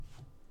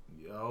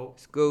Yo.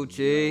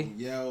 Scoochie.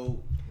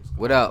 Yo.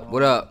 What up?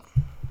 What up?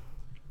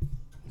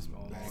 It's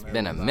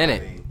been a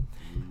minute.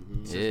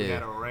 Mm-hmm. Since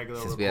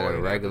we had a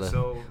regular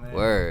episode, man.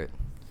 Word.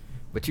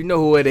 But you know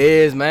who it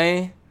is,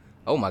 man.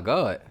 Oh my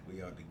God.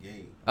 We out the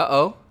gate.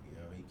 Uh-oh. Yo,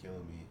 he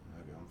killing me.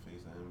 I'm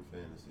facing him in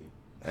fantasy.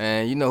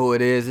 And you know who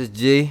it is. It's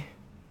G.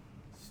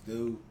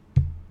 Stu.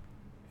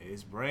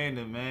 It's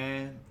Brandon,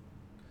 man.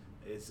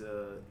 It's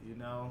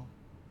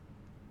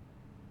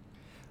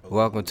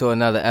Welcome to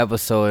another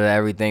episode of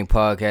Everything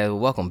Podcast. Well,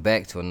 welcome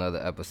back to another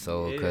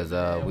episode because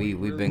we've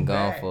really been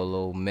gone back for a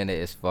little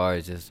minute as far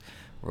as just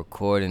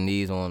recording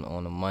these on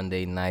a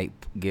Monday night,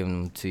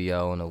 giving them to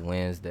y'all on a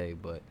Wednesday.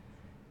 But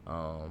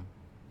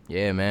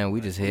yeah, man,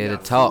 we just here to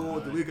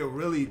talk. We can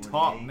really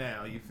talk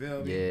now. You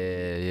feel me?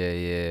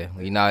 Yeah.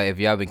 You know, if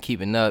y'all been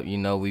keeping up, you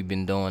know we've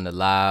been doing the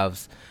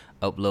lives,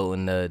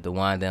 uploading the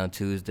Wind Down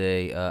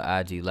Tuesday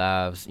IG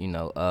lives,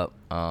 up.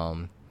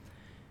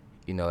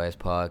 As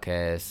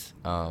podcasts,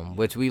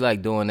 which we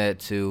like doing that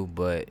too,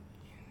 but,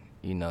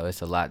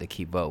 it's a lot to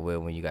keep up with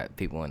when you got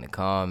people in the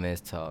comments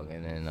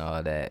talking and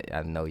all that.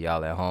 I know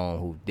y'all at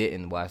home who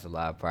didn't watch the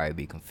live probably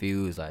be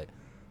confused, like,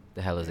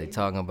 the hell is they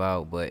talking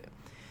about? But,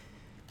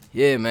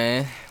 yeah,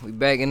 man, we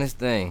back in this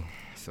thing,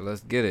 so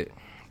let's get it.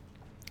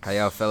 How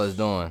y'all fellas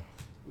doing?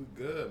 We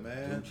good,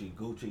 man.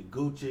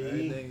 Gucci.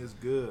 Everything is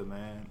good,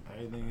 man.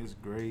 Everything is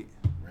great.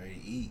 Ready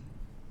to eat.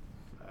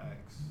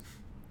 Facts.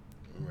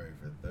 I'm ready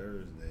for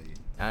Thursday.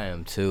 I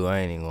am too. I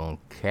ain't even gonna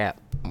cap.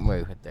 I'm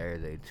ready for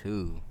Thursday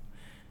too.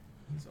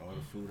 It's all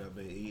the food I've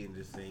been eating.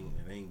 Just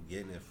ain't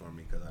getting it for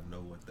me because I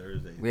know what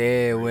Thursday is.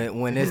 Yeah,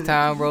 when this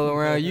time roll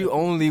around, you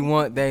only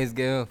want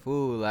Thanksgiving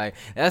food. Like,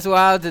 that's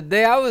why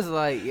today I was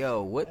like,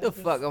 yo, what the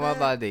fuck am I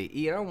about to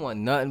eat? I don't want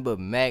nothing but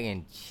mac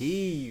and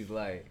cheese.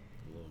 Like,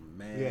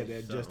 we had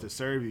that just to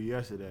serve you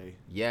yesterday.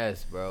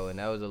 Yes, bro, and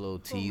that was a little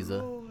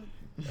teaser.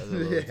 That was a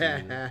little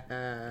teaser.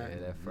 Yeah,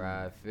 that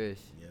fried fish.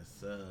 Yes,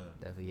 sir.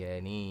 Definitely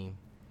had him.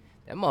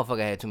 That motherfucker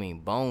had too many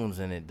bones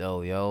in it,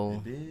 though,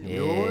 yo. It did? Yeah,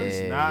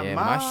 Yours? Not yeah.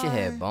 mine. My shit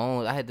had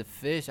bones. I had the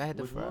fish. I had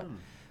the fry.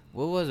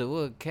 What was it?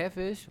 What,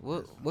 catfish?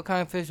 What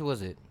kind of fish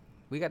was it?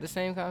 We got the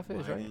same kind of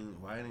fish,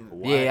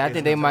 Whiting. Yeah, I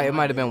think it might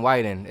have been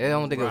whiting. I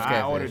don't think it was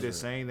catfish. I ordered the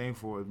same thing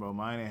for it, bro.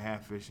 Mine didn't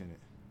have fish in it.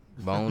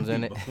 Bones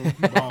in it? Bones.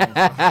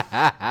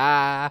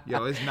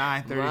 Yo, it's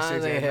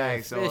 9:36 at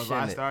night, so if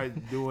I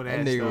start doing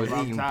that nigga stuff, was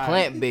I'm eating tired.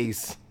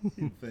 plant-based.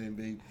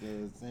 Plant-based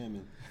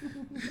salmon.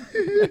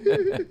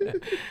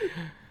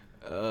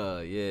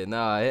 Yeah,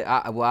 nah.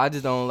 I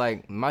just don't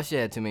like, my shit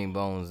had too many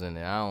bones in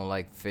it. I don't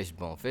like fish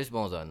bones. Fish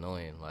bones are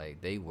annoying.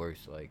 Like, they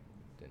worse. Like,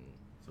 than.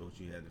 So what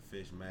you had, the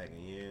fish, mac,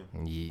 and yam?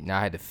 Yeah, now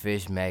I had the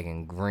fish, mac,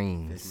 and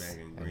greens. Fish, mac,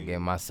 and greens.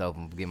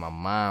 Get my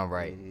mind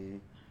right. Mm-hmm.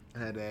 I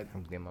had that.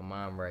 I'm getting my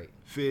mind right.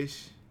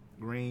 Fish,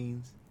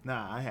 greens.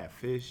 Nah, I had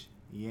fish,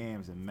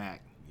 yams, and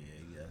mac.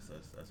 Yeah,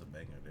 that's a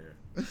banger there.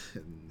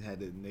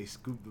 They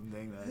scooped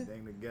that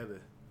thing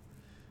together.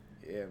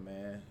 Yeah,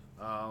 man.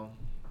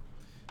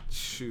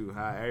 Shoot,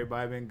 how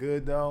everybody been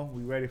good though?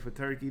 We ready for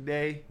Turkey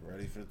Day?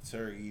 Ready for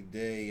Turkey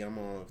Day. I'm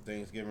on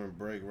Thanksgiving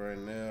break right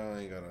now. I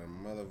ain't got a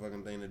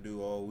motherfucking thing to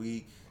do all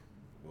week.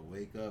 But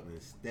wake up and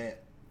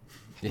step.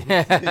 Did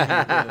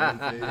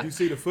you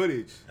see the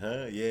footage?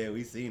 Huh? Yeah,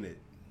 we seen it.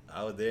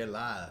 I was there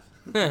live.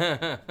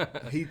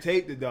 He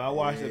taped it though. I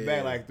watched it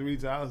back like 3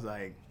 times. I was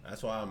like,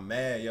 that's why I'm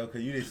mad, yo,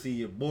 because you didn't see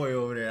your boy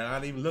over there. I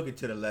didn't even look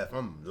to the left.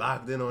 I'm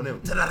locked in on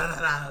him.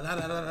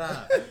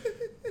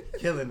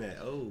 Killing that.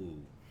 Oh.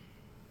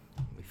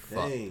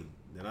 Dang.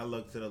 Then I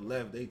look to the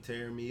left. They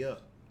tearing me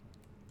up.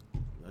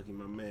 Lucky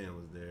my man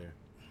was there.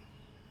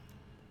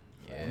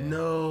 Yeah.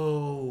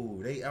 No.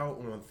 They out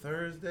on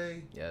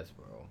Thursday? Yes,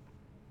 bro.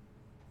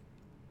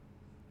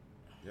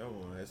 Yo,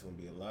 that's going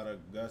to be a lot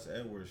of Gus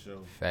Edwards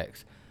show.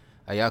 Facts.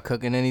 Are y'all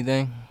cooking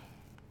anything?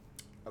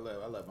 I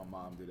let my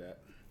mom do that.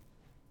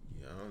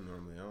 Yeah, I don't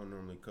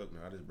normally cook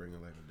now. I just bring her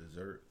like a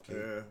dessert cake.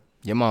 Yeah.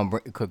 Your mom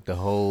cooked the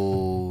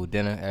whole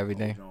dinner,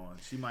 everything?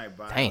 She might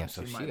buy. Damn,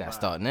 so she got to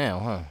start now,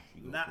 huh?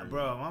 Nah,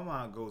 bro, my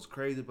mom goes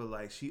crazy, but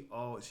like she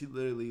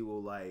literally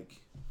will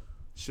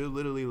she'll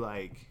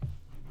literally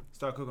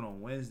start cooking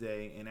on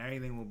Wednesday, and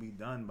everything will be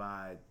done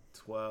by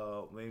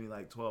 12, maybe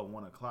like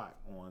 1 o'clock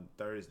on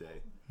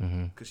Thursday,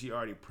 because she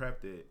already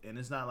prepped it, and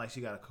it's not like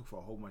she got to cook for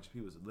a whole bunch of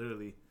people. It's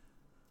literally,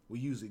 we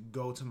usually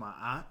go to my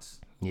aunt's.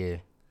 Yeah.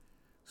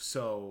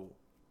 So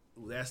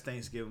that's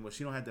Thanksgiving, but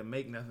she don't have to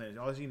make nothing.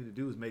 All she need to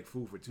do is make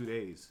food for 2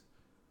 days.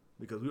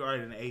 Because we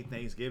already ate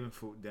Thanksgiving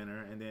food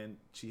dinner, and then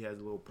she has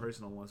a little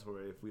personal ones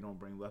for if we don't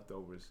bring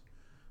leftovers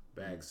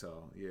back.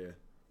 So yeah,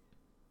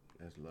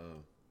 that's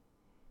love.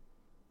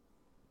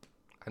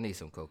 I need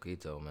some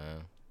coquito,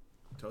 man.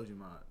 I told you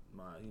my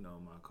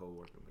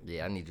coworker.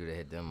 Yeah, I need you to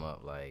hit them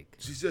up like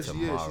she said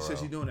tomorrow. She said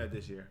she's doing that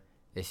this year.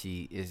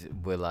 Is it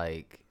with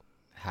like,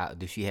 how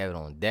does she have it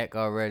on deck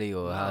already,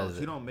 or how is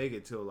it? She don't make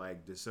it till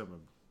like December.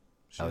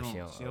 She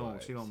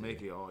don't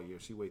make it all year.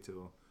 She wait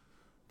till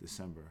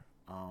December.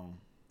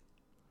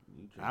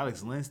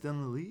 Alex Lynn still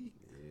in the league?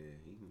 Yeah,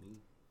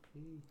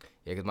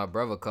 Yeah, because my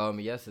brother called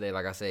me yesterday.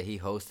 Like I said, he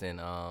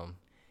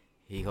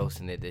he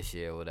hosting it this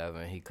year or whatever,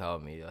 and he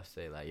called me. I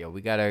said, like, yo,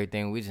 we got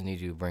everything. We just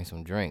need you to bring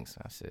some drinks.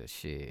 I said,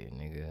 shit,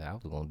 nigga, I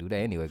was going to do that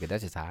anyway because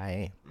that's just how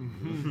I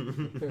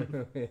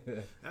am.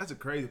 That's a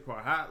crazy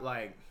part.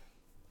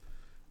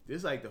 This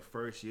is like the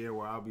first year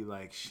where I'll be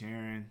like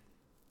sharing.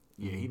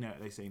 Yeah,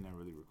 they say he never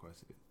really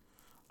requested it.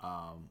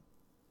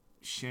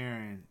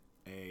 Sharing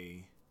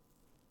a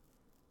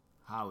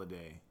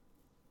holiday,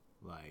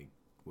 like,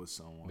 with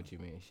someone. What you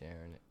mean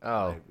sharing it?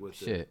 Oh, like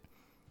shit.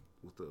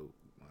 With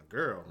my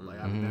girl.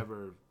 Like, I've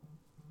never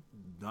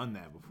done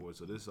that before,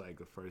 so this is like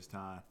the first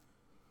time.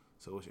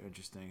 So it's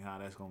interesting how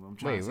that's going to be. I'm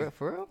trying Wait,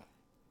 for real?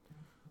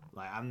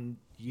 Like, and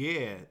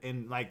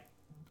like,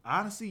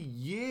 honestly,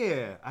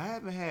 yeah. I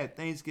haven't had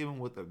Thanksgiving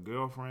with a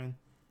girlfriend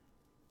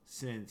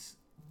since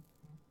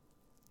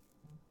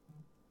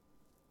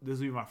this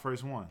will be my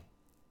first one.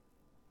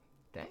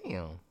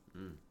 Damn.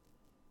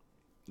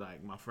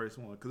 Like, my first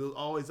one. Because it was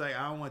always like,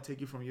 I don't want to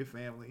take you from your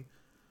family.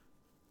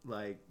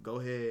 Like, go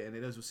ahead. And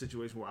then there's a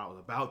situation where I was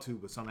about to,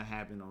 but something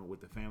happened with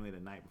the family the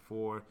night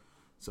before.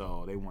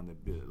 So they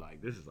wanted to be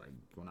like, this is like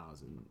when I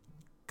was in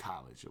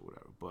college or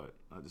whatever. But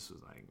I just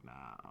was like,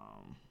 nah,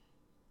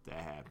 that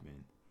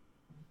happened.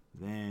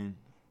 Then,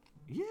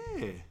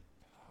 yeah,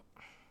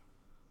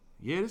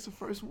 this is the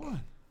first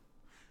one.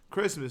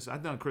 Christmas,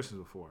 I've done Christmas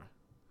before.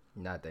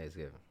 Not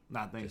Thanksgiving.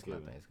 Not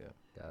Thanksgiving. Not Thanksgiving.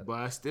 But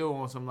I still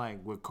want some,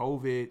 like, with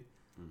COVID,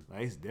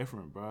 like, it's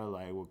different, bro.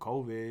 Like, with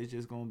COVID, it's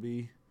just going to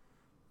be,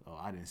 oh,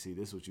 I didn't see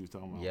this, what you was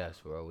talking about. Yes,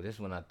 bro. This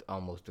one I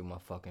almost threw my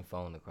fucking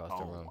phone across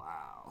the room. Oh,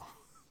 wow.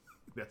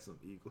 That's some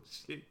eagle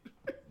shit.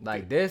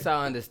 Like, this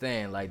I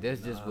understand. Like,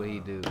 that's just what he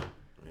do. It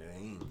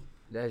ain't.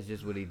 That's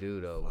just what he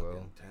do, though,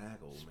 bro.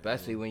 Tackle,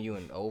 Especially when you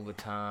in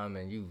overtime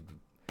and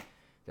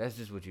that's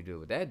just what you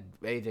do. That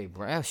AJ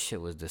Brown, that shit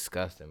was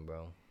disgusting,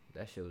 bro.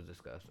 That shit was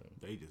disgusting.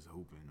 They just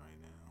hooping right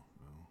now,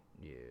 bro.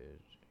 Yeah,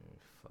 it's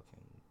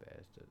fucking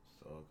bastards.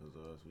 So, because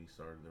of us, we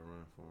started the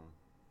run for him.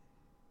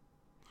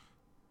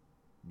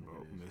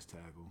 Bro, missed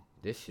tackle.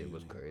 This shit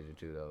was crazy,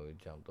 too, though. He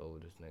jumped over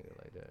this nigga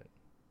like that.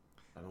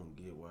 I don't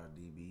get why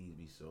DBs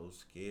be so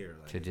scared.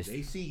 Like, To if just-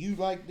 they see you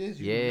like this,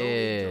 you know Yeah.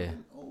 they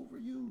jumping over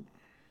you.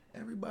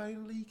 Everybody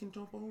in the league can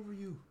jump over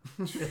you.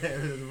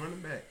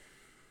 Running back.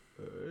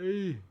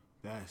 Hey.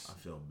 That's... I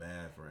feel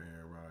bad for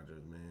Aaron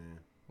Rodgers, man.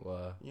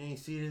 What? You ain't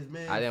see this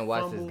man. I didn't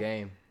watch fumble. this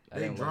game.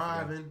 They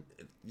driving.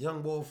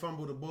 Young boy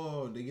fumble the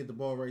ball. They get the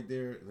ball right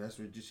there. And that's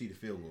where you see the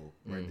field goal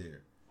right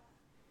there.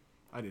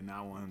 I did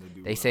not want him to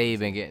do They say he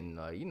been getting,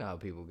 you know how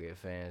people get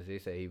fans. They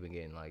say he been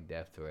getting, like,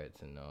 death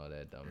threats and all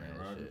that dumb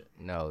ass shit.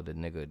 No, the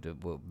nigga,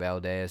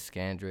 Valdez,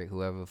 Scandrick,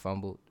 whoever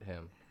fumbled,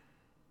 him.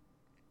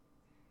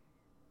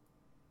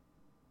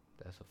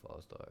 That's a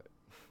false start.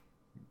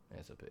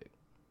 That's a pick.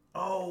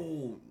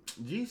 Oh,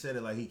 G said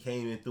it like he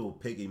came in through a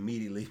pick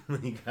immediately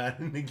when he got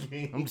in the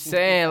game. I'm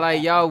saying,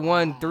 like, y'all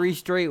won 3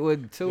 straight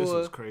with Tua. This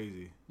was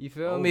crazy. You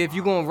feel me? If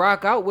you gonna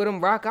rock out with him,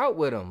 rock out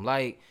with him.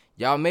 Like,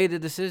 y'all made the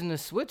decision to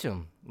switch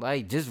him.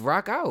 Like, just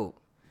rock out.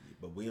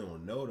 But we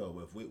don't know, though.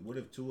 What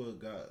if Tua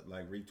got,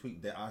 like,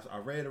 retweet that? I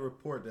read a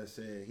report that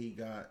said he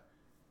got,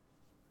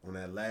 on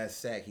that last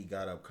sack, he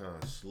got up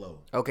kind of slow.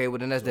 Okay, well,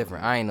 then that's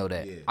different. I ain't know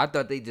that. Yeah. I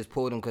thought they just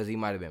pulled him because he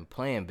might have been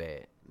playing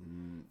bad.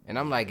 And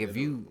I'm like, if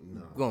you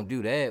gonna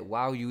do that,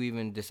 why would you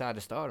even decide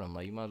to start him?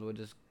 Like, you might as well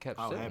just kept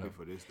I'm sitting happy him.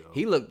 for this, though.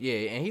 He looked,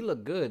 and he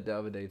looked good the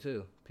other day,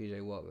 too.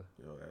 PJ Walker.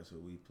 Yo, that's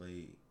what we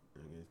played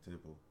against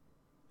Temple.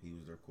 He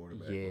was their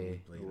quarterback. Yeah. When we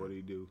played What did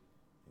he do?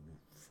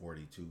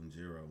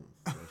 42-0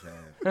 first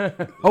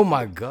half. Oh,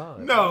 my God.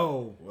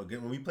 No. Well,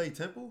 again, when we played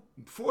Temple,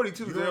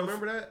 42 you don't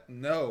remember that?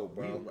 No,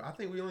 bro. I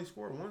think we only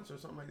scored once or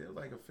something like that. It was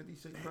like a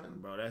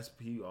 56-0. Bro, that's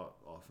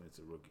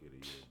offensive rookie of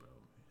the year,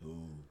 bro.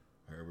 Ooh,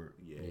 Herbert.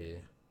 Yeah.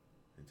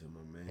 Until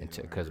my man.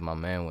 Because my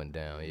man went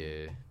down,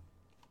 yeah.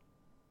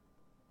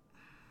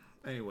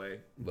 Anyway,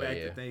 But back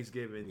yeah. to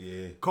Thanksgiving.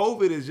 Yeah.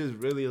 COVID is just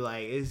really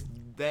like, it's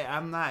that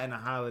I'm not in a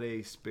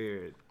holiday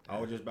spirit. I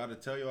was just about to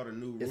tell y'all the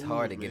new rules. It's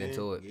hard to get man.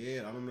 into it.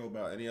 Yeah, I don't know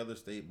about any other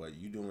state, but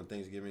you doing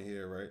Thanksgiving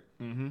here, right?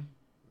 Mm-hmm.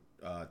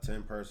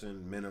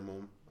 10-person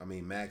minimum. I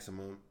mean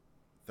maximum.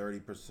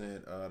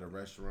 30% of the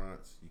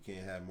restaurants. You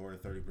can't have more than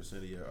 30%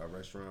 of your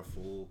restaurant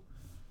full.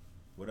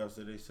 What else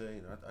did they say?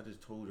 I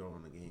just told y'all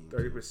in the game.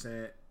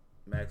 30%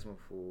 maximum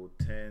full,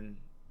 10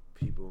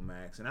 people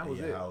max, and that was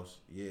your it. house.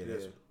 Yeah,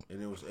 that's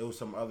and it was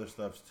some other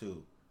stuff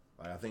too.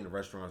 Like I think the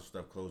restaurant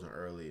stuff closing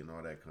early and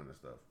all that kind of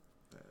stuff.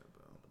 Yeah,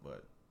 bro.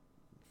 But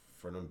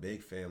for them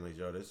big families,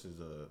 yo, this is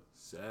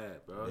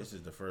Sad, bro. This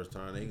is the first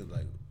time they was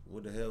like,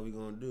 what the hell we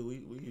gonna do?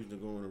 We used to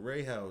go in a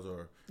Ray house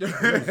or we used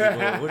to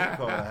go, what you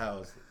call a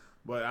house.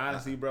 But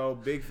honestly, bro,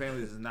 big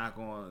families is not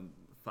going to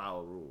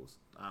follow rules.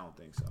 I don't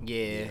think so.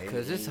 Yeah,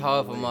 because it's ain't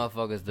hard no for way.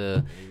 motherfuckers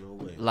to, Ain't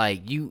no way.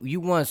 like, you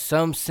want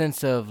some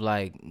sense of,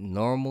 like,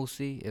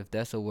 normalcy, if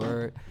that's a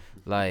word.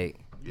 Like,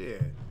 Yeah.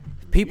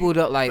 people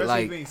don't, like,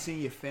 Especially if you ain't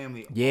seen your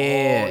family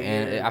yeah, all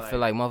and year, I feel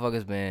like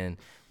motherfuckers been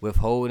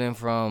withholding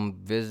from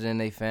visiting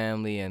their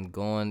family and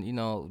going, you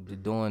know,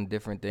 doing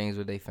different things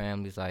with their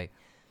families. Like,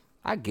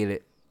 I get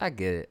it. I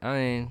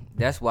mean,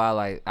 that's why,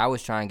 like, I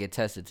was trying to get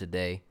tested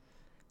today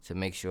to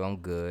make sure I'm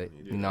good.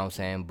 Yeah. You know what I'm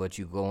saying? But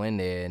you go in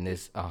there and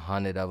there's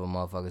 100 other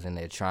motherfuckers in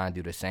there trying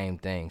to do the same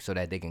thing so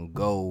that they can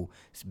go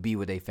be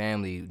with their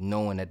family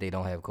knowing that they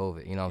don't have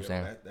COVID. You know what I'm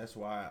saying? That's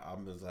why I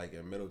was like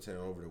in Middletown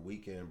over the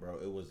weekend, bro.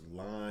 It was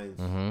lines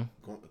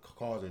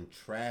causing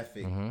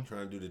traffic trying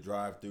to do the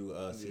drive-through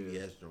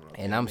CVS joint.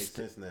 And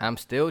I'm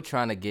still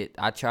trying to get.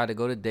 I tried to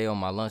go today on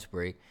my lunch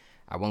break.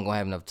 I wasn't gonna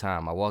have enough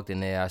time. I walked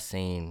in there. I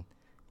seen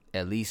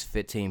at least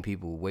 15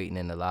 people waiting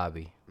in the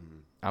lobby.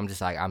 I'm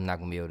just like, I'm not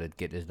gonna be able to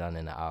get this done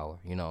in an hour.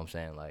 You know what I'm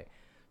saying? Like,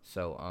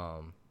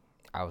 so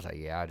I was like,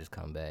 yeah, I'll just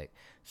come back.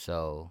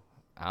 So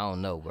I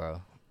don't know,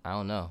 bro. I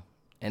don't know.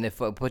 And it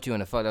put you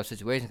in a fucked up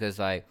situation because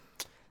like,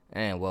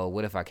 man, well,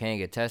 what if I can't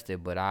get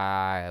tested, but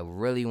I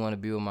really want to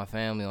be with my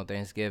family on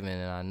Thanksgiving,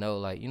 and I know,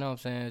 like, you know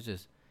what I'm saying?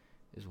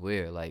 It's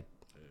weird. Like,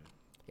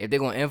 if they're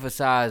gonna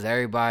emphasize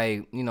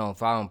everybody, you know,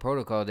 following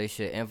protocol, they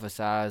should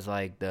emphasize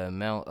like the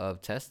amount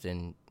of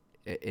testing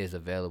is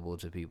available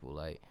to people.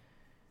 Like,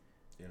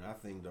 and I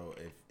think though,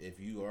 if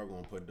you are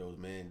gonna put those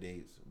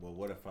mandates, well,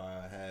 what if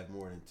I have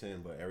more than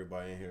 10, but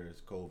everybody in here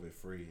is COVID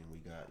free, and we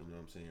got, you know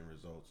what I'm saying,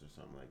 results or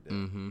something like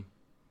that.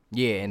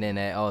 Yeah, and then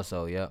that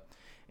also, yep.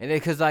 And then,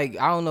 cause like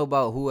I don't know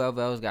about whoever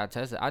else got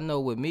tested. I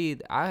know with me,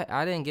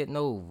 I didn't get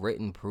no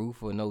written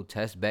proof or no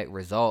test back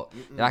result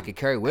that I could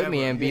carry with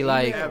me and be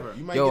like,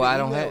 yo, I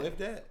don't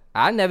have.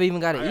 I never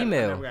even got an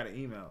email. I never got an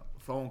email,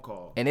 phone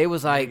call. And it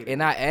was like,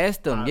 and I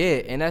asked them,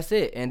 and that's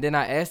it. And then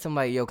I asked them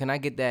like, yo, can I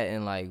get that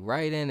in like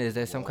writing? Is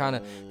there some kind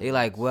of? They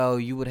like, well,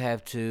 you would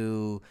have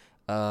to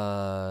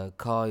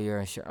call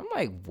your insurance. I'm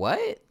like,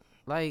 what?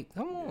 Like,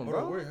 come on,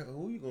 bro.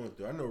 Who you going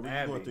through? I know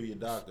you're going through your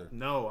doctor.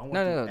 No, I went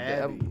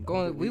through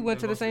Abby. We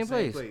went to the same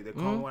place. They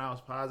called me when I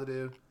was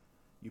positive.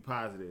 You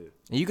positive.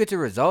 And you get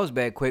your results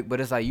back quick, but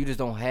it's like you just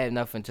don't have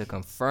nothing to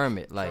confirm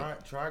it.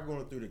 Like try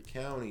going through the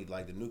county,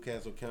 like the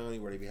Newcastle County,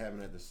 where they be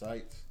having at the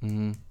sites.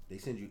 They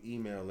send you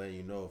email letting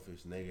you know if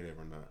it's negative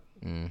or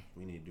not.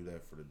 We need to do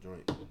that for the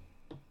joint.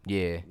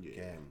 Yeah.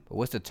 But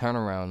what's the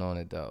turnaround on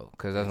it though?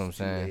 Because that's what I'm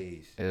saying. 2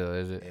 days.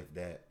 Is it? If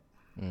that.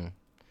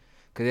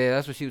 Cause yeah,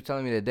 that's what she was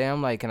telling me today.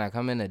 I'm like, can I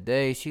come in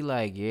today? She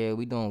like, yeah,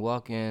 we doing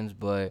walk-ins,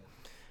 but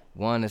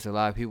one, it's a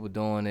lot of people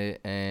doing it,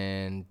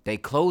 and they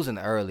closing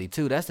early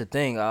too. That's the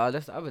thing.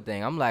 That's the other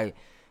thing. I'm like,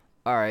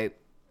 all right.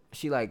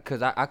 She like,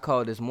 cause I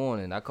called this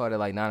morning. I called at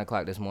like 9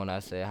 o'clock this morning. I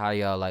said, how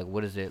y'all like?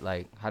 What is it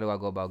like? How do I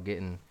go about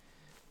getting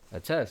a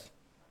test?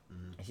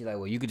 And she like,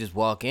 well, you could just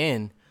walk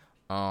in,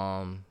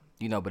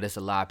 you know, but it's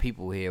a lot of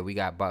people here. We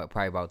got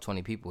probably about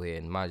 20 people here,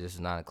 and mine just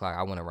is 9 o'clock.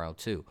 I went around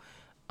 2.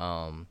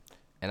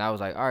 And I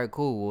was like, all right,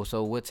 cool. Well,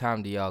 so what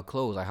time do y'all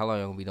close? Like, how long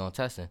y'all gonna be doing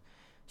testing?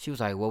 She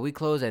was like, well, we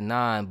close at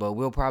 9, but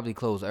we'll probably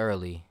close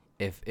early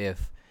if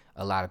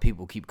a lot of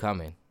people keep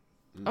coming.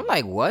 I'm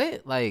like,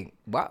 what? Like,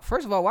 why,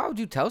 first of all, why would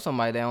you tell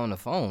somebody that on the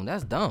phone?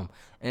 That's dumb.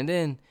 And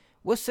then,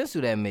 what sense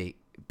do that make?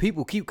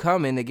 People keep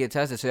coming to get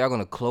tested, so y'all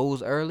gonna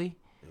close early?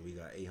 And we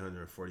got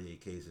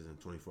 848 cases in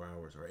 24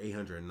 hours, or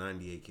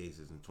 898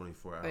 cases in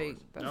 24 hours.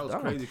 Like, that was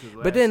dumb. Crazy.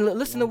 But then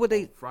listen to what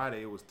they.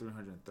 Friday it was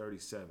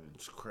 337.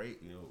 It's crazy,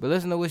 you know. But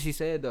listen to what she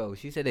said though.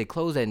 She said they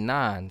close at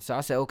 9. So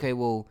I said, okay,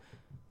 well,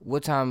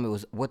 what time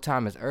is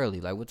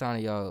early? Like, what time are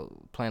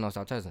y'all planning on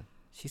start testing?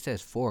 She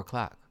says 4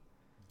 o'clock.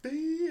 Damn.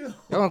 Y'all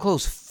gonna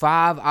close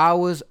 5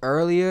 hours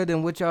earlier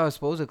than what y'all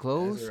supposed to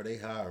close? That's where they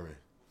hiring.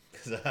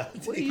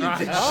 What are you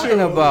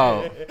talking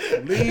about?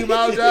 Leave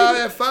out y'all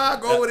at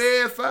 5, go over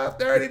there at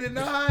 5:30 to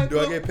 9. Do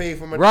I get paid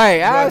for my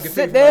right? I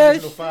sit there.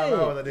 5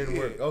 hours I didn't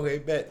work. Okay,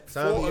 bet.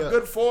 A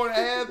good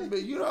 4.5.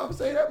 But you know what I'm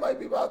saying? That might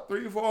be about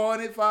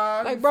 300-400,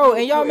 5. Like, bro,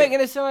 and y'all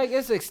making it sound like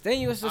it's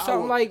extenuous or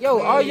something. Like, yo,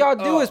 all y'all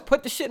do is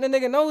put the shit in the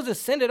nigga nose and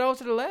send it off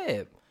to the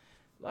lab.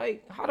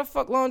 Like, how the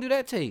fuck long do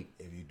that take?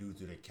 If you do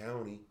to the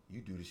county, you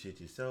do the shit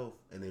yourself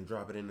and then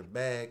drop it in the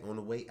bag on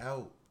the way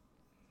out.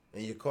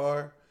 In your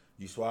car,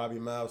 you swab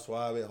your mouth,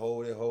 swab it,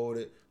 hold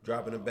it,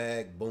 drop in the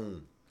bag,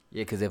 boom.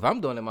 Yeah, because if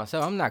I'm doing it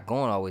myself, I'm not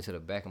going all the way to the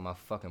back of my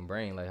fucking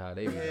brain like how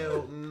they be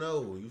Hell doing.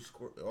 no.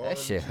 That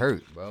shit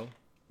hurt, bro.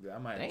 Yeah, I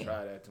might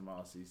try that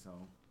tomorrow, see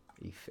something.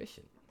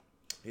 Efficient.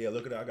 Yeah,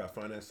 look at that. I got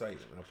to find that site.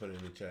 I'll put it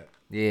in the chat.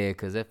 Yeah,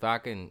 because if I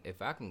can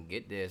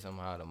get there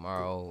somehow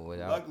tomorrow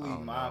without... Luckily,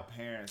 my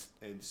parents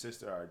and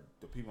sister are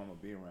the people I'm going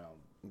to be around.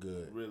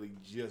 Good. Really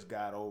just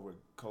got over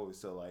COVID.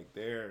 So, like,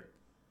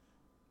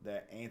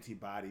 that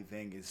antibody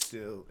thing is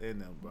still in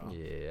them, bro.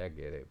 Yeah, I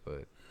get it,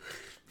 but...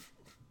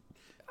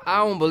 I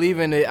don't believe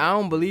in it. I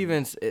don't believe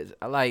in...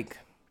 Like...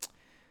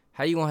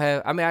 How you gonna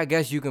have... I mean, I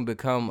guess you can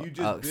become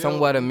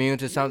somewhat immune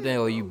to something,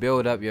 or you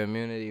build up your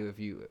immunity if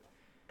you...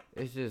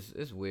 It's just...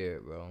 It's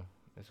weird, bro.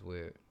 It's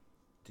weird.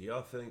 Do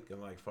y'all think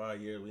in like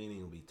 5 years we ain't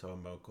even be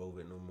talking about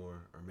COVID no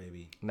more? Or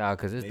maybe... Nah,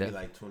 because it's... Maybe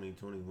like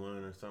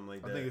 2021 or something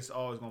like that? I think it's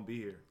always gonna be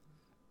here.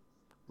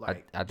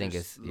 Like, I think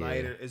it's...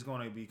 lighter. It's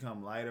gonna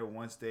become lighter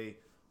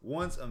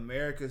once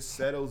America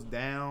settles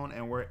down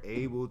and we're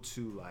able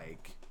to,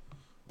 like,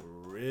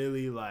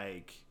 really,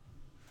 like...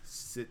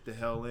 sit the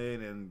hell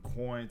in and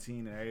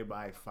quarantine and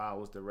everybody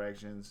follows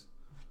directions.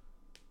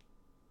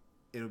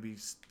 It'll be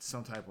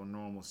some type of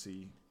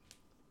normalcy.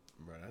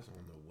 Bro, that's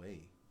on the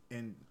way.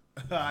 And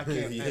I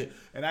can't, Yeah.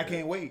 and I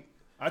can't wait.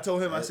 I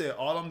told him, I said,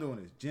 all I'm doing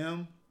is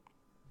gym.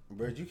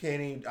 Bro, you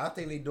can't even. I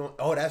think they doing.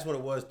 Oh, that's what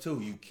it was too.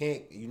 You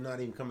can't. You're not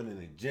even coming in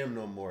the gym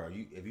no more.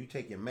 If you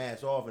take your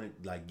mask off and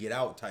like get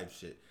out type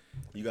shit,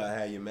 you gotta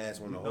have your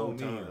mask on the whole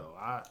time.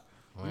 Though.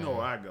 You know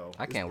where I go.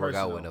 I can't work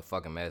out with a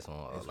fucking mask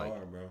on. It's like,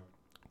 hard, bro.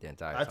 The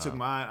entire I time.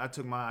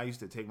 took mine. I used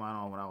to take mine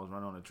on when I was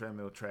running on the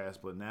treadmill trash,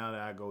 but now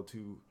that I go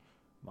to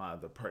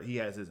he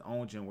has his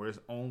own gym where he's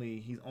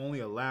only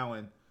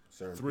allowing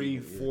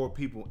Certain 4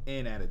 people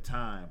in at a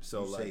time.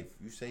 So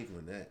you safe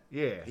on that.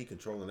 Yeah, he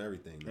controlling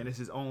everything, man. And it's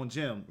his own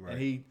gym, right.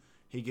 and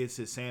he gets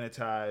his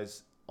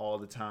sanitized all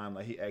the time.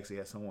 Like he actually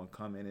has someone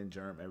come in and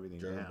germ everything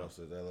Germ down.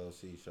 Busters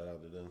LLC, shout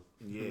out to them.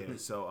 Yeah,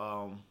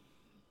 so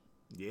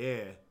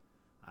yeah,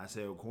 I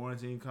said when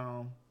quarantine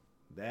come,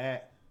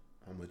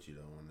 I'm with you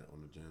though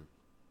on the gym.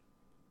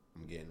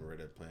 I'm getting rid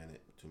of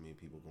Planet. Too many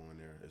people going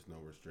there. There's no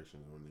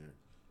restrictions on there.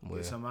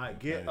 Get somebody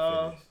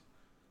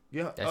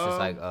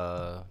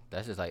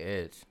that's just like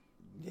Edge.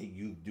 Yeah,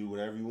 you do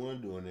whatever you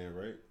want to do in there,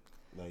 right?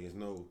 Like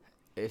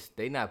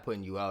They not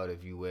putting you out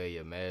if you wear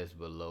your mask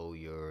below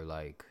your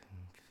like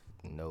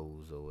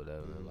nose or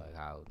whatever. Mm-hmm. Like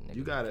how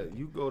you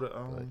go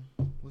to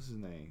what's his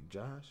name,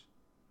 Josh.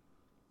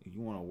 If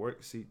you want to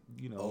work, see,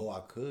 Oh, I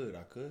could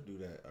do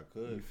that. I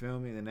could. You feel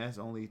me?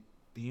 And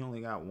he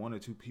only got 1 or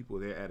 2 people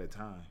there at a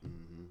time.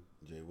 Mm-hmm.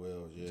 Jay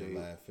Wells,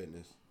 Live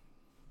Fitness.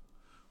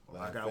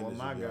 I got one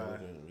my guy.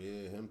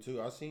 Yeah, him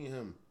too. I seen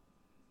him.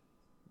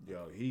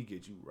 Yo, he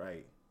get you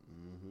right.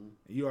 Mm-hmm.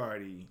 You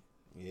already.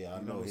 Yeah,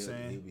 I know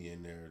he'll be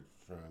in there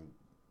trying.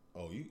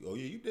 Oh,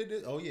 you did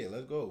this. Oh yeah,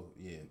 let's go.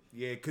 Yeah.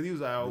 Yeah, cause he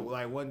was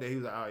like one day he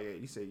was like, oh yeah,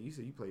 you said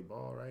you play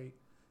ball, right?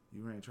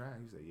 You ran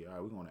track. He said, yeah, all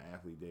right, we're going to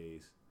athlete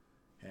days.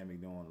 Had me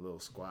doing little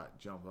squat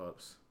jump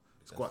ups,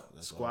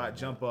 squat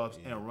jump ups,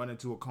 and running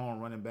to a cone,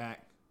 running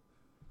back.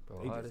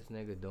 Bro, all this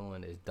nigga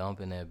doing is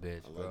dumping that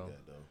bitch, bro. I like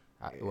that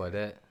though. What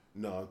that?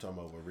 No, I'm talking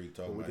about what Reek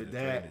talking about. We did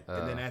that,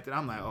 and then after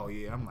I'm like, oh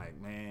yeah, I'm like,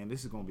 man,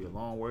 this is gonna be a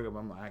long workout.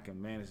 I'm like, I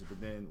can manage it. But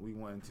then we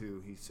went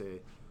to. He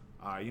said,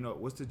 all right,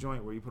 what's the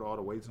joint where you put all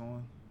the weights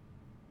on?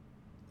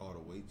 All the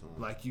weights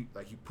on. Like you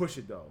push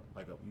it though.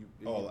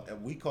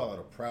 We call it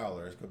a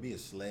prowler. It could be a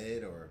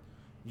sled or.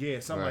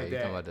 Yeah, something like that. You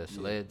talking about the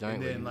sled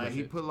joint? And then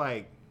he put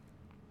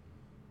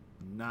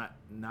not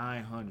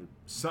 900,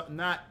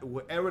 not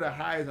whatever the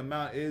highest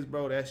amount is,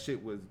 bro. That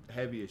shit was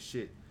heavy as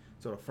shit.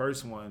 So the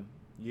first one,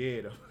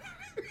 yeah.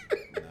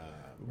 Nah,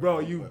 bro,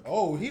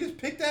 he just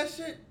picked that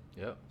shit?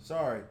 Yep.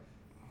 Sorry.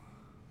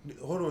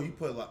 Hold on, you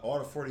put like all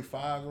the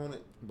 45s on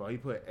it? Bro, he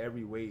put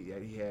every weight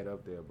that he had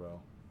up there,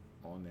 bro,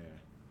 on there.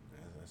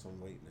 That's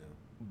some weight now.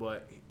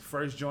 But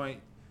first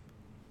joint,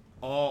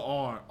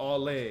 all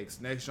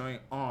legs. Next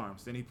joint,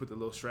 arms. Then he put the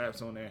little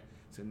straps on there.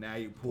 So now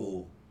you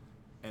pull.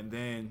 And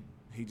then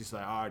he just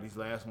like, all right, these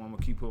last one, I'm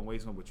going to keep putting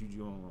weights on, but you're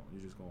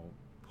just going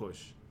to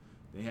push.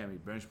 They had me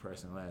bench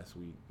pressing last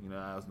week.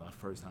 That was my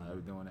first time ever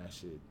doing that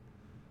shit.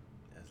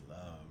 That's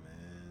love,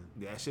 man.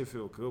 Yeah, that shit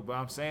feel good. But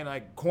I'm saying,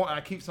 like,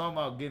 I keep talking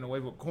about getting away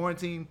from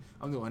quarantine.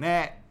 I'm doing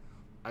that.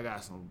 I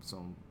got some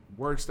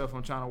work stuff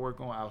I'm trying to work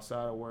on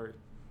outside of work.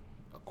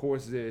 Of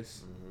course,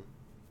 this. Mm-hmm.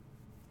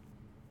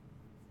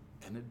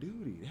 And the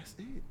duty. That's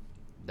it.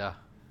 Duh.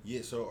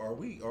 Yeah, so are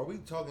we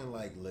talking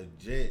like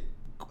legit?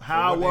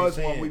 How it was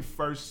when we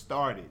first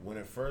started. When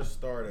it first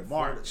started,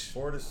 March.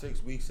 4 to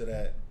 6 weeks of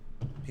that,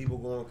 people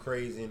going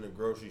crazy in the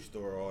grocery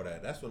store, all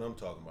that. That's what I'm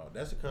talking about.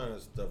 That's the kind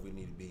of stuff we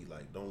need to be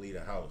like. Don't leave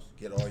the house.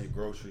 Get all your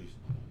groceries.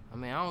 I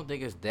mean, I don't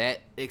think it's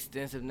that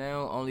extensive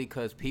now. Only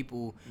because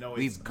people. No,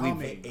 it's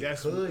coming.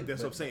 That's what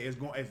I'm saying.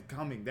 It's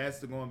coming. That's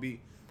going to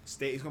be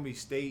state. It's going to be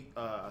state.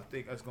 I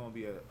think it's going to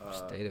be a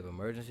state of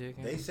emergency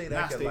again. They say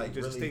that could like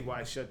just really,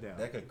 statewide shutdown.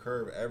 That could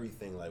curb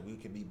everything. Like we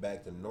could be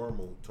back to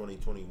normal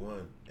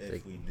 2021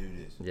 if we do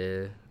this.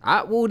 Yeah.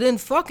 Then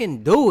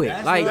fucking do it.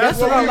 That's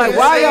what I'm like. saying.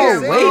 Why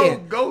y'all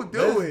waiting? Go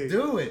do it.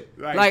 Do it.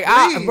 Like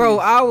I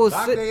was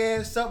lock their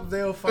ass up.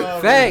 They'll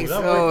find facts.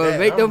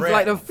 Make them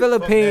like them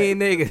Philippine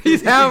niggas.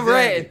 He's I'm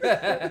ready.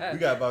 We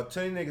got about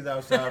 10 niggas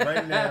outside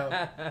right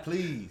now.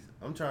 Please.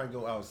 I'm trying to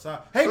go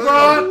outside. Hey,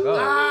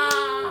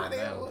 bro. They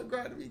don't want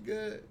Gron to be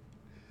good.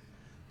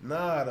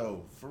 Nah,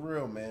 though. For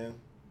real, man.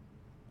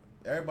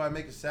 Everybody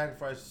make a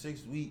sacrifice for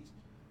 6 weeks.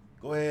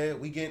 Go ahead.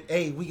 We get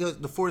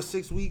the 4 to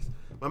 6 weeks.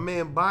 My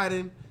man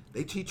Biden,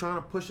 they keep trying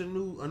to push a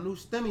new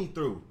STEMI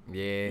through.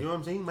 Yeah. You know what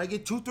I'm saying? You might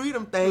get 2-3 of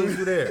them things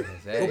through there.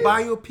 Go buy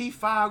you a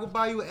P5. Go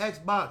buy you an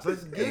Xbox.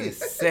 Let's get it.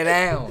 Sit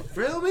down.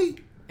 Feel me?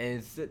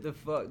 And sit the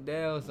fuck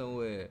down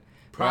somewhere.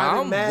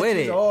 Private matches, with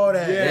it. all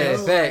that. Yeah,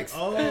 facts.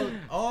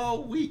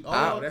 All week.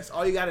 That's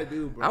all you gotta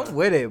do, bro. I'm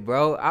with it,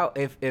 bro.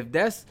 If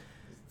that's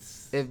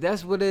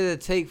what it'll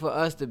take for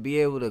us to be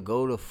able to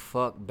go the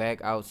fuck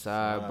back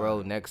outside,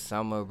 bro, next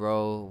summer,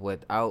 bro,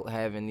 without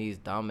having these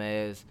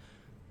dumbass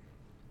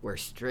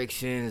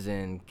restrictions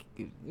and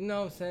you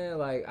know what I'm saying?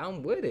 Like,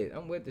 I'm with it.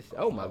 I'm with the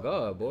oh my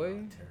god, boy.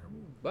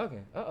 Terrible.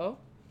 Bucking. No.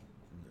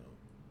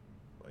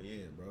 But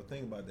yeah, bro,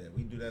 think about that.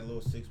 We do that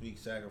little 6 week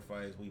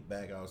sacrifice. We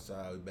back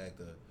outside. We back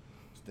to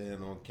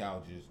standing on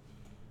couches.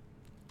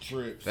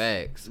 trips.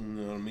 Facts. You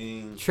know what I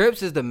mean?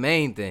 Trips is the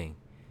main thing.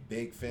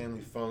 Big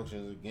family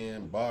functions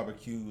again,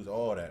 barbecues,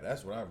 all that.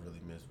 That's what I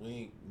really miss. We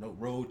ain't no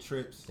road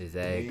trips.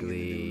 Exactly.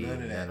 We ain't gonna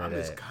do none of that. I'm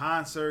just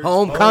concerts.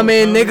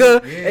 Homecoming,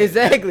 nigga. Yeah.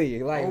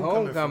 Exactly. Like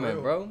Homecoming,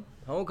 homecoming, bro.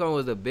 Homecoming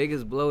was the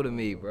biggest blow to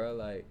me, bro.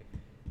 Like,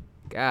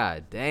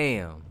 god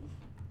damn.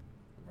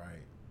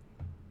 Right.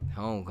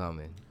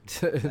 Homecoming.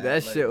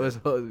 That shit was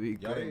supposed to be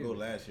Y'all crazy. didn't go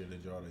last year,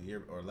 did y'all? The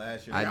year or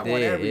last year? I went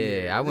did, every yeah.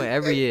 year. I went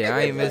every year.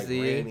 I ain't missed a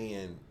year. Rainy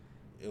and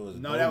it was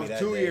No, that was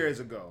gloomy 2 day. years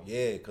ago.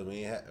 Yeah, cause we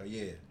ain't had.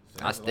 Yeah. So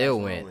I that's the still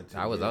last one went. to,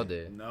 I was yeah. out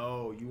there.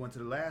 No, you went to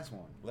the last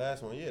one.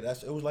 Last one, yeah.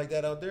 It was like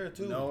that out there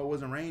too. No, it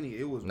wasn't rainy.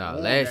 It was No,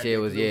 warm last that year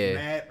day was 'cause it yeah.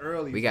 mad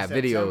early. We for got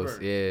September.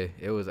 videos.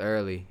 Yeah, it was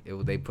early.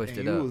 They pushed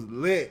And it you up. was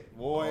lit,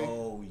 boy.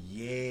 Oh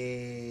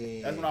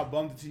yeah. That's when I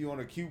bumped into you on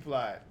the Q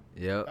plot.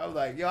 Yep. I was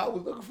like, yo, I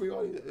was looking for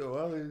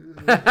you.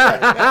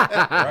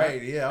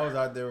 Right, yeah. I was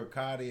out there with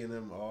Cotty and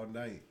them all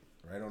night,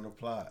 right on the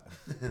plot.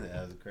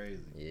 That was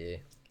crazy. Yeah.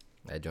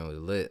 That joint was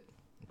lit.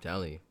 I'm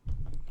telling you.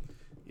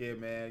 Yeah,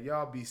 man.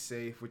 Y'all be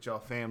safe with y'all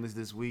families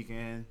this week.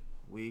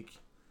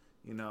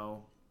 You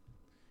know,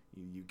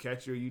 you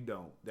catch it or you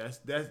don't. That's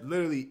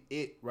literally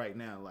it right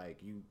now. Like,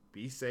 you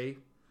be safe,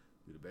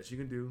 do the best you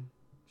can do.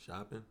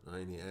 Shopping? I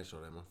ain't even asked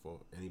y'all that. My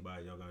fault.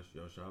 Anybody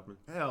y'all shopping?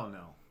 Hell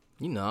no.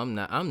 You know,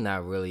 I'm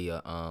not really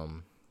a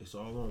It's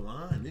all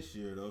online this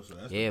year though, so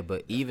that's but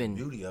that's the even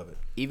beauty of it.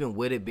 even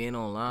with it being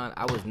online,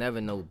 I was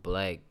never no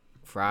Black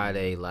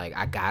Friday like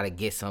I gotta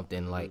get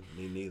something like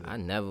Me neither. I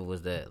never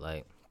was that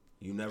like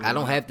You never. I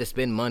don't went have to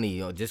spend money,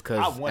 just cause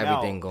I went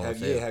everything out. going Have,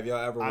 sale. have y'all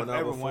ever I've went out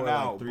ever before, went like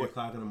out, 3 but-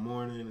 o'clock in the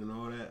morning and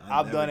all that?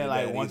 I've never done it did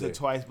like that once or either.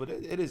 twice, but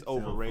it is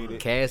overrated.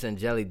 Cass and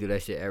Jelly do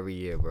that shit every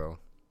year, bro.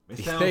 It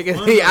These sounds niggas-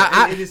 fun. Though.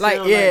 I- It just like,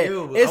 sounds yeah,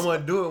 yo, it's- I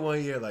want to do it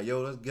one year. Like,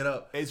 yo, let's get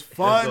up. It's Let's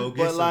fun, go get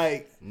but some-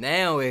 like,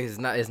 Now it's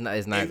not if the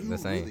you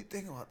same. really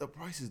think about it, the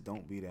prices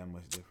don't be that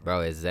much different.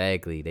 Bro,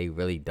 exactly. They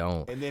really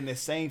don't. And then the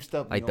same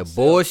stuff. Like, be the on sale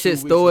bullshit 2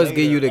 weeks stores give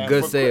later you the and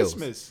good for sales.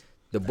 Christmas.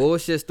 The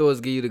bullshit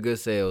stores give you the good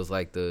sales,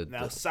 like Now,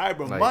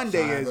 Cyber like,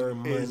 Monday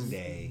Cyber is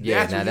Monday.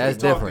 yeah, that's now when you that's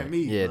can talk to different.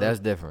 me, Yeah, bro. that's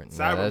different. Cyber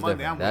Nah, that's Monday,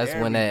 different. I'm That's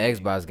with when that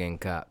everything. Xbox getting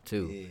copped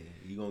too. Yeah,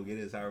 you gonna get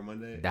it Cyber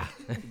Monday? Nah.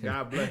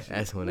 God bless you.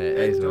 That's when That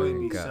that Xbox joint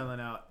getting be copped. selling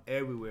out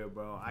everywhere,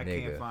 bro. I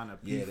Nigga. can't find a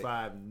Yeah,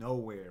 P5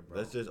 nowhere, bro.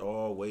 Let's just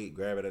all wait,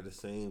 grab it at the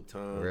same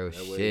time. Real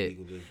That way shit. we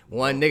can just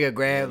One go. nigga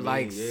grabbed You know what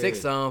I like mean? Yeah.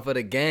 6 on for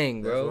the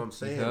gang, bro. That's what I'm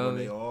saying. You feel When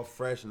me? they all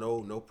fresh,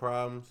 no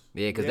problems.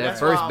 Yeah, because Yeah, that that's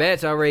first why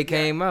batch already yeah,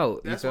 came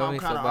out. You That's feel why I'm me?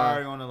 kind of by-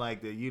 already on it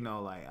like the,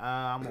 like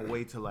I'm gonna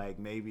wait till like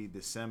maybe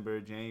December,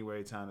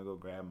 January time to go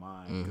grab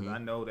mine because I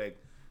know that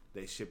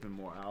they shipping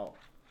more out.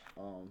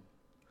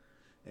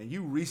 And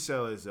you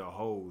resellers are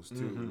hoes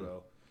too,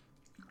 bro.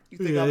 You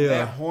think I'm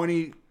that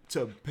horny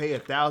to pay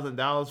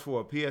 $1,000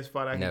 for a PS5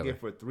 I can Never. get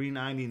for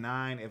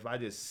 $399 if I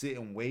just sit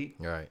and wait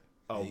Right.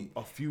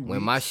 a few When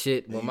weeks? my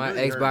shit, Yeah, when you my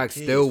really hurt Xbox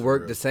kids still for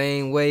worked real. the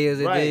same way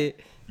as it Right.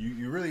 did.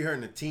 You really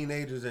hurting the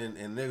teenagers and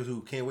niggas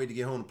who can't wait to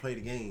get home to play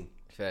the game.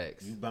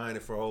 Facts. You buying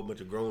it for a whole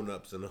bunch of grown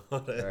ups and all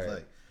that. Right. It's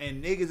like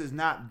And niggas is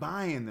not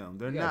buying them.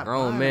 They're You not got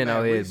grown buying men them out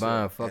at here resale.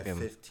 buying at fucking.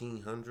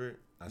 1,500.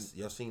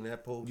 Y'all seen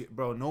that post? Yeah,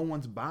 bro, no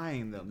one's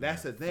buying them.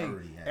 That's the thing.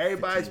 30 at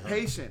Everybody's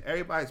 1,500. patient.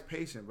 Everybody's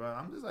patient, bro.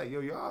 I'm just like,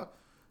 yo, y'all,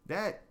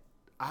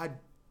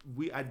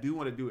 I do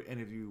want to do an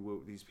interview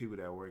with these people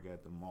that work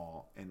at the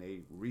mall and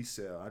they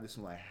resell. I just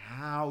am like,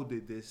 how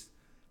did this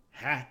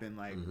happen?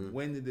 Like,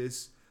 when did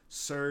this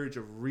surge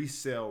of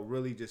resale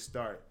really just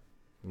start?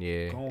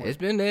 Yeah, going. it's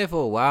been there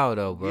for a while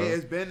though, bro. Yeah,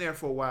 it's been there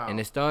for a while. And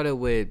it started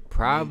with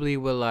probably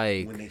with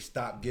like When they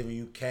stopped giving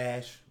you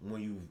cash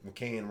when you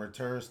can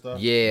return stuff.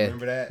 Yeah.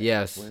 Remember that?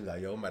 Yes. When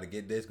like, yo, I'm about to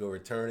get this, go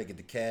return it, get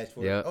the cash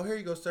for Yep. it. Oh, here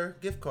you go, sir.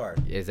 Gift card.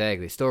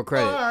 exactly store All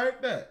credit.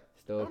 right, bet.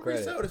 Store I'm credit.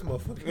 resell this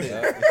motherfucker.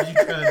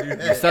 You trying to do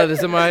that? You sell it to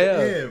somebody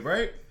else. Yeah,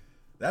 right?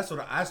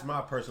 That's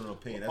my personal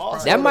opinion. That's Also-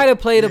 probably- That might have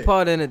played a Yeah.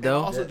 part in it And though.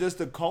 also just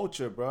the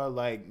culture, bro.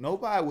 Like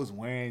nobody was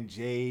wearing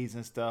J's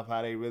and stuff.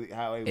 How they wearing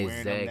them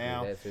Exactly,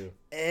 now. that too.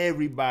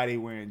 Everybody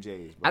wearing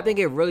J's. Bro. I think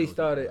it really Middle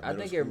started. I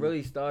school. think it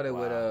really started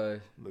with Wow.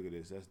 Look at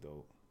this. That's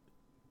dope.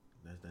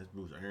 That's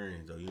Bruce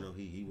Arians though. You know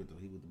he with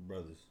the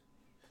brothers.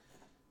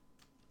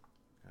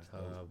 That's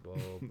dope. Bo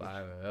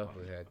Byron up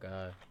with that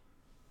guy.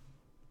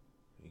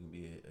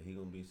 He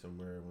gonna be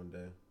somewhere one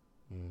day.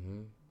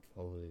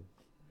 Hopefully.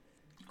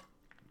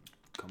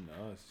 Come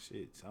to us,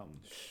 shit, something.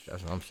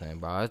 That's what I'm saying,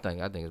 bro. I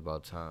think it's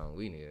about time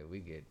we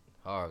get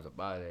Harv's up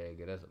out of there,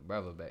 get us a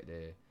brother back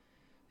there.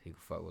 He can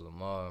fuck with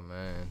Lamar,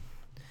 man.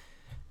 I'm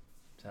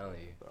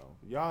telling you, Bro,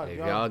 y'all, if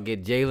y'all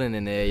get Jalen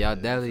in there, y'all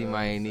definitely what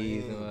might I'm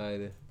need saying.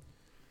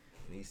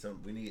 somebody.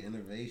 We need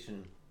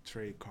innovation.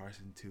 trade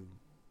Carson to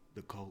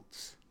the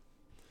Colts.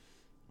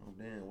 Oh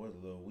damn, it was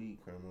a little weed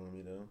crumb on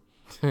me though.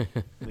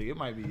 Like, it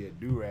might be a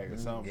do rag or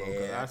something, bro.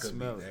 'Cause I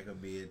smell that it.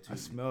 could be it too. I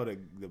smell the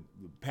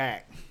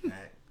pack.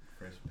 Pack,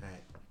 fresh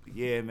pack.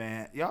 Yeah,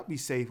 man. Y'all be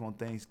safe on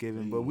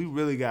Thanksgiving, but we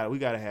really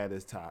gotta have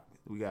this talk.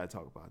 We gotta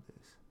talk about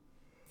this.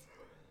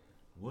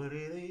 What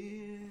it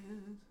is?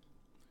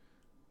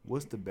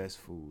 What's the best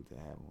food to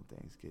have on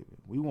Thanksgiving?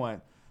 We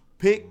want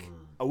Pick.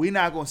 We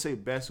not gonna say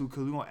best food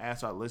because we gonna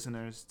ask our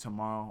listeners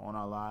tomorrow on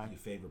our live. Your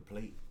favorite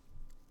plate?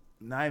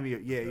 Not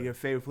even your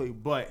favorite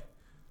plate, but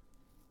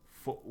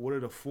what are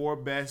the 4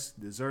 best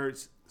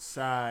desserts,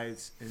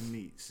 sides, and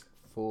meats?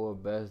 4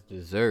 best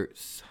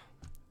desserts.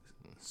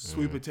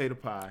 Sweet potato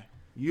pie.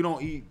 You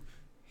don't eat.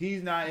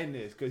 He's not in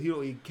this because he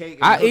don't eat cake.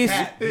 I eat.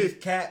 He's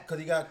cat because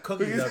he got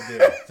cookies up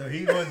there, so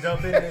he gonna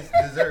jump in this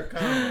dessert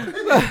combo.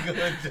 He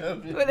gonna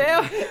jump in. What the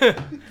hell?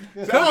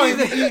 So I don't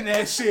even eating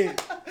that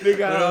shit. They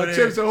got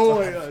Chips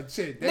Ahoy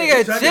shit.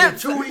 Nigga,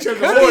 chips, Ahoy,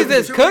 cookies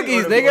is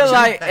cookies, nigga.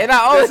 Like, and I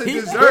always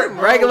eat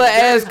regular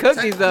ass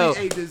cookies though.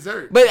 A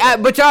dessert.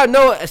 But y'all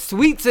know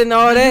sweets and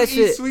all that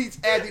you eat shit. Sweets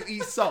and you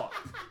eat salt.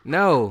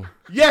 No.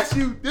 Yes,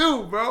 you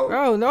do, bro.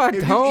 Bro, no, I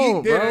if don't, you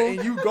eat dinner bro.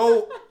 and you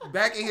go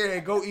back in here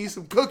and go eat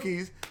some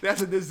cookies,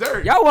 that's a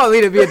dessert. Y'all want me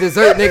to be a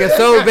dessert nigga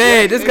so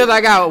bad just because I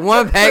got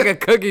 1 pack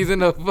of cookies in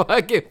the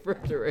fucking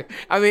refrigerator.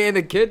 I mean, in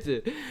the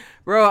kitchen.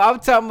 Bro,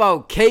 I'm talking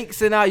about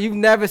cakes and all. You've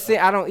never seen,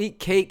 I don't eat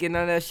cake and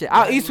none of that shit.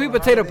 I'll eat sweet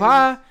potato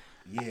pie.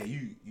 Yeah,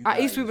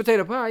 I eat sweet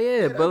potato pie,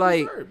 yeah, but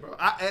like. Dessert, bro.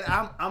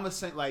 I'm a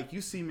saint. Like,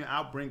 you see me,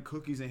 I'll bring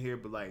cookies in here,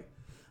 but like,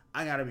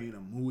 I gotta be in a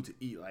mood to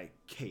eat like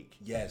cake.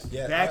 Yes.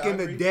 Back in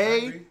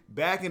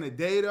the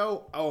day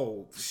though,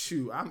 oh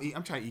shoot, I'm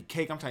trying to eat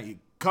cake. I'm trying to eat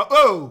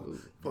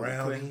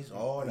brownies,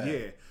 all that.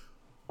 Yeah,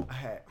 I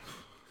had.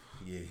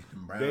 Yeah,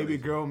 Baby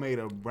girl made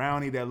a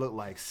brownie that looked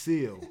like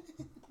seal.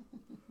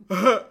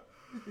 And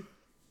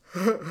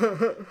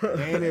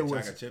it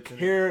was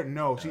here.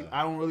 No,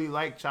 I don't really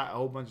like a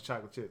whole bunch of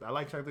chocolate chips. I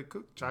like chocolate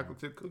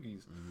chip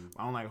cookies.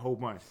 I don't like a whole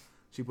bunch.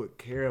 She put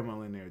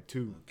caramel in there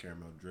too.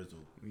 Caramel drizzle.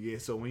 Yeah,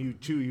 so when you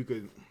chew, you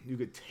could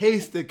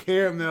taste the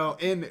caramel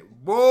in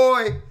it.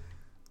 Boy,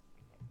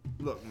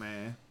 look,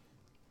 man.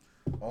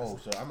 Oh,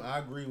 so I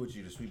agree with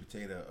you. The sweet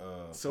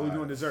potato. So we're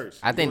doing desserts.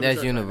 I think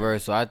that's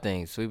universal. Right, I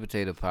think sweet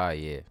potato pie.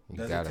 Yeah.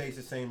 Does it taste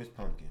the same as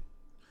pumpkin?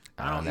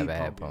 I never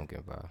had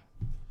pumpkin pie.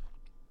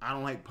 I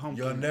don't like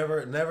pumpkin. Y'all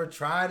never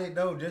tried it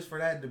though, just for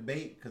that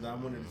debate, because I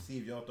wanted to see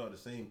if y'all thought the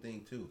same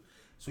thing too.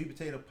 Sweet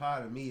potato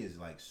pie to me is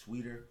like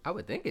sweeter. I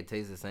would think it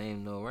tastes the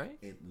same though, right?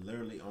 It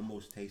literally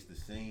almost tastes the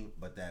same,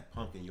 but that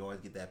pumpkin, you always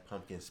get that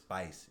pumpkin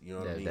spice. You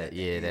know what I mean?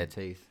 That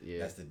taste. Yeah,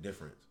 that's the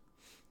difference.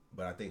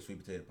 But I think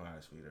sweet potato pie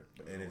is sweeter,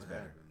 and it's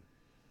better.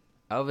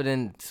 Other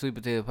than sweet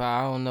potato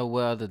pie, I don't know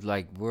what other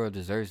like world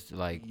desserts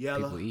like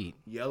people eat.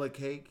 Yellow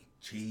cake,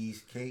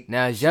 cheesecake.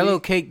 Now is yellow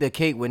cake the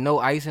cake with no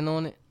icing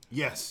on it?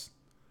 Yes.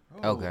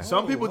 Okay.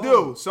 Some people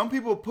do. Some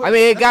people put. I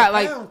mean, it got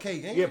like pound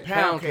cake.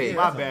 Pound cake.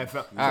 My bad.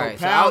 All right,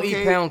 so I'll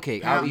eat pound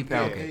cake. I'll eat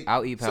pound cake.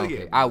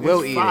 I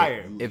will eat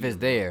it if it's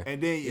there.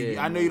 And then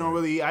I know you don't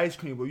really eat ice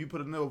cream, but you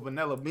put a little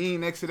vanilla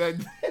bean next to that.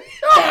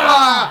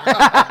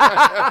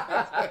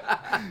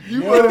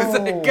 You put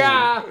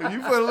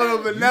a little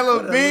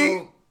vanilla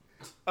bean,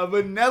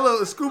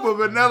 a scoop of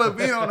vanilla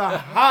bean on a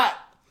hot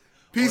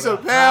piece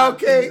of pound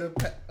cake.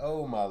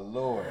 Oh my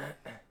Lord,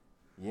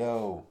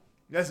 yo.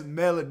 That's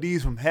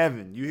melodies from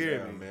heaven. You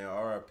hear me? Man.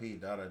 R.I.P.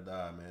 Daughter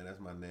died, man.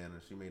 That's my nana.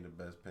 She made the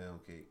best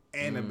pound cake.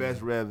 And the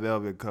best red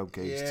velvet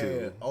cupcakes,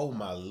 too. Oh,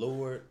 my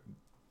Lord.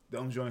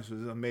 Them joints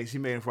was amazing. She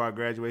made them for our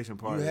graduation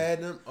party. You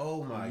had them?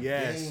 Oh, my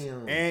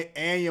damn.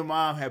 And your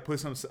mom had put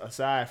some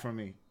aside for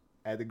me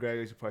at the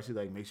graduation party. She's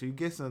like, make sure you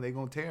get some. They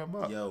going to tear them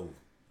up. Yo,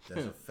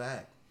 that's a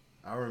fact.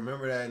 I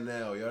remember that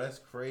now. Yo, that's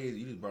crazy.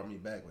 You just brought me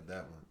back with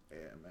that one.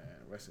 Yeah, man.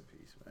 Rest in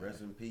peace, man.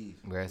 Rest in peace.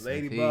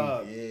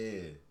 Ladybug.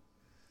 Yeah.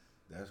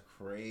 That's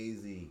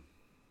crazy.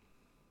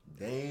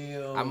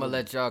 Damn. I'm gonna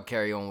let y'all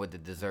carry on with the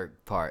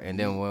dessert part, and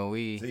then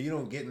when so you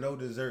don't get no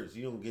desserts,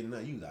 you don't get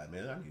nothing. You like,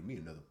 man, I need me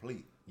another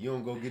plate. You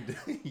don't go get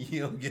you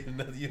don't get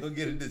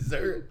a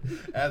dessert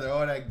after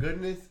all that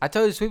goodness. I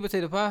told you sweet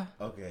potato pie.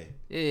 Okay.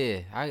 Yeah,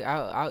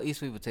 I'll eat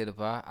sweet potato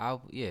pie. I'll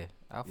fuck with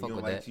that. You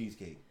don't like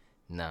cheesecake?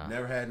 Nah.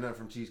 Never had nothing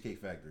from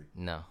Cheesecake Factory.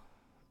 No.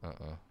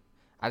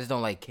 I just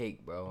don't like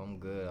cake, bro. I'm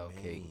good on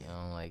cake.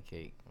 I don't like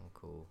cake. I'm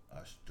cool.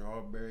 A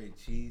strawberry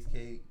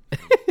cheesecake.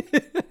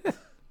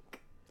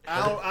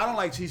 I don't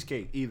like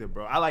cheesecake either,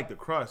 bro. I like the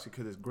crust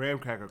because it's graham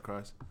cracker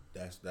crust.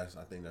 That's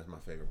I think that's my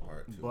favorite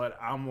part too. But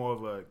I'm more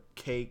of a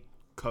cake,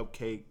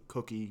 cupcake,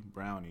 cookie,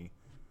 brownie,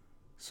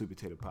 sweet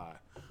potato pie.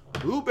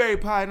 Blueberry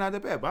pie not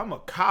that bad, but I'm a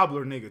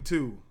cobbler nigga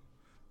too.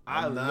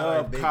 I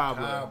love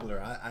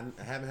cobbler. I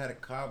haven't had a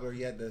cobbler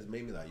yet that's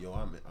made me like, yo,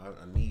 I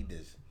need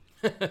this.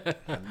 I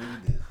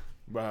need this.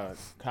 Bruh,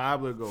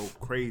 cobbler go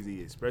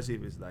crazy, especially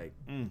if it's like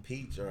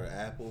peach or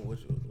apple.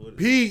 What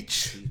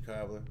peach? Peach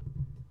cobbler.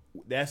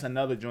 That's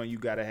another joint you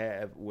gotta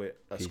have with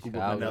a peach scoop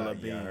of vanilla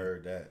bean. Yeah, I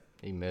heard that.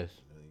 He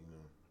missed.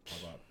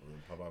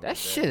 Pop out that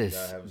shit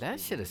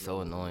is so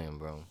annoying,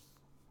 bro.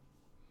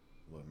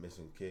 What,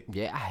 missing kick?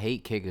 Yeah, I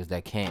hate kickers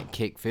that can't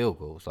kick field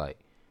goals. Like,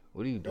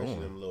 what are you doing?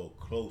 Especially them little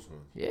close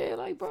ones. Yeah,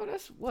 like, bro,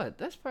 that's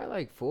probably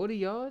like 40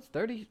 yards,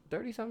 30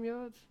 some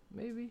yards,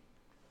 maybe.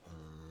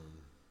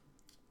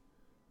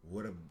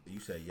 You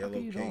said yellow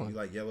cake? Doing? You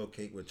like yellow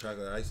cake with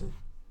chocolate icing?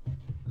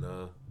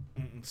 No.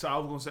 So I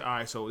was gonna say, all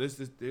right. So this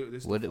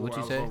what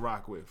you say?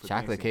 Rock with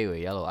chocolate cake with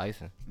yellow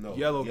icing. No,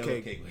 yellow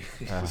cake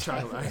with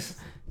chocolate icing.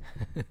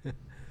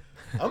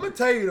 I'm gonna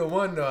tell you the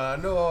one though. I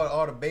know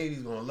all the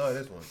babies gonna love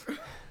this one.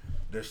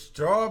 The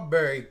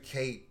strawberry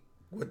cake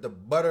with the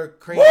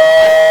buttercream.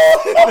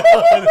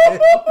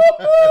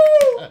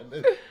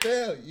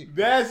 Tell you.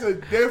 That's a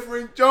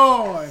different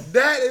joint.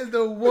 That is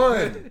the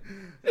one.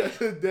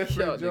 That's a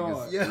different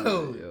joint.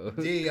 Yo,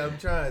 D, I'm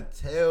trying to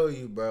tell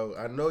you, bro.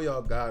 I know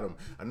y'all got them.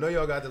 I know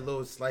y'all got the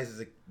little slice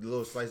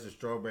of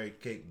strawberry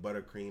cake,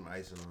 buttercream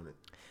icing on it.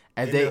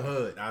 In the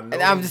hood. I know,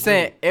 and I'm just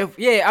saying,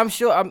 I'm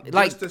sure, I'm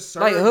like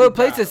hood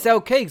places sell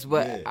cakes,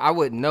 but I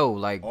wouldn't know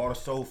like all the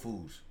soul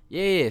foods.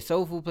 Yeah,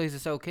 soul food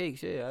places sell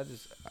cakes. Yeah,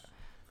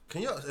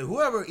 Can y'all,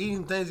 whoever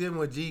eating Thanksgiving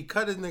with G,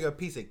 cut this nigga a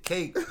piece of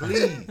cake,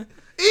 please. Eat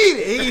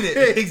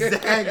it.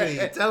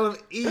 Exactly. Tell him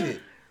eat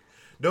it.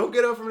 Don't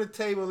get up from the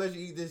table unless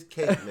you eat this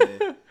cake,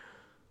 man.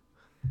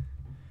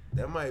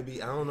 That might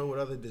be. I don't know what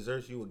other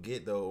desserts you would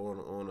get though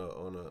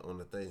on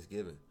a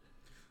Thanksgiving.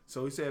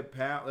 So we said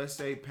pound. Let's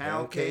say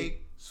pound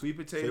cake, sweet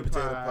potato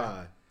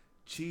pie,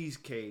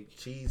 cheesecake,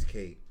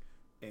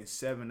 and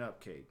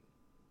 7-Up cake.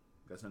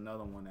 That's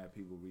another one that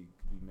people be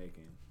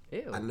making.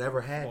 Ew. I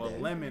never had or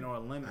that. Lemon.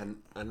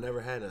 I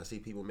never had that. I see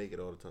people make it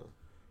all the time.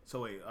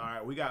 So wait, all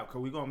right, we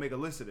gonna make a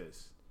list of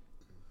this.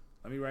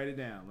 Let me write it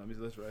down.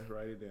 Let's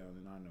write it down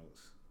in our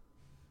notes.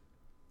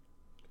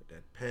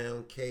 That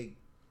pound cake.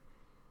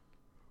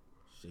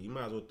 Shit, you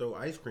might as well throw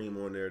ice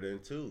cream on there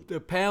then too.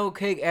 The pound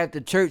cake at the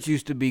church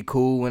used to be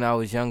cool when I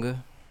was younger.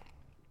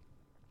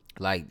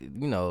 Like,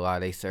 you know,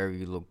 they serve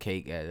you a little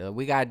cake.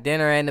 We got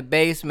dinner in the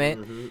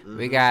basement.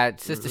 We got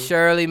Sister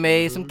Shirley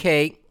made some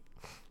cake.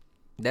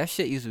 That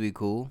shit used to be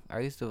cool.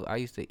 I used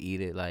to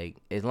eat it, like,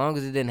 as long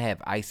as it didn't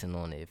have icing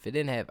on it. If it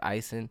didn't have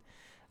icing,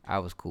 I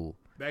was cool.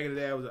 Back in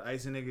the day, I was an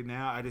icing nigga.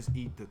 Now I just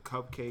eat the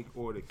cupcake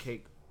or the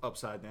cake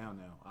upside down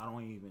now. I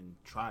don't even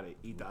try to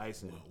eat the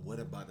icing. Well, what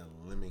about the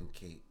lemon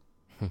cake?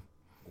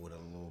 With a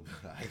little bit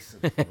of icing.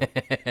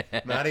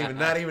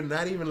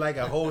 not even like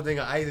a whole thing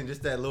of icing,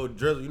 just that little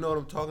drizzle. You know what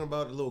I'm talking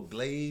about? The little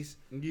glaze.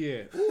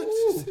 Yeah.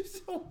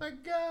 Oh my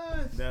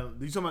god. Now,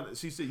 you talking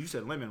about? You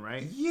said lemon,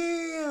 right?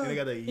 Yeah. And it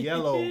got a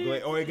yellow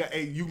glaze, or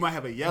you might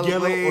have a yellow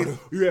glaze.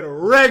 You had a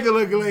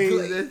regular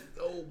glaze.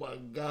 Oh my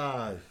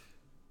god.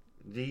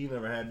 Gee, you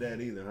never had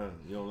that either, huh?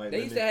 You don't like that?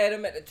 They used to have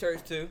them at the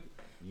church too.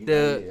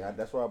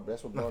 That's what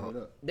brought it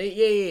up.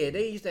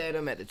 They used to have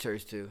them at the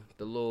church too.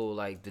 The little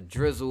like the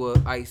drizzle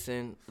of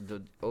icing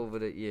over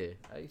the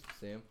I used to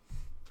see them.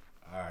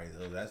 All right,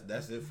 so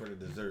that's it for the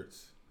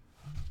desserts.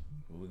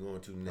 What we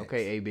going to next?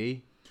 Okay,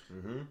 AB.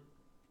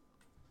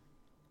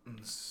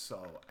 So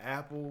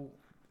apple.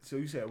 So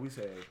we said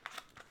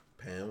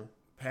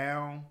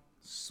pound,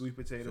 sweet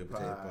potato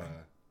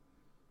pie,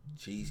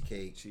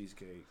 cheesecake.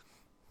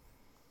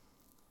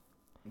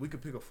 We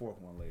could pick a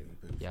fourth one later.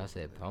 Y'all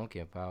said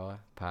pumpkin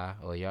pie,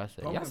 or y'all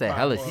said Pumpkin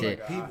hella pie shit.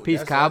 like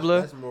Peach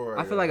cobbler. That's more,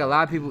 I feel like a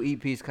lot of people eat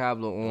peach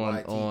cobbler on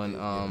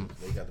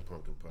They got the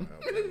pumpkin pie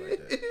out there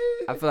like that.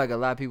 I feel like a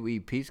lot of people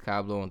eat peach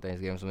cobbler on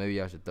Thanksgiving, so maybe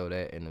y'all should throw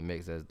that in the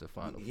mix as the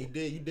final. You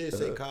did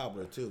say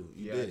cobbler too.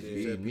 You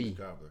said peach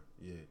cobbler.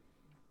 Yeah.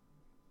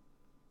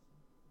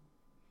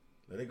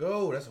 Let it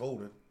go. That's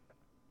holding.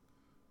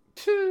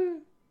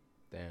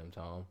 Damn,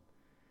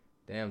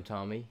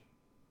 Tommy.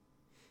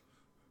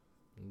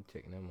 You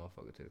taking that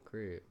motherfucker to the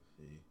crib.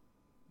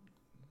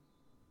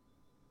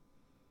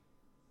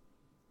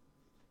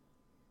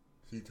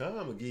 See,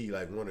 Tom will give you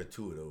like one or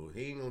two of those.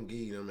 He ain't gonna give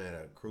you them at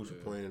a crucial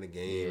point in the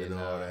game and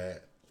all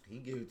that. He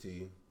give it to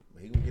you,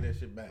 but he gonna get that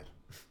shit back.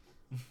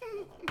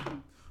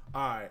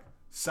 All right,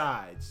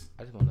 sides.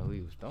 I just want to know who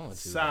he was throwing to.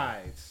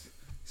 Sides.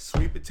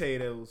 Sweet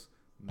potatoes,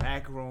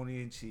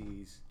 macaroni and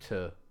cheese,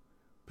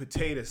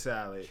 potato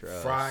salad,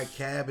 fried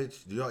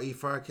cabbage. Do y'all eat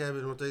fried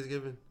cabbage on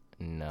Thanksgiving?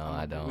 No,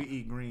 I don't. We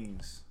eat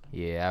greens.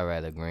 Yeah, I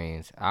rather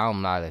greens.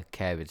 I'm not a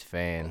cabbage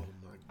fan.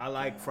 I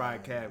like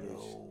fried cabbage.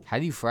 How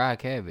do you fry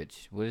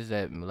cabbage? What is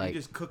that like? You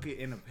just cook it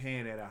in a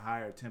pan at a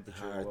higher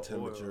temperature.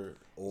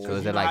 Oil. So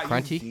is it like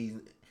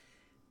crunchy?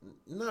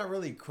 Not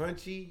really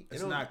crunchy.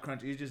 It's not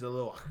crunchy. It's just a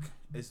little.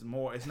 It's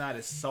not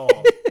as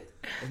soft.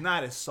 It's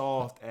not as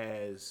soft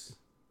as.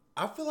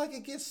 I feel like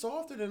it gets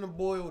softer than a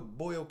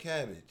boiled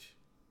cabbage.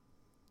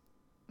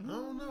 I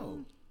don't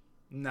know.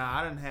 Nah,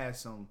 I done had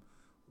some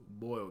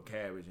boiled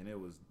cabbage and it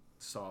was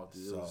salty.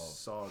 It was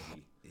soggy.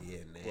 Yeah,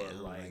 nah, I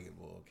don't like it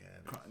boiled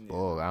cabbage.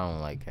 Oh, I don't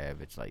like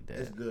cabbage like that.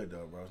 It's good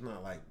though, bro. It's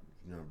not like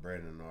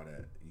bread and all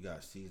that. You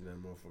gotta season that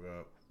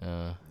motherfucker up.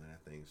 And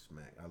that thing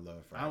smack. I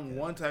love fried cabbage.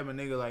 One type of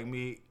nigga like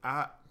me.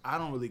 I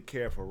don't really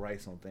care for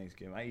rice on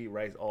Thanksgiving. I eat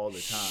rice all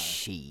the time.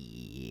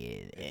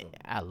 Shit,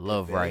 I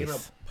love rice. Ain't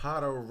a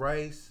pot of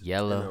rice,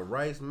 yellow, in a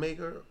rice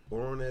maker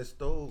or on that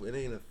stove. It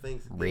ain't a thing.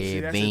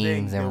 Red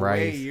beans and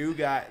rice. You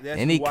got that's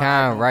any why kind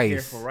I of don't rice.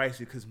 Care for rice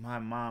because my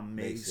mom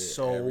made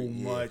so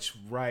much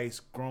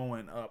rice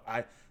growing up.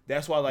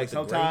 That's why like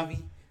sometimes.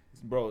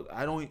 Bro,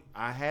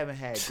 I haven't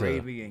had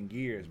gravy in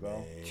years,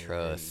 bro. Man,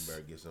 trust. You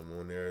better get some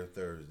on there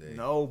Thursday.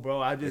 No,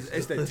 bro.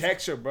 It's the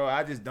texture, bro.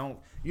 I just don't.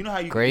 You know how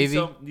you gravy?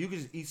 you can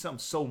just eat something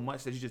so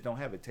much that you just don't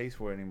have a taste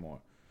for it anymore.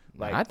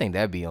 Like I think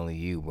that'd be only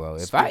you, bro.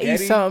 If spaghetti? I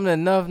eat something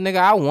enough, nigga,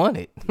 I want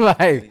it.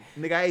 Like,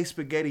 nigga, I ate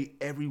spaghetti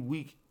every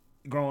week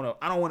growing up.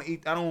 I don't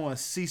want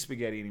to see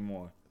spaghetti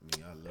anymore.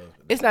 I love it.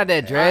 it's not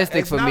that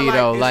drastic It's for not me like-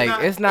 though. it's Like,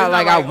 not- it's not it's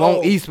like not I like, won't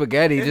oh, eat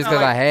spaghetti it's just not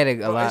because I like- had it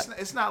a bro, lot.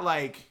 It's not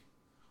like,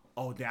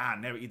 oh, damn,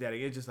 I never eat that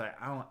again. It's just like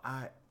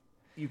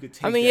you could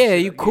taste. I mean, that yeah,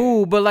 shit you up.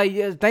 cool, but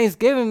like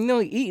Thanksgiving, you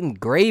know, eating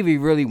gravy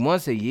really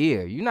once a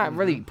year. You're not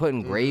really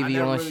putting I gravy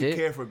never on really shit.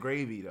 cared for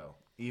gravy though.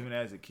 Even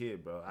as a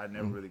kid, bro, I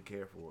never really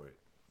cared for it.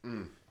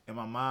 And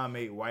my mom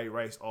made white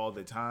rice all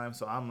the time,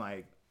 so I'm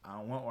like, I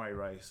don't want white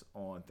rice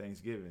on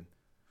Thanksgiving.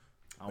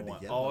 I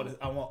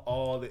want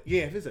all the.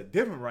 Yeah, if it's a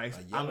different rice,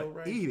 I'm gonna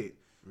rice? eat it.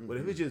 But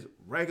if it's just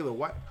regular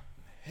white,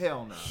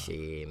 hell no.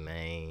 Shit,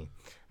 man.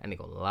 I ain't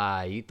gonna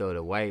lie. You throw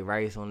the white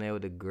rice on there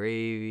with the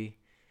gravy,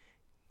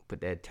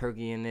 put that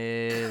turkey in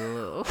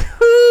there.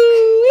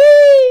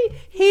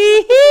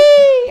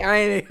 I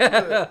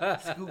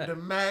ain't. Scoop the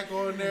mac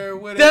on there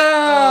with it.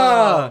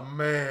 Duh! Oh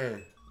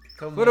man.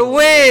 Come For the on,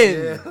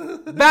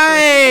 win! man.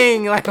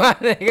 Bang! Like my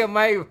nigga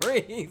Mike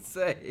Green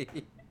say.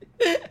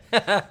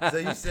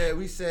 So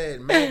we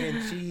said mac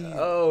and cheese.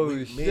 Oh,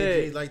 me shit.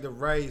 and G like the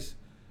rice.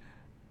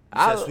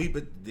 I-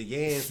 The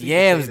yams. sweet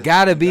Yams potatoes.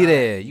 gotta be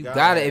there. You gotta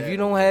gotta. have If you that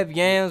don't on have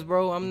yams,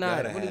 bro, I'm You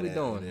not. gotta What are have we that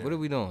on doing? there. What are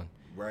we doing?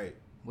 Right.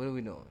 What are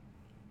we doing?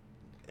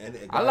 And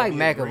it I gotta like be a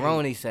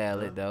macaroni gravy.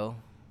 salad though.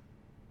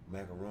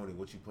 Macaroni,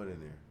 what you put in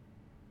there?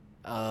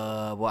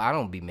 Well, I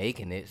don't be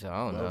making it, so I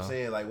don't You know know. what I'm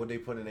saying? Like what they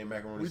put in their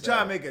macaroni We salad. try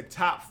to make a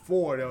top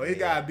 4 though. It Yeah.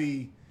 gotta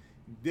be.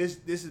 This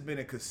has been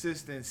a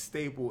consistent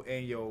staple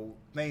in your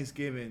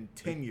Thanksgiving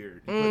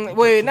tenure.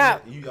 Wait,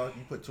 not. You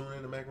put tuna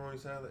in the macaroni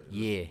salad?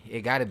 Yeah,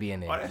 it gotta be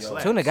in Oh, there. that Yo,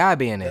 slaps. Tuna gotta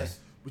be in there.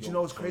 But you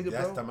know what's crazy,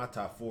 that's bro? That's my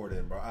top 4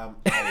 then, bro. I'm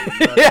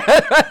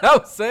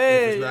If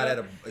saying. it's not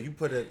at you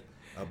put a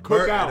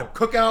Cookout. at a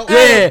cookout.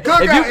 Yeah,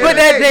 Cookout, if you put yeah,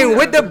 that yeah, thing yeah.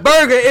 with the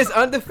burger, it's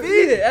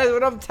undefeated. That's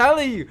what I'm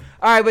telling you.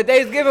 All right, but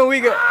Thanksgiving we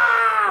got.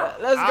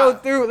 Let's go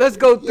through. Let's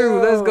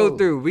go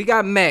through. We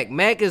got Mac.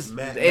 Mac is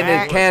Mac. in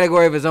Mac. a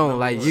category of his own.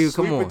 Like you,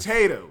 come Sweet on.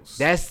 potatoes.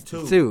 That's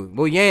Two. 2.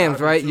 Well, yams, Gotta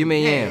be right? 2. You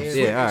mean Yeah, yams?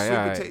 yeah, Yeah, all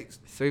right. potatoes.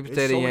 Sweet There's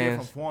potato so many yams.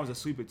 different forms of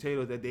sweet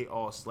potatoes that they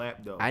all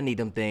slap though. I need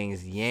them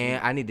things.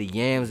 I need the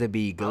yams to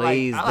be I like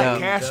glazed up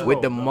casserole,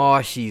 with the bro.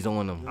 marshies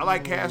on them. I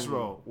like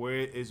casserole where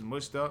it's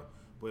mushed up,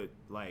 but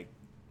like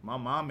my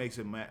mom makes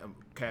it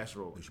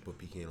casserole. You should put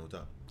pecan on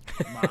top.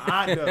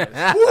 My aunt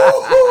does.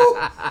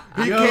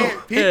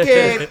 Woo-hoo!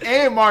 Pecan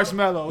and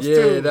marshmallows Yeah,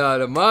 too. no,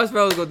 the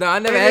marshmallows go down. I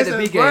never And had it's the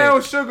a pecan.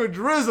 brown sugar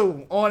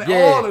drizzle on Yeah,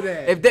 all of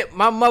that. if that,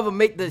 my mother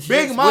make the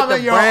Big shits Mama with in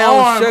the your brown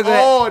arm sugar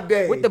all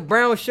day. with the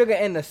brown sugar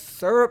and the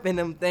syrup and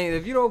them things.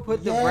 If you don't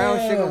put the brown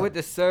sugar with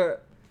the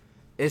syrup,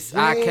 it's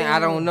I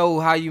don't know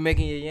how you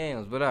making your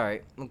yams, but all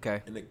right,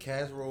 okay. And the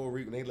casserole,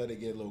 when they let it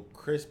get a little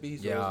crispy,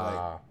 so Yeah. it's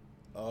like,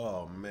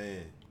 oh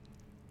man,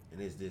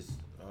 and it's this,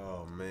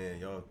 oh man,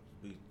 y'all,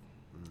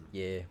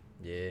 Yeah,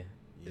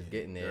 it's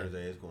getting there.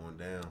 Thursday, it's going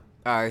down.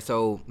 All right,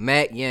 so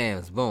Mac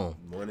yams, boom.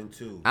 1 and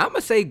 2. I'm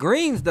gonna say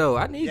greens though.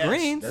 I need Yes,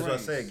 greens, That's what I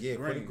said. Yeah,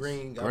 put the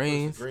Greens.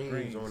 greens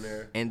Greens. on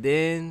there. and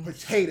then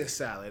potato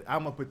salad.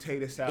 I'm a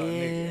potato salad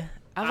nigga.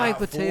 I like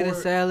potato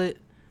four- salad.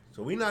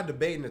 So we're not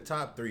debating the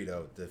top 3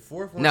 though. The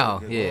fourth one, No,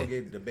 is yeah. gonna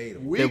get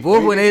debatable. The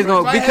fourth one is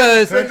gonna might have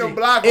because to spend them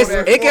block on it's,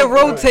 that it can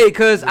fourth one. rotate.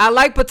 Cause I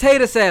like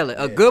potato salad.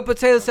 A good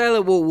potato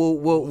salad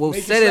will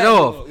Make set it slap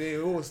off. little- yeah,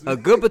 it will A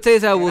good potato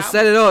salad will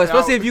set it off,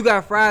 especially if you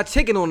got fried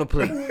chicken on the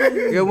plate.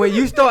 Yeah, when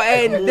you start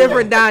adding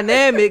different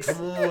dynamics,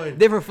 Come on.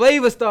 different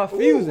flavors start Oh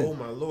fusing.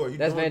 my lord, you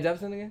That's doing- Van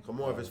Jefferson again.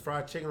 Come on, if it's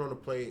fried chicken on the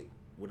plate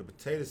with a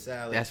potato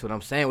salad. That's what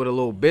I'm saying. With a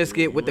little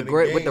biscuit, You with the in the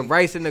great, with the game.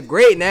 rice and the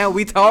grate. Now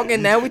we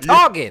talking. Now we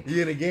talking.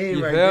 You in the game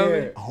You right feel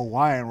there. me?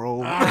 Hawaiian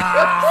roll.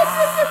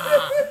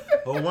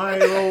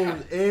 Hawaiian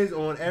rolls is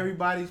on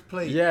everybody's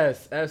plate.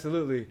 Yes,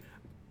 absolutely.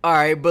 All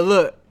right, but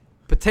look,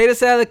 potato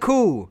salad,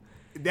 cool.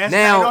 That's not-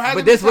 don't Now, have but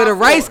to be this where the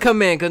top rice 4.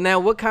 come in, cause now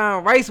what kind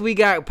of rice we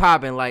got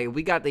popping? Like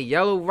we got the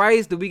yellow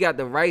rice, do we got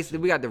the rice? Do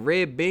we got the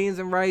red beans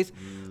and rice?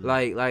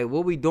 Like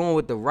what we doing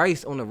with the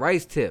rice on the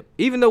rice tip?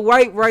 Even the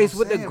white rice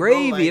with the Saying, bro,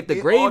 gravy, like, if the it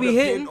all gravy depend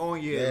hitting,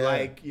 on your Yeah.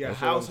 like your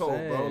That's what I'm household,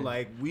 bro. saying.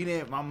 Like we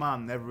didn't. My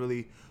mom never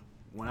really.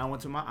 When I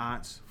went to my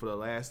aunt's for the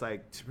last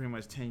like pretty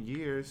much 10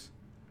 years,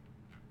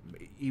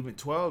 even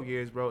 12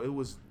 years, bro, it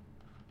was.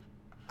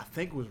 I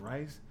think it was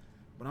rice,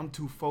 but I'm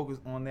too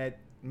focused on that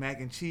mac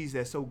and cheese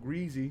that's so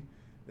greasy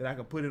that I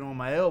can put it on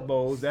my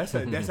elbows. That's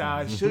how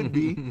it should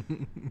be.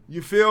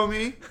 You feel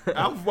me?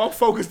 I'm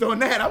focused on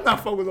that. I'm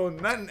not focused on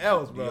nothing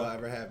else, Do bro. y'all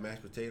ever have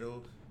mashed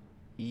potatoes?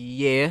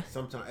 yeah.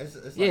 Sometimes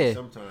it's Yeah. like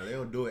sometimes they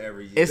don't do it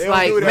every year. It's They don't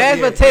like do that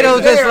mashed yet. potatoes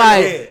It's just there,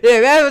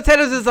 like mashed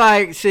potatoes is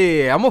like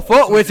shit. I'm gonna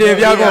fuck with you if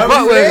y'all Yeah, gonna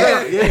fuck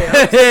yeah, with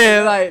yeah. it.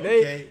 Yeah, like they.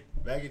 Okay,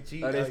 mac and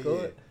cheese. Oh, they yeah.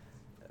 scored?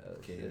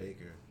 Okay,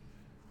 Baker.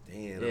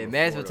 Damn. Yeah, number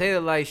mashed 4 though. potato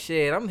like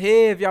shit. I'm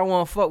here if y'all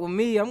want to fuck with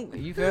me.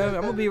 You feel me?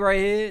 I'm gonna be right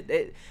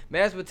here.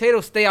 Mashed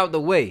potatoes stay out the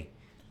way.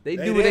 They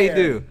They do what they there.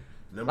 do.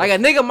 Number Like a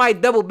nigga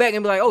might double back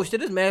and be like, "Oh shit,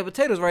 this mashed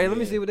potatoes right here. Let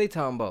me Yeah. see what they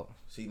talking about."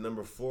 See,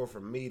 number 4 for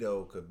me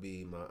though could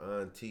be my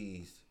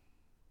auntie's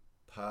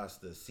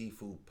pasta,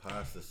 seafood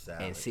pasta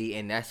salad.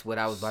 And that's what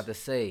I was about to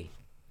say.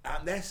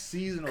 That's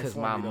seasonal. Cause for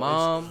my me, though.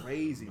 mom, It's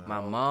crazy, bro.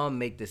 my mom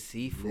make the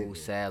seafood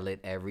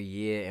salad every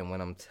year, and what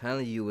I'm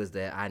telling you is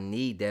that I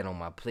need that on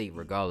my plate,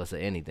 regardless of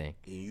anything.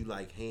 And you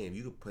like ham,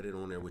 you could put it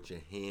on there with your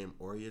ham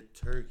or your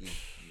turkey.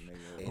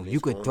 And You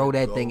could throw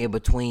that thing in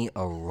between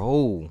a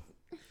roll.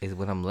 Is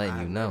what I'm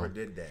letting you know. I never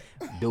did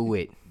that. Do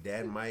it.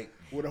 That might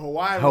With a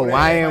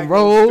Hawaiian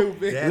roll.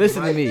 Stupid.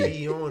 Listen to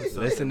me.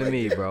 Listen to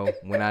me, bro.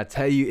 When I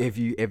tell you, if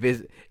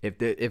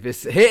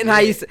it's hitting how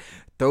you say,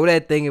 throw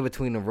that thing in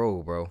between the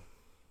roll, bro.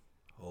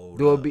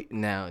 Do it be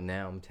now.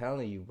 I'm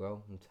telling you,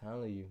 bro. I'm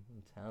telling you.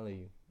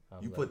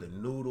 You put the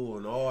noodle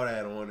and all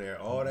that on there.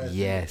 All that.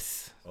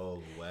 Yes. Shit.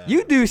 Oh wow.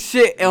 You do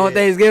shit on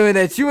Thanksgiving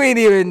that you ain't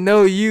even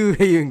know you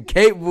even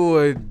capable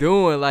of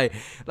doing. Like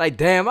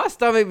damn, my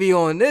stomach be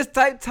on this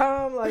type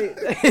time.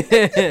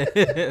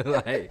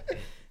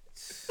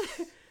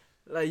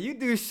 Like you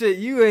do shit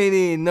you ain't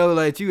even know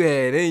like you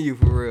had in you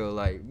for real.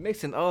 Like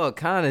mixing all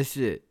kind of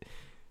shit.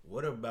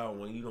 What about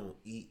when you don't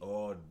eat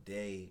all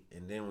day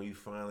and then when you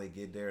finally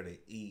get there to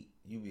eat,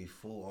 you be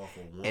full off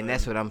of one? And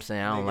that's what I'm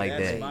saying. I don't like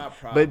that's that. my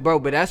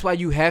problem. But that's why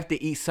you have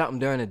to eat something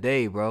during the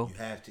day, bro. You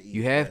have to eat.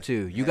 You have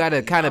to. You got to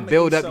to kind of I'ma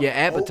build eat up your some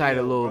appetite a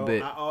oatmeal, little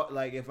bro. bit.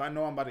 Like if I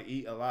know I'm about to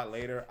eat a lot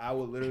later, I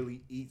will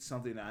literally eat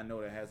something that I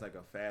know that has like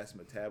a fast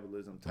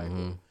metabolism type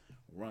of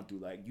run through.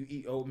 Like you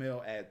eat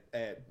oatmeal at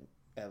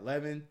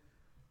 11,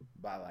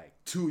 by like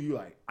 2, you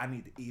like I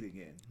need to eat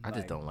again. I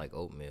just don't like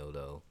oatmeal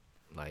though.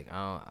 Like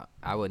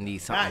I would need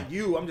something. Not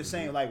you. I'm just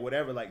saying like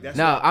whatever. Like that's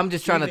No, what, I'm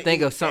just trying to even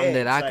think of eating something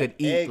that eggs, I could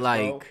eat eggs,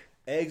 like. bro.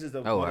 Eggs is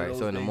one alright, of those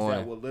so in the things morning.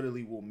 that will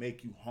literally will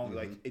make you hungry.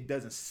 Like it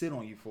doesn't sit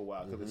on you for a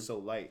while because it's so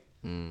light.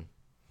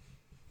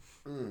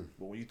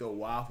 But when you throw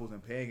waffles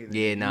and pancakes,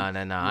 Yeah, no.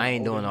 I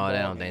ain't doing all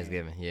that on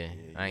Thanksgiving. Yeah,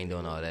 I ain't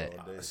doing all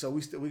that. So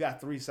we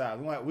got 3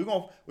 sides. We're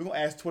gonna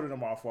ask Twitter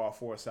tomorrow for our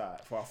fourth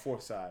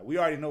side. We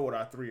already know what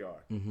our 3 are,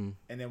 and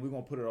then we're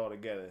gonna put it all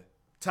together.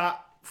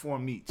 Top 4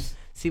 meats.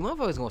 See,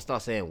 motherfuckers gonna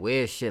start saying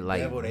weird shit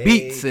like Deviled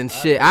beets eggs. and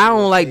shit. I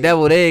don't like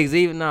deviled eggs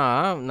even. No,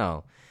 I don't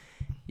know.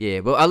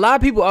 Yeah, but a lot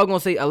of people are gonna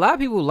say a lot of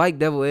people like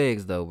deviled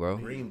eggs though, bro.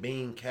 Green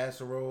bean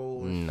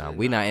casserole. No,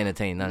 we not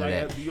entertaining none of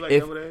that. Do you like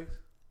If deviled eggs?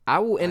 I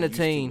will I used to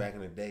entertain. back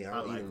in the day. I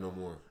don't eat them no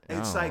more.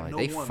 It's don't like like- no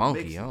they one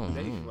funky, makes I don't-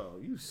 it. Bro,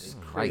 you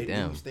Like They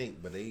them. do stink,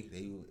 but they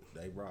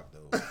rock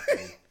though.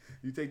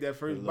 You take that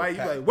first Little bite, you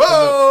pap- like,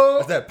 whoa!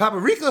 What's that?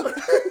 Paprika?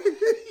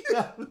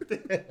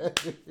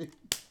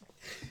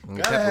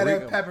 Gotta have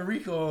that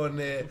paprika on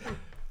there.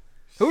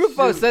 Who the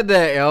fuck said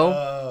that, yo?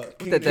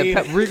 that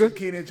paprika?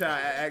 Keenan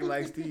trying to act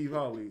like Steve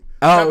Harvey.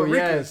 Oh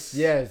Paprikas.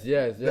 yes.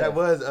 That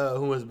was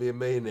Who Wants to Be a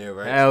Millionaire,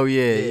 right? Hell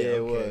yeah, okay.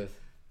 it was.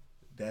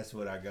 That's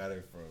what I got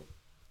it from.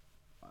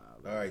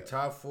 All right,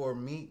 top 4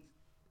 meat.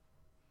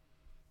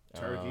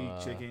 Turkey,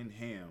 chicken,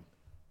 ham.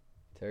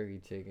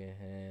 Turkey, chicken,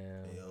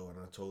 ham. Yo, and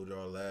I told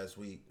y'all last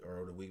week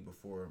or the week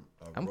before.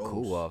 I'm roast.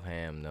 cool off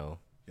ham though.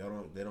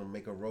 They don't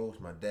make a roast.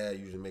 My dad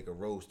usually make a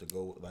roast to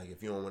go like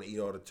if you don't want to eat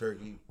all the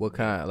turkey. What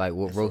kind? Like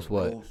what it's roast? a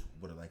What? Roast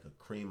with like a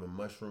cream and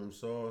mushroom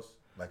sauce,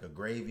 like a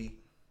gravy.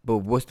 But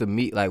what's the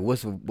meat? Like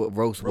what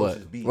roast? Roast What?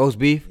 is beef. Roast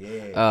beef?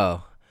 Yeah.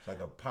 Oh. It's like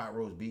a pot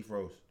roast, beef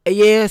roast.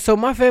 Yeah. So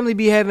my family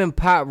be having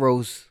pot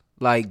roast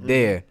like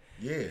there.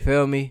 Yeah.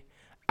 Feel me?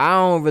 I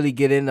don't really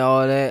get into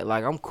all that.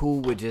 Like I'm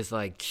cool with just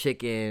like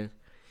chicken.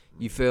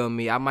 You feel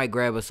me? I might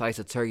grab a slice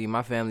of turkey.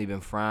 My family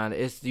been frying.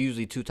 It's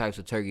usually 2 types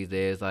of turkeys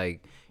there. It's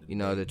like, you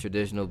know, the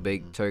traditional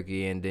baked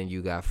turkey and then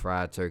you got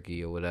fried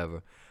turkey or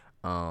whatever.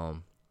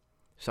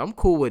 So I'm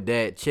cool with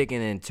that,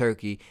 chicken and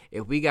turkey.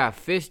 If we got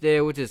fish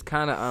there, which is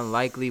kind of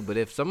unlikely, but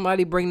if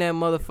somebody bring that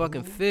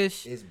motherfucking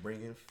fish, It's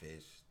bringing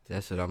fish.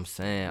 that's what I'm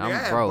saying. I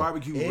had Bro.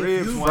 barbecue If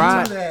ribs you one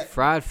fried- time.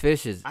 Fried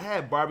fish is. I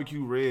had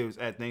barbecue ribs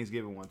at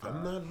Thanksgiving one I'm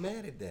time. not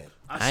mad at that.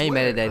 I ain't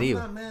mad at that I'm either.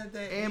 not mad at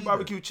that And either.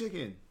 barbecue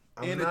chicken.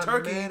 I'm and not the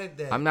turkey. mad at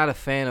that. I'm not a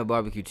fan of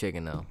barbecue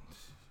chicken though.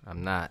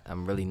 I'm not.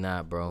 I'm really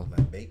not, bro.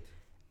 Like baked.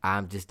 I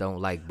just don't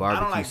like I don't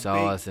barbecue like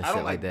sauce baked- and I don't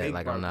shit like that. baked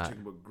Like I'm barbecue not.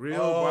 chicken, but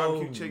grilled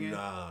barbecue chicken.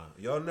 Nah,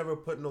 y'all never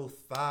put no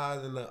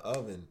thighs in the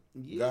oven.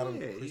 Yeah.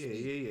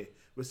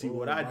 But see,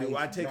 what I do,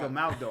 I take them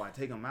out though. I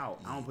take them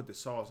out. I don't put the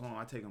sauce on.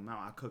 I take them out.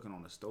 I cook it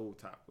on the stove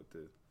top with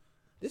the.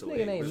 This so nigga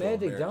it- ain't so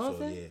Magic So,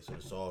 Johnson. yeah, so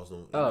the sauce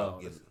don't. Oh,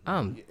 get,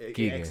 I'm It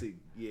geeking. actually,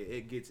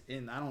 it gets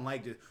in. I don't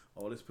like just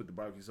let's put the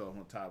barbecue sauce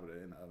on top of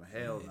it in the oven.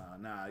 Hell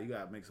nah. You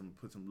gotta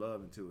put some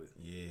love into it.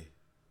 Yeah.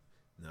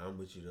 Nah, I'm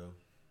with you though.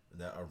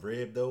 Now a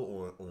rib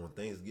though on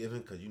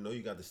Thanksgiving, cause you know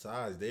you got the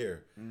sides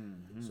there.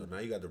 So now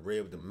you got the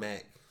rib with the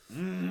mac.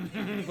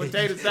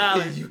 Potato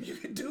salad. you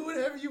can do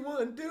whatever you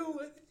want to do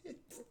with it.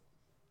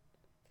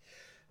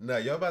 Now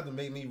y'all about to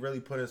make me really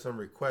put in some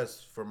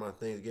requests for my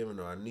Thanksgiving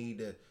though. I need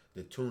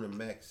the tuna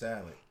mac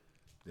salad.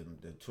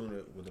 The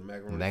tuna with the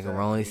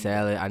Macaroni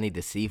salad. I need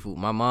the seafood.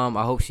 My mom,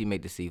 I hope she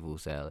make the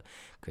seafood salad,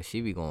 cause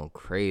she be going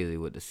crazy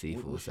with the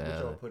seafood What y'all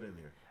salad. put in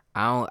there?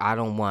 I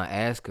don't want to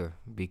ask her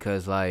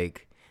because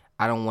like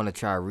I don't want to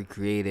try to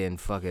recreate it and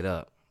fuck it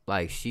up.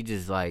 Like she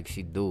just like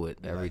she do it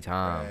every like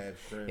time. crab,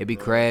 shrimp, It be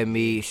crab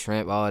meat,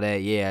 shrimp, all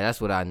that. Yeah,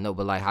 that's what I know.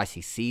 But like how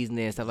she season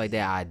it and stuff like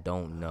that, I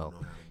don't know. I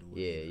don't know how to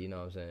do it. Yeah, either. you know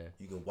what I'm saying.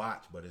 You can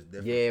watch, but it's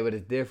different. Yeah, but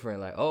it's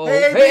different. Like, oh,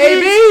 Hey,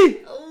 hey,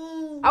 AB!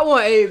 Ooh. I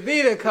want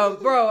AB to come,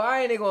 bro.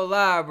 I ain't gonna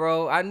lie,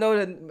 bro. I know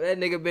that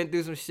nigga been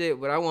through some shit,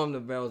 but I want him to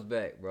bounce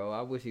back, bro.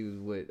 I wish he was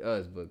with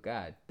us, but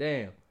god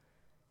damn.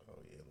 Oh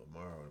yeah,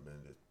 Lamar would have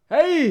been just.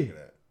 Hey, Look at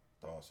that.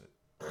 Toss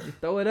it. just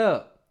throw it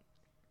up.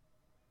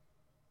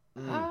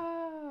 Mm. Ah.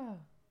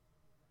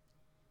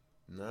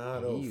 Nah,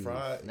 though, He was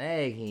fried.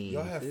 snag him.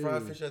 Y'all have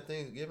fried fish at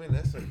Thanksgiving?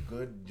 That's a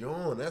good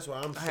joint. That's what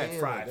I'm I saying. had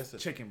fried like,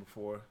 that's chicken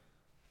before.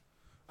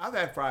 I've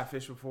had fried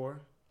fish before.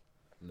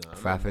 Nah, I'm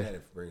Fried not fish? mad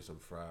if bring some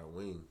fried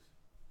wings.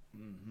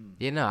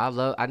 Yeah,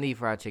 no, I need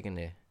fried chicken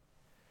there.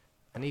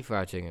 I need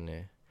fried chicken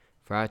there.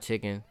 Fried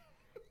chicken.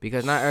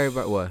 Because not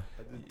everybody, what?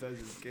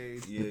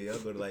 Yeah, y'all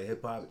go to like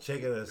hip hop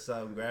chicken or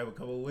something, grab a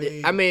couple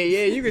wings. I mean,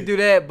 yeah, you could do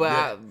that,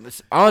 but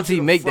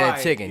auntie make that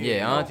fried, chicken. yeah,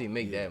 Yeah, auntie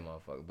make that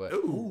motherfucker. But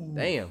Ooh.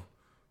 damn.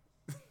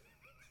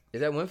 Is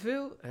that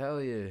Winfield?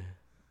 Hell yeah.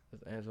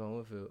 That's Antoine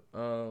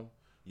Winfield.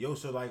 Yo,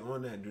 so like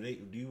on that, do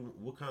you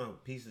what kind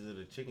of pieces of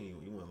the chicken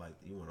you want? Like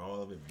you want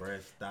all of it,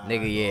 breast, thigh? Nigga,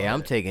 all yeah, I'm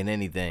that? taking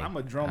anything. I'm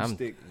a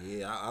drumstick.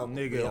 Yeah, I'll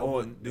Nigga, I on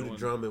would do the doing-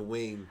 drum and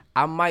wing.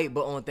 I might,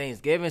 but on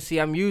Thanksgiving, see,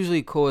 I'm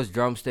usually course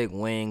drumstick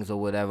wings or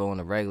whatever on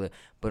the regular.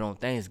 But on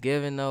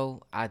Thanksgiving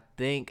though, I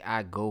think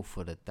I go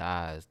for the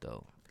thighs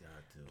though.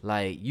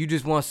 Like, you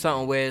just want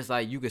something where it's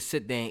like you could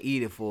sit there and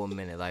eat it for a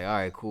minute. Like, all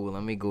right, cool,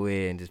 let me go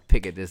ahead and just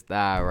pick at this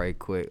thigh right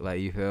quick.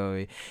 Like, you feel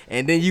me?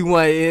 And then you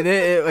want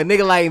a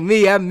nigga like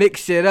me, I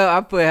mix shit up.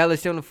 I put hella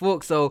shit on the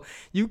fork, so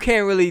you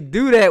can't really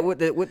do that with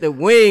the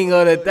wing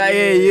or the thigh.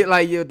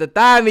 Yeah, the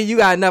thigh meat, you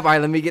got enough. All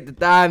right, let me get the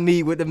thigh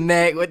meat with the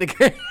mac, with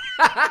the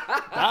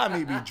Thigh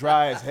meat be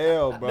dry as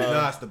hell, bro.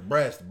 No, it's the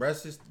breast. The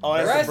breast is. Oh,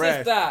 that's breast the breast.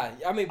 is thigh.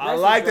 I mean, I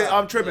breast like is that. dry.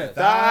 I'm tripping. Yeah.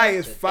 Thigh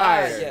is The thigh,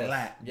 fire. yes.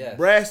 Black. Yes.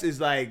 Breast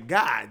is like,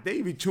 God,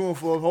 they be chewing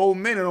for a whole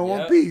minute on one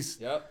Yep. piece.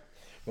 Yep.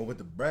 But with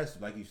the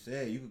breast, like you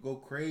said, you could go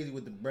crazy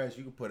with the breast.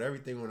 You could put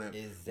everything on that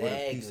with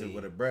a piece of Exactly.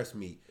 with a breast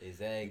meat.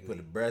 Exactly. You put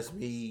the breast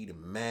meat, the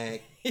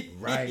mac,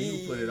 right?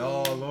 You put it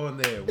all on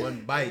there,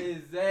 one bite.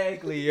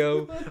 Exactly,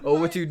 yo. Or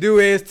what you do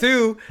is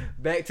too,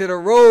 back to the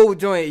roll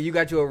joint. You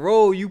got you a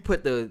roll. You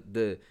put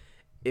the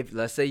if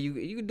let's say you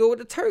can do it with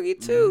the turkey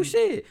too,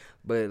 shit.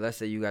 But let's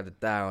say you got the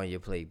thigh on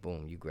your plate.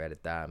 Boom, you grab the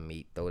thigh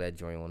meat, throw that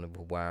joint on the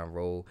Hawaiian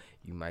roll.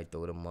 You might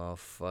throw the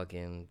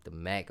motherfucking the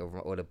mac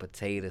or the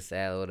potato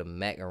salad or the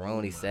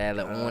macaroni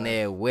salad on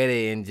there with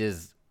it and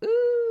just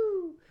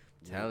ooh.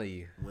 Telling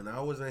you. When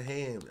I was in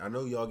ham, I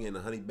know y'all getting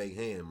a honey baked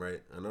ham, right?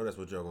 I know that's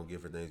what y'all gonna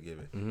get for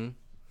Thanksgiving. Mm-hmm.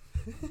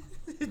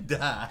 Duh,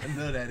 I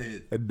know that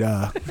is.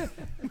 Duh.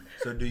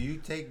 So do you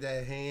take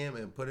that ham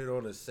and put it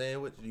on a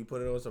sandwich? Do you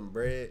put it on some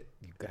bread?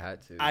 You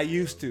got to. I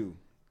used to.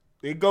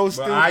 It goes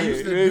Bro, stupid. I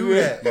used to do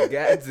that. You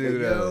got to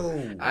though.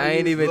 Yo, I ain't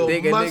use even little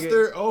think a nigga.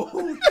 mustard.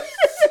 Oh,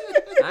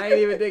 I ain't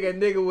even think a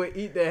nigga would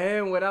eat the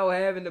ham without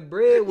having the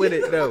bread with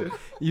it though.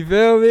 You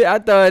feel me? I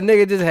thought a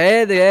nigga just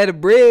had to have the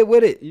bread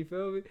with it. You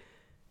feel me?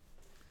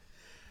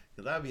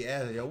 Cause I be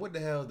asking, yo, what the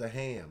hell is the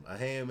ham? A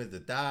ham is the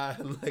thigh.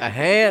 Like, A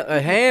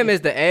ham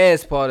is the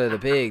ass part of the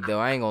pig though.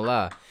 I ain't gonna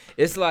lie.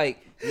 It's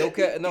like no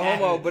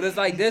homo, but it's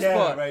like this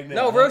part. right now,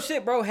 No huh? real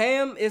shit, bro.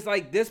 Ham is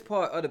like this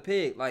part of the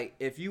pig. Like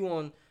if you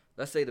on,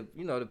 let's say the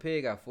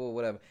pig got full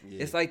whatever.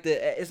 Yeah. It's like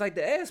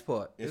the ass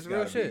part. It's real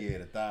gotta shit. be, yeah,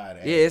 the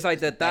thigh. Yeah, it's like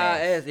the thigh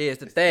ass. Yeah, it's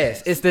the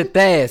thas. It's the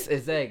thas.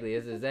 Exactly.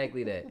 It's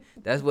exactly that.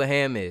 That's what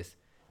ham is.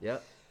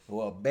 Yep.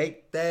 Well,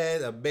 baked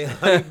that,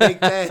 honey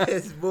baked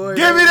ass, boy.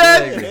 Give me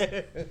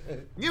that.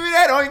 Give me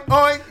that. Oink,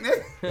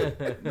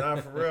 oink. Nah,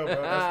 for real,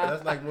 bro.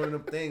 That's like one of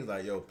them things.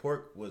 Like, yo,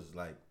 pork was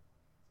like,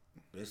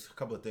 there's a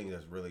couple of things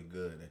that's really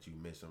good that you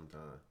miss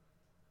sometimes.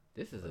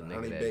 This is a Honey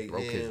nigga that baked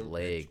broke his ham,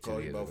 leg that cost 2 you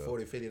years about ago.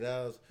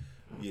 $40-$50.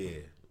 Yeah,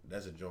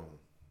 that's a joint.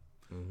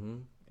 Mm-hmm.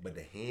 But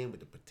the ham with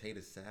the potato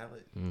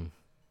salad. Mm.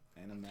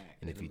 And a Mac.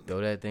 And if you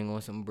throw that thing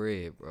on some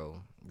bread, bro,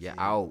 you're See,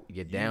 out.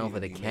 You're you down need for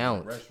to the be making a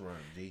count. Restaurant,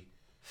 G.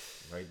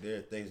 Right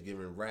there,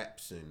 Thanksgiving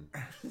wraps and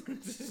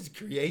this is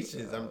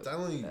creations. I'm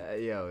telling you.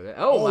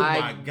 Oh my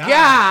my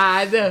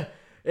God.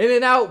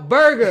 In-N-Out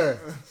Burger.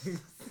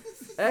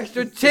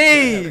 Extra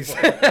cheese.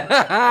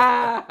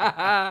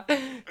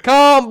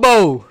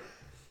 Combo.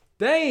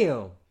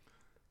 Damn.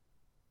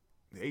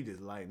 They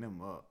just lighten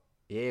them up.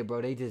 Yeah,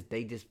 bro, they just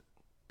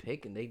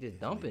picking, they just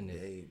dumping it.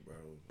 Hey, bro.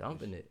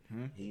 Dumping it.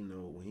 He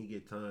know when he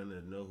get time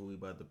to know who he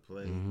about to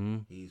play,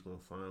 he's gonna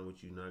find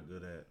what you're not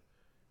good at.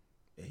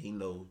 And he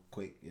know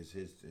quick is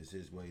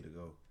his way to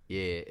go.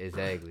 Yeah,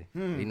 exactly.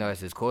 You know,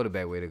 it's his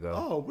quarterback way to go.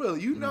 Oh,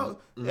 really? You know,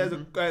 as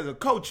a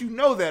coach, you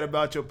know that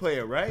about your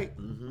player, right?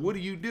 What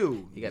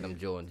do? He got them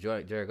Jordan,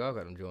 Jared Goff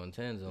got them Jordan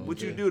 10s on.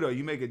 What you do though?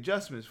 You make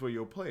adjustments for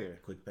your player.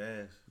 Quick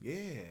pass. Yeah.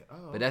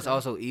 Oh, But that's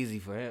also easy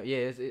for him.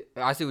 Yeah,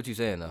 I see what you're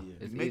saying though.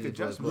 It's Make easy for the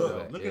adjustments.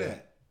 quarterback, Look yeah. at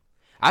that.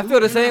 I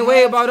feel the same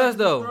way about us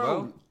though,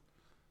 Bro. bro.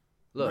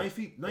 Look, 9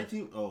 feet,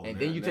 19. Oh, and now-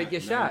 then you take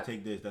your now shot. You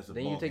take this. That's a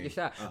then ball you take game. your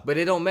shot. But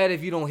it don't matter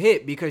if you don't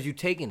hit because you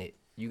taking it.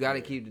 You got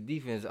to keep the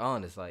defense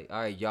honest. Like,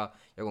 all right, y'all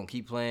gonna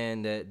keep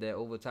playing that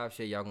over top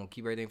shit. Y'all gonna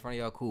keep everything in front of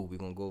y'all. Cool. We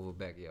gonna go over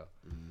back, y'all.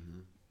 Mm-hmm.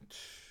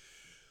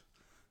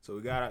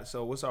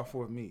 So what's our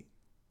fourth meat?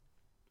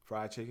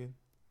 Fried chicken.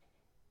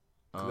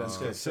 That's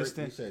You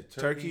consistent. said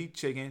Turkey,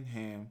 chicken,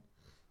 ham.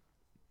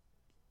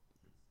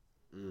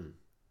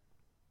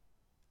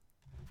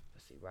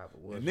 Let's see, Robert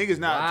Woods. Niggas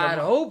not wide talking-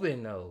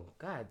 open though.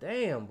 God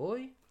damn,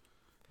 boy.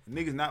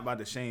 Niggas not about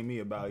to shame me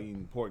about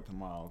eating pork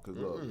tomorrow. Cause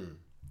look,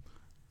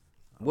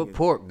 What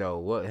pork though?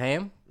 What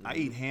ham? I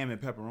eat ham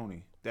and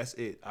pepperoni. That's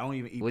it. I don't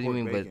even eat What do pork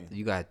you mean? bacon. But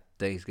you got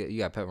Thanksgiving. You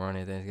got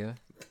pepperoni at Thanksgiving.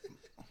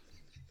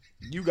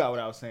 You got what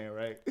I was saying,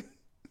 right?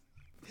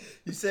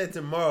 You said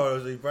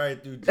tomorrow, so you probably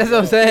threw. That's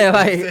what I'm saying.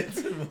 Like,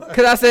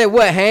 cause I said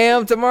what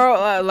ham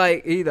tomorrow?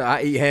 Like either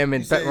I eat ham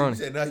and pepperoni. You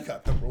said now you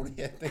got pepperoni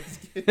at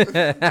Thanksgiving.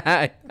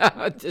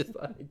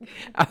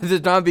 I was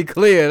just trying to be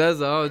clear.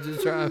 That's all. I was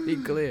just trying to be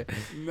clear.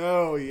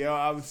 No, yo,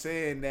 I'm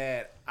saying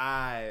that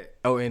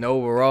And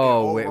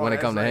overall, when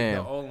it comes to that's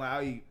ham. the only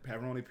I eat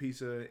pepperoni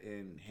pizza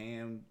and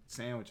ham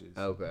sandwiches.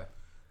 Okay.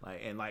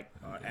 Like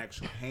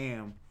actual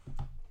ham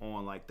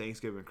on like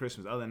Thanksgiving and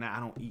Christmas. Other than that, I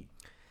don't even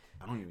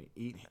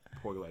eat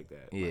pork like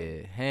that.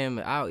 Yeah,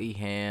 ham. I'll eat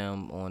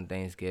ham on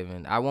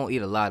Thanksgiving. I won't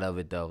eat a lot of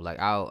it though. Like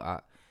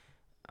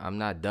I'm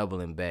not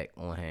doubling back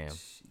on ham.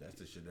 That's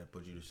the shit that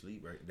put you to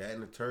sleep, right? That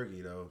and the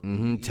turkey, though.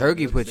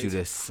 Turkey puts you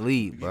to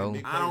sleep, bro.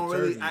 I don't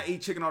really. I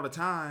eat chicken all the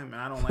time,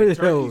 and I don't like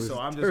turkey, so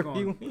I'm just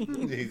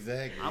going.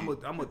 Exactly.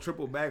 I'm a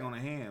triple bag on the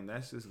ham.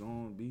 That's just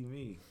gonna be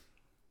me.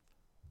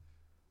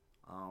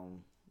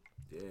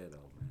 Yeah,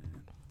 though,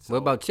 man. So, What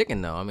about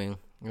chicken though? I mean,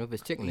 if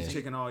it's chicken, eat there.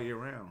 chicken all year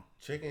round.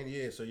 Chicken,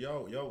 yeah. So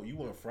yo, you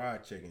want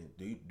fried chicken?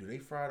 Do they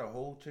fry the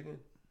whole chicken?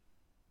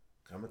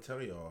 I'm gonna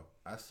tell y'all.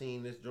 I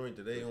seen this joint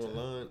today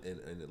online,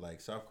 and like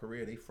South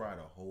Korea, they fry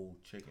the whole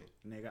chicken.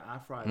 Nigga, I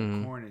fried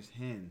a Cornish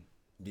hen.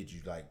 Did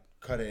you like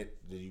cut it?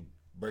 Did you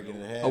break it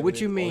in half? Oh,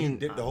 what you Or mean? You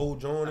dipped the whole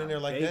joint in there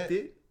like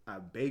that? I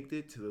baked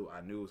it till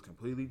I knew it was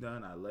completely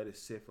done. I let it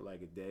sit for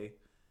like a day.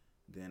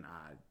 Then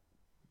I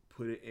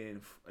put it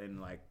in and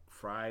like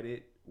fried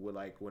it with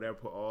like whatever.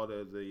 Put all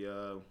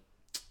the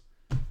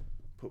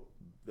put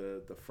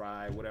the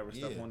fried whatever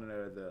stuff on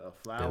there, the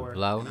flour. The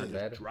flour, and I just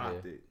batter,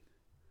 dropped yeah. it.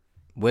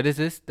 What is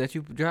this that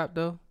you dropped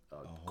though?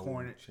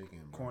 Cornish chicken,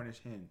 bro. Cornish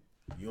hen.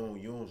 You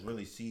don't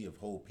really see of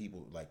whole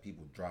people like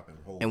people dropping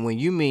whole. And when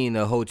you mean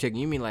a whole chicken,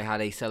 you mean like how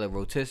they sell a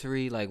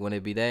rotisserie, like when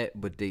it be that,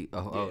 but they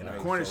Yeah,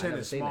 Cornish hen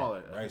is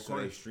smaller. Right, so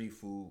they street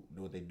food.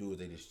 What they do is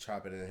they just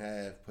chop it in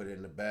half, put it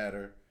in the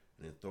batter,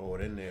 and then throw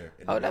it in there.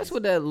 And then that's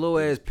what that little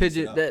ass just piece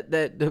it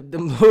pigeon, up.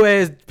 them little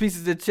ass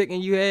pieces of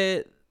chicken you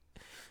had.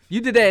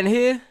 You did that in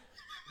here.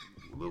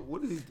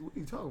 What are you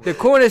talking about? The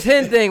Cornish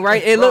hen thing,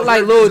 right? It looked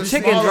like little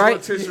chickens, right?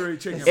 Rotisserie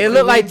chicken, It bro.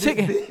 looked like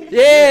chicken.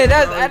 Yeah,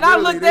 that's and I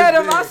literally looked at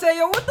this him. I big. said,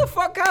 "Yo, what the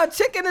fuck kind of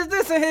chicken is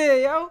this in here,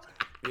 yo?"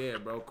 Yeah,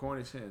 bro,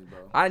 Cornish hens, bro.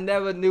 I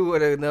never knew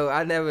what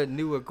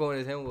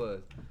Cornish hen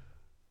was.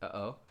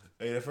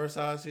 Hey, the first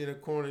time I seen a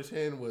Cornish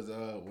hen was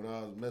when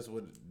I was messing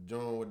with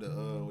John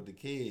with the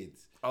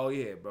kids. Oh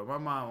yeah, bro. My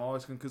mom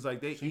always cause like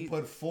they She eat.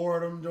 put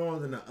 4 of them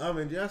Jones in the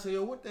oven. I said,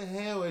 yo, what the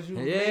hell is you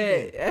Yeah,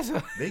 making? that's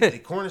what. They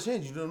Cornish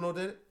hens. You don't know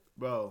that?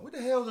 Bro, What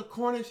the hell is a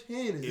Cornish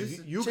hen? Is this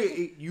if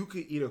you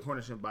could eat a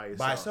Cornish hen by yourself.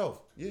 by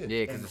itself? Yeah.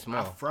 Yeah, cause And it's I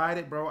small. fried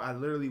it, bro. I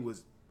literally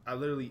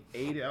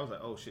ate it. I was like,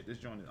 oh shit, this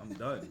joint I'm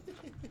done.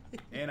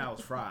 And I was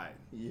fried.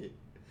 Yeah.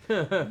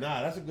 Nah,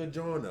 that's a good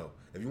joint though.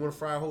 If you want to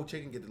fry a whole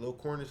chicken, get the little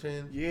Cornish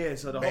hen. Yeah,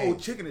 so the Bang. whole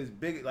chicken is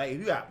big. Like if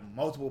you got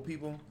multiple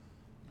people,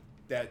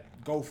 that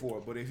go for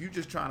it. But if you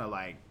just trying to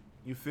like,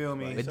 you feel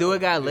me? But do it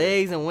got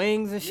legs and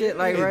wings and shit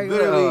like Yeah, regular?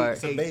 Literally, Or-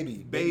 It's a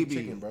baby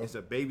chicken, bro. It's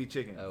a baby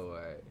chicken. Oh,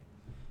 alright.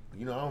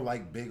 You know, I don't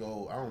like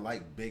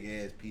big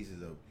ass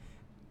pieces of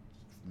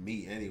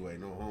meat anyway.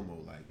 No homo,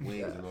 like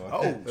wings and all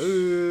Oh, that.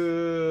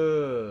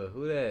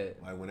 Who that?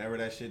 Like whenever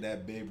that shit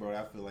that big, bro,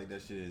 I feel like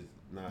that shit is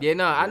not. Yeah,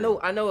 no, I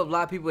know a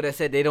lot of people that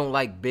said they don't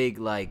like big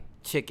like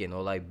chicken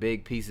or like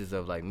big pieces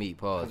of like meat.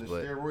 Pause, It's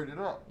but steroided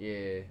up.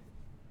 yeah,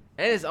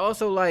 and it's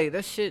also like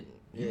that shit.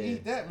 You Yeah.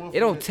 eat that, motherfucker. It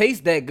don't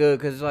taste that good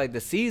because like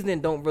the seasoning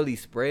don't really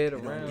spread It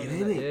don't around. get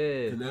in it.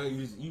 Yeah. 'Cause now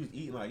you just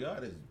eating like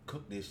y'all just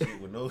cook this shit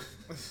with no.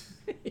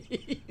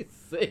 He's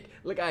sick.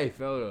 Look how he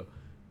felt though.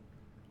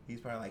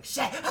 He's probably like,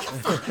 shit,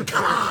 fucking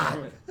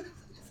God.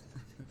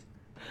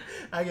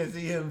 I can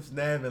see him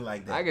snapping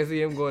like that. I can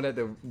see him going at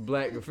the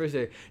black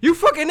refrigerator. You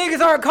fucking niggas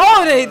aren't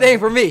calling anything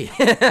for me. He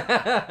better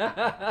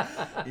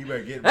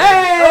get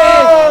Hey!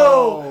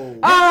 Oh!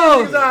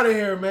 Oh! Get out of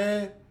here,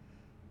 man.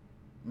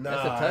 Nah,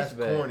 That's a that's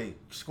touchback. corny.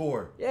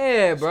 Score.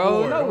 Yeah, bro.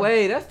 Score, No don't-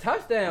 way. That's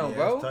touchdown, Yeah,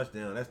 bro. That's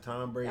touchdown. That's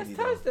Tom Brady. That's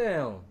though.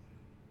 touchdown.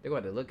 They're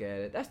going to look at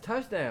it. That's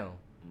touchdown.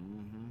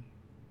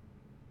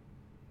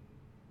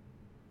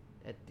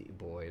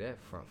 Boy, that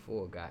front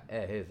four got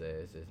at his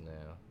ass just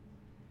now.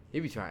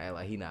 He be trying to act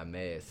like he not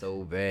mad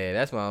so bad.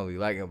 That's what I don't be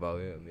liking about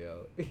him,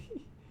 yo.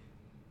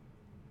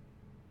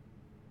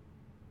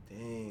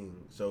 Dang.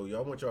 So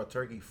y'all want y'all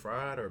turkey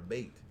fried or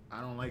baked?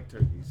 I don't like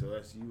turkey, so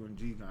that's you and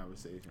G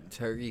conversation.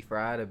 Turkey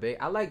fried or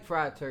baked. I like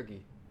fried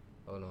turkey.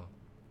 Oh no.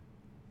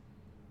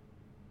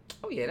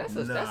 Oh yeah, that's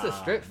a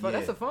strip.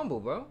 That's a fumble,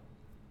 bro.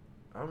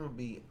 I'm gonna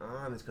be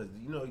honest, cause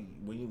you know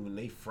when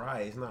they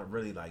fry, it's not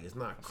really like it's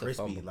not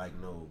crispy like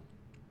no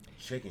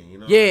chicken. You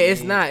know? Yeah, what I it's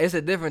mean? not. It's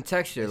a different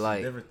texture. It's like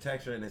a different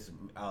texture, and it's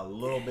a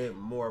little bit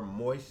more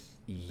moist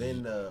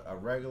than a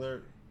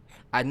regular.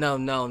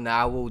 No,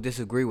 I will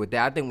disagree with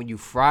that. I think when you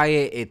fry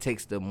it, it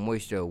takes the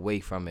moisture away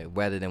from it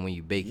rather than when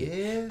you bake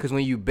it. Because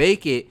when you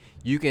bake it,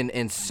 you can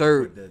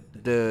insert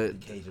the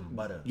Cajun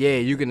butter. Yeah,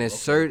 you can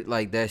insert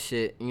like that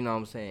shit, you know what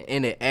I'm saying,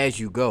 in it as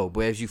you go.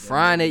 But as you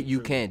frying it, you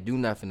can't do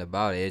nothing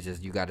about it. It's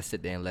just you got to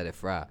sit there and let it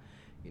fry.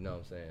 You know what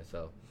I'm saying?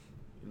 So.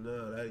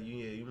 No,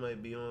 you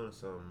might be on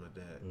something with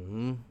that.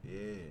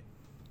 Yeah.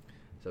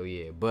 So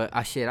yeah, but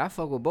I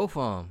fuck with both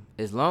of them.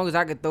 As long as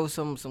I could throw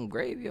some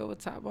gravy over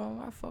top of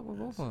them, I fuck with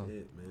both of them.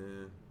 That's it,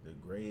 man. The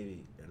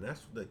gravy, and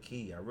that's the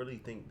key. I really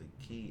think the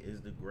key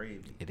is the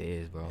gravy. It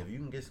is, bro. If you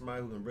can get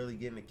somebody who can really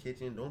get in the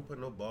kitchen, don't put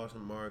no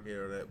Boston Market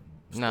or that.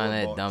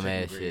 That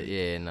dumbass shit.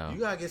 Yeah, no. You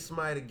gotta get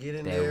somebody to get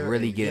in that there.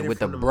 Really get it with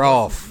the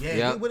broth. Yeah,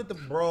 get with the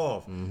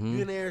broth. You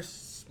in there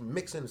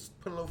mixing,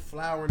 putting a little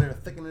flour in there,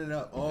 thickening it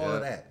up, all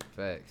of that.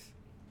 Facts.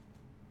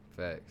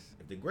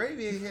 If the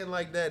gravy ain't hitting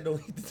like that,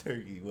 don't eat the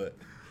turkey. What?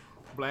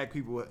 Black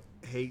people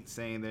hate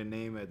saying their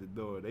name at the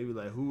door. They be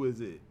like, "Who is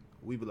it?"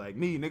 We be like,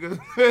 "Me, nigga."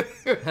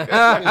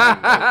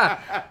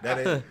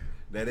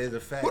 that is a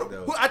fact,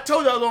 though. I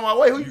told you I was on my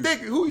way. Who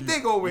you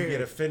think over you here?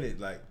 Get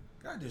offended, like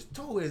I just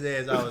told his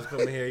ass I was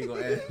coming here. He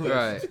gonna ask,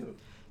 right,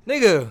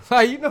 nigga?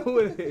 Like, you know who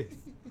it is.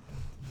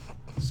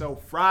 So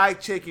fried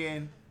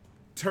chicken,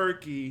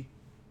 turkey,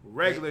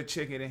 regular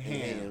chicken and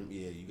ham.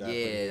 Yeah, you got.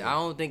 Yeah, I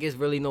don't think it's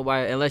really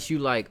nobody unless you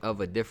like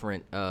of a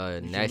different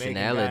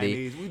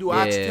nationality. We do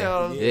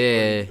oxtail,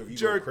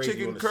 jerk,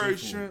 chicken, curry,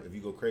 shrimp. If you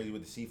go crazy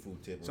with the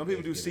seafood tip, some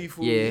people do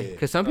seafood. Yeah,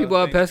 because some people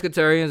are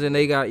pescatarians and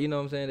they got, you know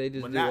what I'm saying. They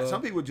just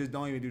some people just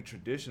don't even do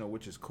traditional,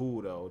 which is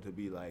cool though. To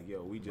be like,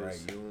 yo, we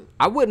just. Right,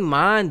 I wouldn't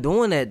mind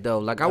doing that though.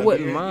 Like I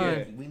wouldn't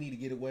mind. Yeah. We need to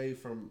get away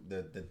from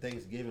the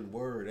Thanksgiving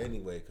word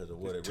anyway because of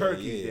what it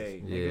Turkey really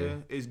Day,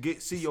 is. Nigga.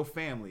 Is see your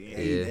family.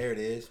 Hey, there it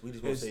is. We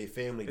just gonna say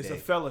family day. It's a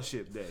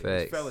fellowship day.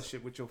 Facts. It's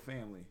fellowship with your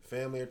family.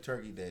 Family or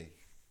turkey day.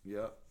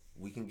 Yep.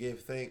 We can give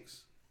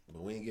thanks,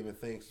 but we ain't giving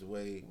thanks the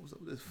way. What's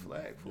up with this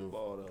flag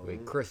football though?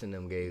 Wait, Chris and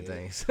them gave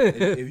things.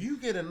 if we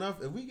get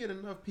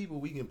enough people,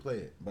 we can play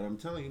it. But I'm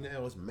telling you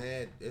now, it's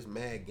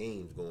mad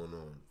games going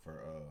on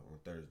for on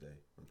Thursday.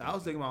 I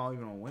was thinking about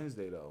even on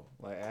Wednesday though.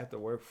 Like after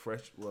work,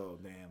 fresh. Well,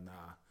 damn,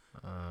 nah.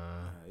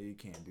 You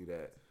can't do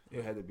that.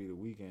 It had to be the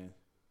weekend.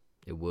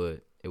 It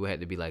would. It would have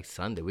to be like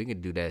Sunday. We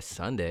could do that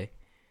Sunday.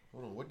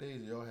 Hold on, what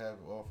days do y'all have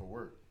off for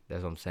work?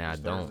 That's what I'm saying. It's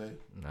I don't. Thursday?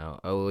 No.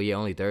 Oh yeah,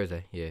 only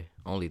Thursday. Yeah,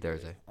 only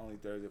Thursday. Only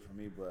Thursday for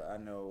me, but I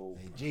know.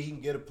 Hey, G, you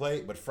can get a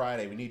plate, but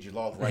Friday we need you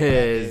off right Yeah, now.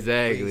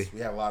 exactly. We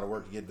have a lot of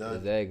work to get done.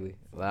 Exactly.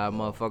 A lot of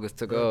motherfuckers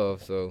took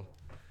off, so.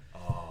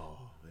 Oh,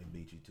 they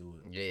beat you to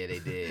it. Yeah, they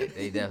did.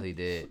 They definitely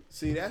did.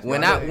 See, that's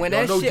when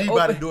that shit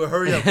about to do it.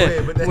 Hurry up,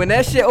 man. When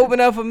that shit open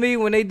up for me,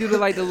 when they do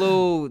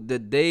the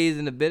days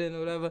and the bidding or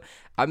whatever,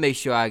 I make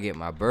sure I get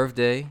my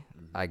birthday,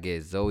 I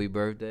get Zoe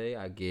birthday,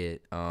 I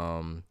get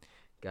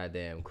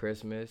goddamn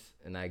Christmas,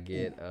 and I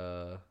get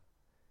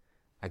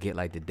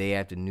like the day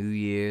after New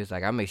Year's.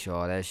 Like I make sure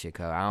all that shit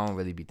cover. I don't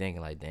really be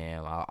thinking like,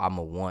 damn,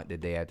 I'ma want the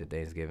day after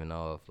Thanksgiving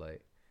off.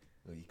 Like,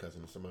 you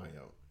cussing somebody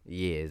out.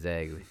 Yeah,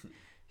 exactly.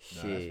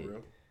 Nah, Shit. that's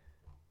real.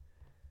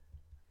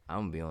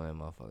 I'm gonna be on that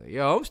motherfucker.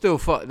 Yo, I'm still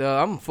fucked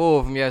up. I'm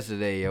full from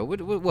yesterday, yo. What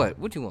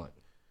you want?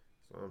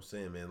 So I'm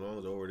saying, man, as long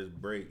as over this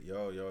break,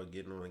 y'all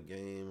getting on a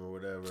game or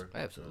whatever.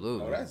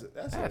 Absolutely. Oh, that's a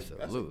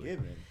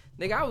given.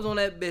 Nigga, I was on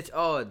that bitch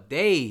all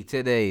day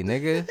today,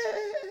 nigga.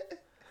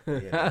 We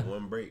had that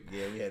one break.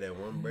 Yeah, we had that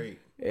one break.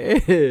 Yeah.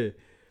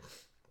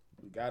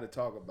 We got to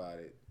talk about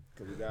it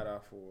because we got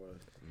our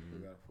fours.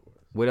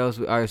 What else?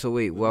 All right, so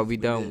wait, we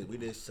done? We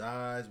did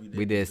sides.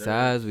 We did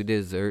sides. We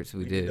did desserts.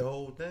 We did the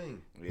whole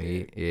thing.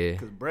 Yeah.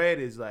 Because bread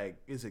is like,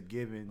 it's a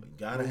given. You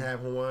gotta have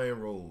Hawaiian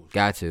rolls.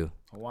 Got to.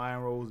 Hawaiian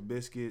rolls,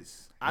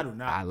 biscuits. I do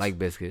not. I like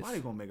biscuits. Why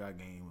they gonna make our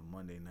game on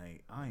Monday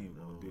night? I ain't even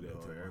gonna do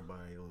that. To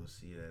everybody don't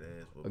see that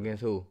ass.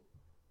 Against who?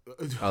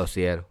 Oh,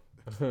 Seattle.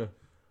 They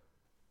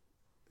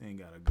ain't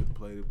got a good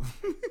play.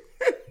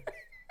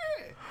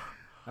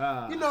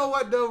 You know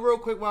what though? Real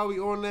quick, while we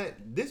on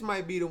that, this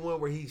might be the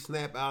one where he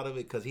snap out of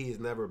it because he has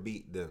never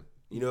beat them.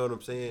 You know what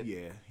I'm saying?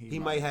 Yeah. He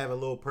might have a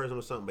little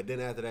personal something, but then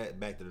after that,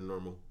 back to the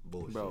normal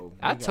bullshit. Bro,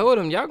 I told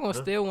him y'all gonna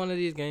steal one of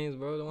these games,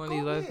 bro. One of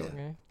these last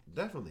games.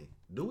 Definitely.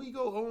 Do we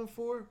go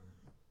 0-4?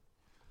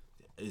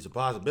 It's a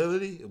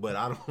possibility, but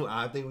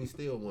I think we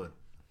still won.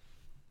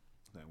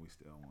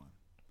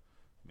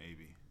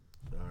 Maybe.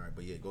 All right,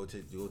 but yeah, go to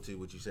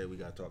what you said. We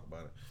gotta talk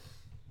about it.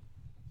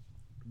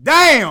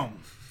 Damn.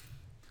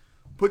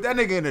 Put that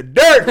nigga in the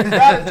dirt. We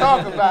gotta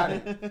talk about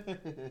it.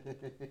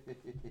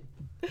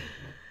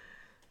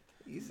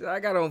 He said, I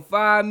got on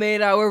 $5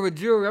 million worth of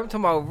jewelry. I'm talking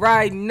about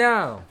right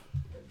now.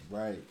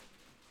 Right.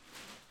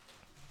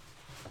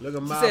 Look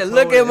at my He said, opponent.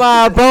 look at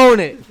my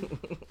opponent.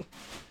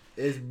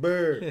 It's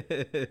Bird.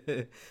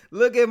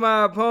 Look at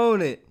my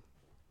opponent.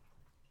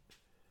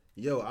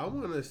 Yo, I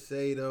want to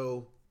say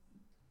though.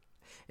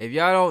 If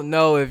y'all don't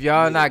know, if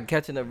y'all not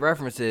catching the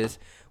references,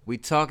 we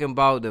talking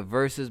about the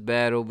versus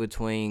battle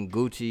between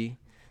Gucci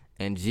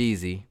and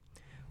Jeezy.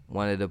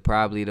 One of the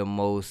probably the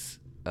most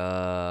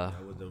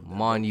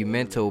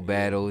monumental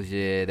battles,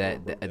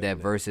 that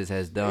versus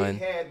has done.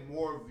 They had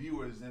more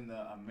viewers than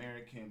the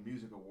American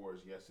Music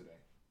Awards yesterday.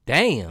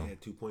 Damn. They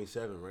had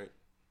 2.7, right?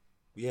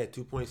 We had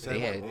 2.7. They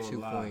had 2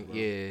 point,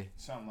 yeah.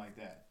 Something like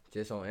that.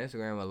 Just on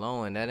Instagram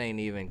alone, that ain't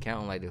even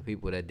counting like the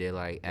people that did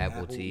like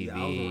Apple TV. Yeah, I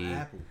was on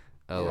Apple.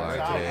 Oh, all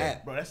right.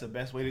 Bro, that's the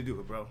best way to do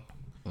it, bro.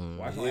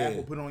 Watch on Yeah.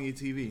 Apple, put it on your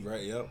TV.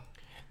 Right, yep.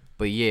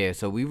 But yeah,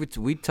 so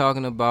we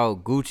talking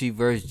about Gucci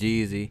versus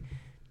Jeezy,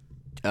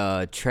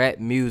 trap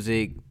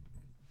music,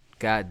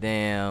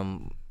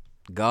 goddamn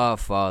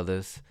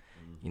Godfathers.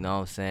 You know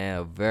what I'm saying?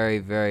 A very,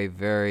 very,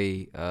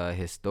 very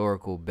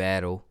historical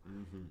battle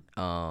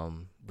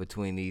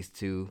between these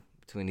two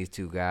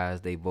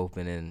guys. They both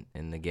been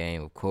in the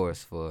game, of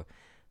course, for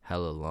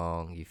hella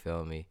long. You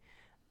feel me?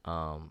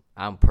 I'm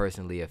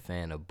personally a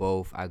fan of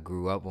both. I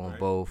grew up on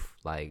both,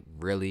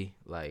 really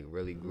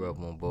grew up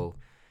on both.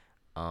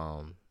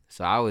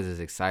 So I was just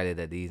excited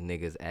that these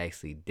niggas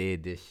actually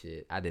did this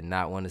shit. I did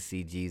not want to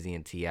see Jeezy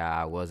and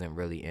T.I. I wasn't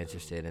really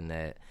interested in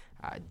that.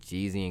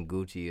 Jeezy and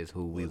Gucci is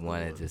who we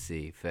wanted to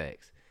see.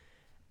 Facts.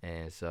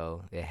 And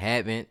so it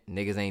happened.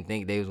 Niggas ain't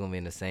think they was going to be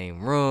in the same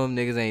room.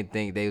 Niggas ain't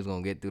think they was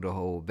going to get through the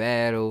whole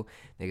battle.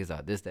 Niggas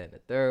thought this, that, and the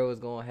third was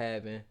going to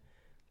happen.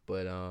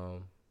 But,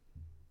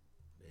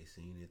 They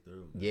seen it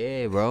through.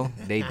 yeah, bro.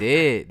 They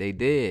did. They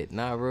did.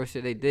 Nah, real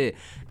shit, they did.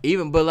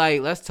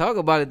 But, let's talk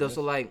about it, though.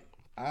 So,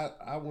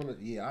 I want to.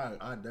 Yeah,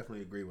 I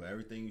definitely agree with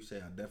everything you say.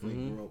 I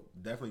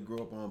definitely grew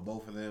up on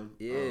both of them.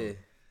 yeah.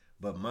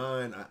 But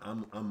mine,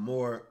 I'm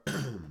more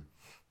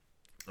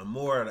I'm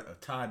more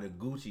tied to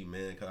Gucci,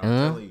 man. Cause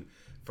I'm telling you,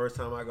 first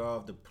time I got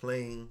off the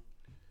plane,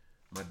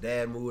 my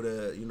dad moved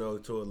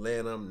to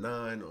Atlanta. I'm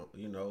 9,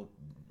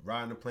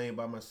 riding the plane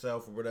by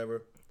myself or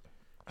whatever.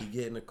 He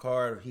get in the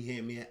car, he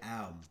hand me an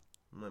album.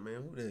 I'm like,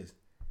 man, who this?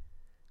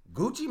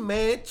 Gucci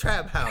Mane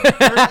Trap House.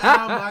 First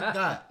album I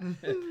got.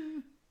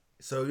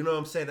 So, you know what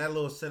I'm saying? That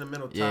little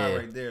sentimental tie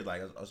right there,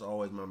 like, that's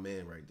always my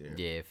man right there.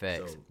 Yeah,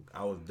 facts. So,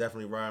 I was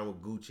definitely riding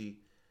with Gucci.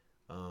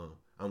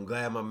 I'm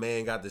glad my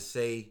man got to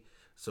say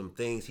some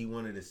things he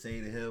wanted to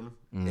say to him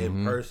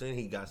in person.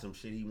 He got some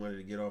shit he wanted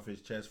to get off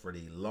his chest for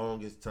the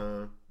longest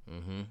time.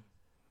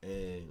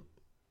 And,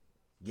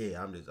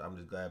 yeah, I'm just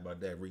glad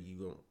about that. Rick,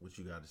 what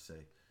you got to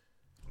say?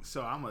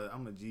 So, I'm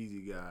a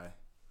Jeezy guy.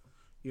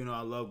 You know,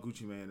 I love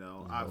Gucci Mane,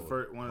 though.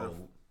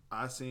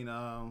 I seen...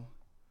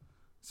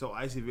 So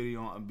Icy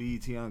video on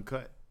BET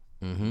Uncut.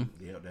 Yeah,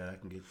 that I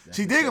can get.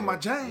 She digging my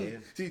chain. Yeah.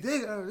 She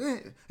digging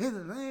it. Hit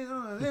the name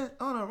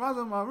on the rise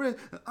of my wrist.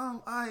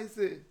 I'm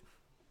icy.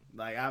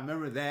 Like, I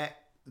remember that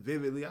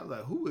vividly. I was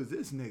like, who is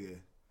this nigga?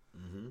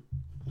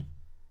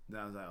 Then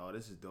I was like, oh,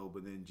 this is dope.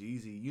 But then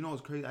Jeezy, you know what's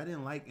crazy? I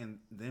didn't like And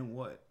Then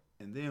What?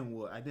 I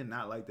did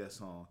not like that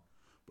song.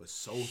 But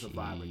Soul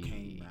Survivor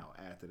came out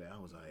after that. I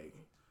was like,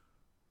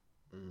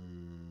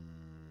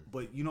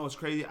 But you know what's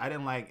crazy? I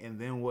didn't like And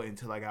Then What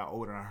until I got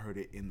older and I heard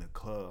it in the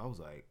club. I was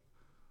like,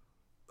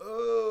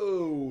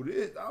 oh,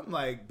 this. I'm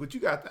like, but you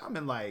got, I'm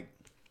in like.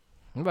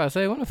 I'm about to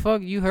say, when the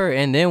fuck you heard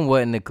And Then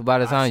What by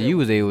the time you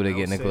was able to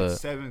get in the club?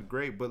 7th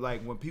grade, but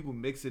like when people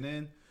mix it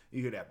in,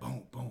 you hear that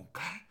boom, boom,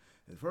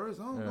 at first,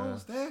 I'm gonna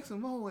stack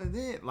some more, and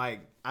then like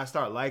I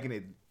start liking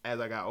it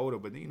as I got older.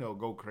 But then,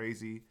 Go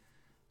Crazy,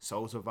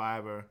 Soul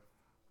Survivor,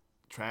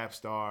 Trap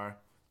Star.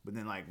 But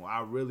then like when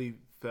I really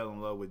fell in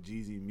love with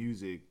Jeezy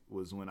music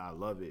was when I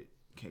Love It.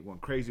 When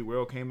Crazy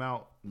World came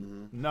out.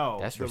 No,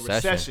 that's the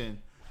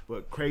Recession.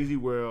 But Crazy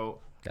World.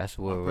 That's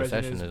what My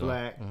Recession President is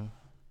Black.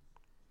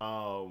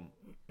 on.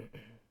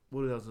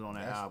 What else is on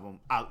that album?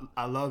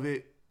 I Love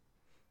It.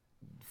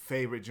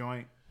 Favorite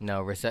joint.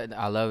 No,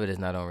 I Love It is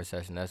not on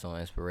Recession. That's on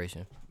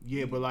Inspiration.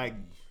 Yeah, but like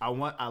I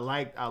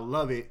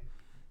Love It,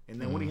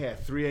 and then when he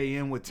had 3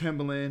 a.m. with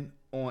Timbaland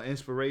on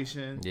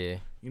Inspiration. Yeah.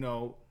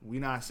 We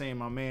not saying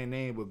my man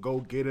name, but Go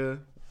Getter.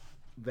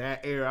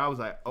 That era, I was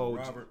like, oh,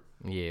 Robert.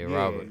 Yeah,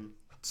 Robert.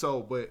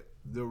 So, but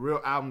the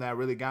real album that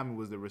really got me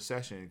was The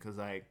Recession, because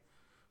like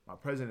My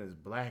President is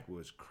Black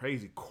was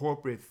crazy.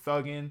 Corporate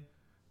Thuggin'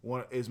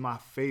 is my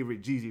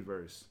favorite Jeezy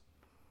verse.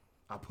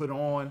 I put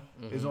on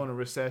is on The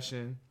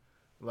Recession,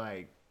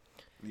 like.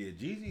 Yeah,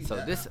 Jeezy. So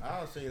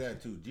I'll say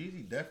that too.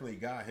 Jeezy definitely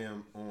got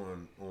him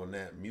on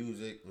that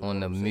music. On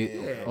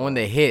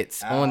the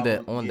hits, on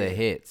the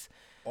hits.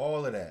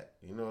 All of that,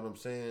 you know what I'm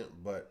saying?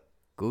 But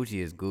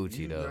Gucci is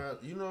Gucci though.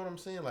 You know what I'm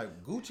saying?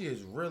 Like Gucci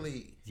is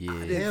really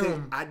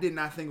I did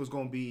not think it was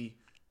gonna be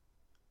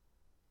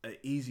an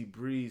easy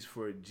breeze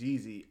for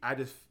Jeezy. I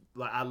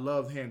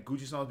love hearing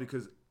Gucci songs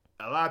because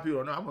a lot of people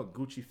don't know I'm a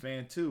Gucci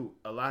fan too.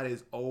 A lot of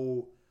his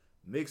old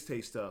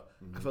mixtape stuff.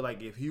 I feel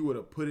like if he would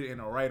have put it in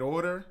the right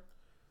order.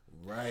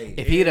 Right.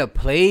 If he'd have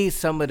played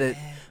some of the,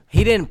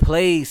 he didn't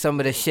play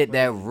some of the shit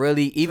that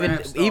really even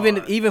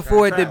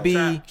for it to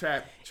be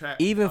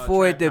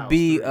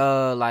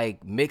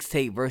like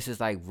mixtape versus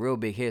like real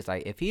big hits.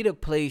 Like if he'd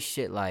have played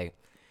shit like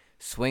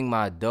Swing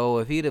My Dough,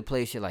 if he'd have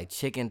played shit like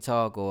Chicken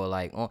Talk or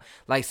like on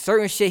like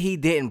certain shit he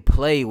didn't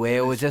play where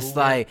it was just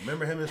like,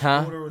 remember him and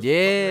huh? Scooter was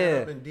Yeah,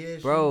 up and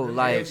did bro, shit,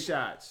 like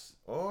shots.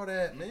 all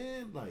that,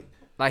 man,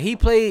 like he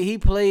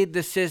played the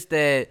shits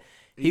that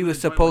he was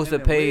supposed to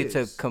pay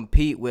to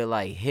compete with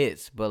like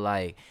hits, but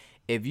like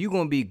if you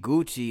gonna be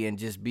Gucci and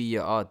just be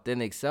your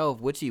authentic self,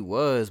 which he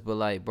was, but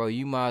like bro,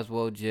 you might as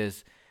well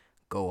just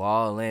go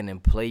all in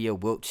and play your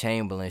Wilt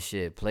Chamberlain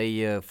shit, play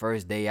your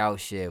First Day Out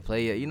shit,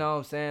 play your, you know what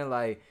I'm saying?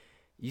 Like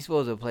you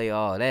supposed to play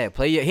all that.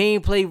 He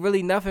ain't play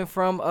really nothing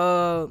from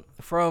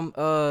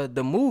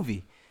the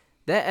movie.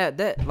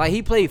 That like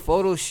he played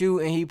Photo Shoot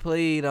and he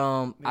played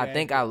I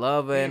Think I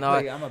Love Her and all.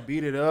 I'ma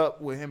Beat It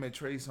Up with him and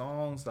Trey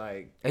Songz.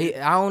 Like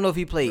I don't know if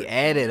he played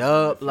Add It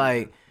Up,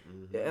 like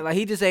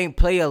he just ain't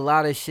play a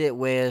lot of shit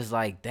where it's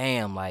like,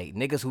 damn, like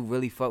niggas who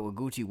really fuck with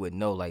Gucci would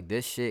know like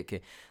this shit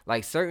can,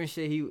 like certain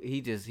shit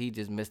he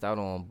just missed out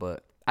on.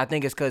 But I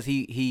think it's cause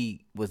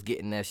he was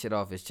getting that shit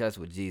off his chest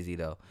with Jeezy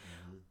though.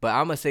 But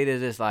I'ma say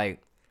this,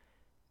 like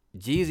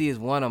Jeezy is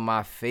one of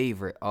my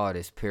favorite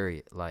artists,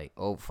 period. Like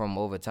from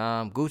over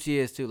time. Gucci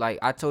is too. Like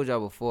I told y'all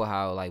before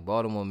how like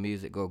Baltimore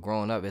music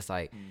growing up, it's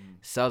like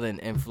Southern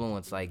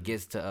influence like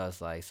gets to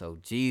us. Like so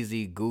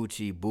Jeezy,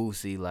 Gucci,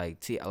 Boosie,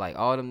 like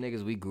all them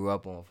niggas we grew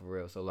up on for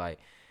real. So like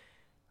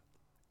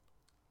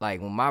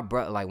when my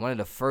brother, like one of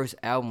the first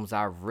albums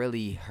I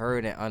really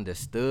heard and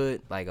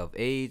understood like of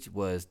age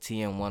was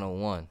TM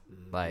 101.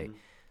 Like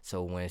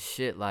so when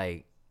shit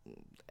like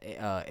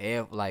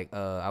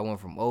I went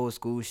from old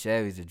school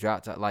Chevys to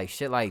drop top, like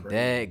shit like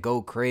that,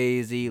 Go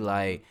Crazy,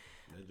 like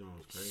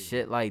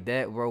shit like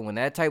that, bro. When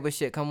that type of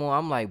shit come on,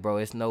 I'm like, bro,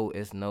 it's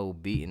no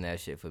beating that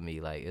shit for me.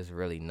 Like it's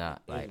really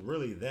not. Like it's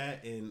really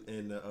that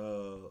in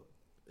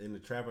the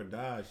Trap or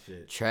Die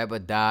shit. Trap or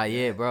Die,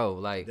 yeah, bro.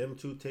 Like them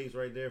two takes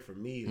right there for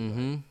me. Is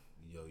like,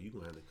 yo, you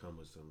gonna have to come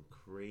with some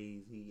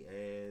crazy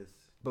ass.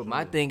 But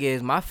my thing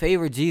is, my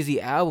favorite Jeezy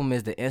album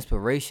is The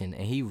Inspiration,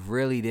 and he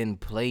really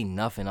didn't play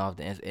nothing off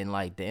and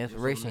like The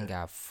Inspiration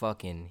got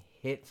fucking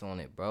hits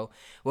on it, bro.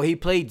 Well, he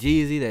played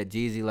Jeezy, that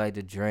Jeezy like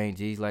to drink,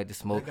 Jeezy like to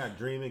smoke. They got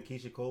Dreamin',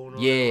 Keisha Cole. And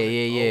all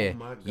yeah. Oh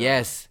my God.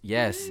 Yes.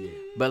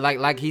 But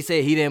like he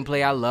said, he didn't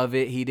play I Love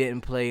It. He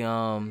didn't play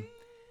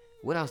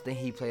what else did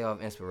he play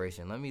off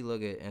Inspiration? Let me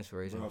look at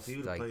Inspiration. Bro, if he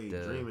would have played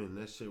Dreamin',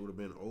 that shit would have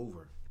been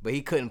over. But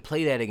he couldn't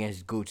play that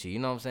against Gucci. You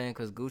know what I'm saying?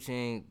 Because Gucci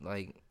ain't,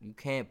 like, you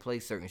can't play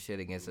certain shit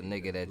against a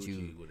nigga that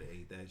Gucci would have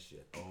ate that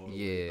shit all the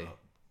way up.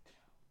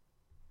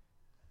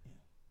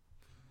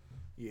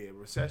 Yeah,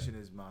 Recession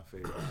is my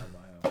favorite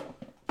album.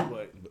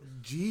 But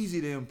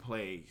Jeezy didn't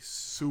play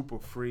Super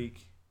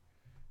Freak.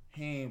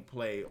 He ain't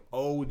play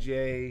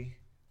OJ.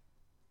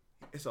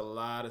 It's a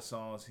lot of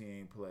songs he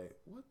ain't played.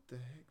 What the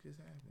heck just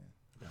happened?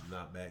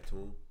 Not back to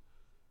him.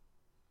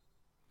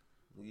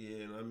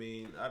 Yeah, I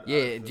mean,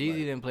 Jeezy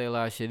didn't play a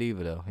lot of shit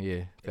either though.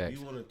 Yeah, facts. If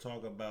you want to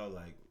talk about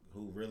like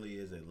who really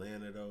is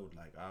Atlanta though,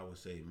 like I would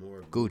say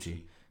more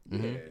Gucci. Yeah,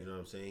 you know what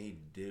I'm saying? He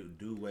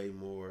do way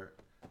more.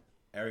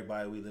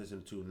 Everybody we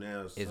listen to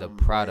now is a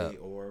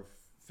product or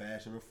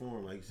fashion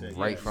reform, like you said.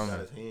 Right he from got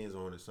his hands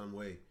on it some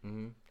way.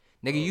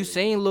 Nigga, you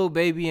seen Lil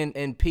Baby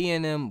and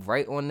P&M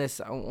right on the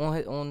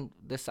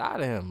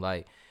side of him,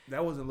 like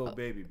that wasn't Lil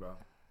Baby, bro.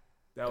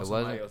 That was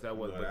somebody else. That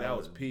was, but that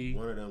was P.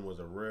 One of them was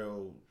a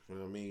real, you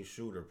know what I mean,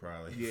 shooter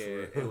probably.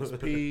 Yeah, it was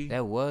P.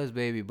 That was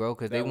Baby, bro,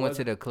 because they went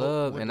to the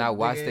club and I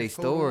watched their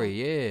story.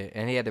 Yeah,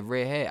 and he had the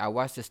red hat. I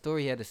watched the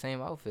story. He had the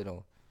same outfit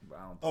on.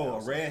 Oh,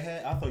 a red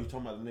hat? I thought you were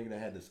talking about the nigga that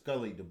had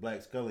the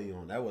black Scully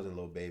on. That wasn't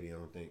Lil Baby, I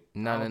don't think.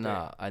 No.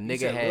 A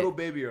nigga had Little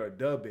Baby or a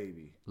Dub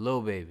Baby.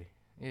 Lil Baby.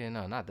 Yeah,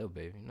 no, not Dub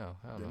Baby. No,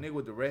 I don't know. The nigga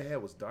with the red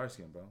hat was dark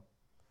skin, bro.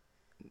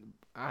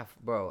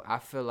 I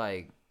feel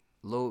like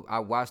I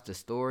watched the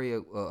story.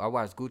 I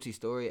watched Gucci's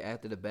story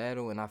after the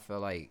battle, and I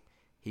felt like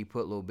he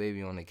put Lil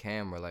Baby on the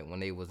camera, like when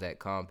they was at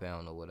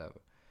Compound or whatever.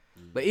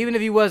 But even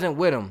if he wasn't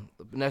with him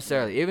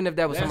necessarily, even if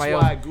that was somebody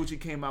else. That's why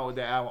Gucci came out with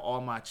that album, All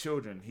My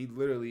Children. He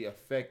literally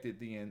affected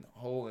the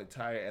whole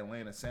entire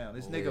Atlanta sound.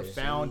 This nigga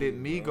founded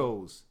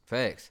Migos.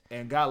 Facts.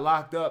 And got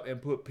locked up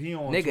and put P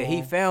on. Nigga,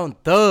 he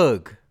found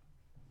Thug.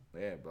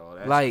 Yeah, bro,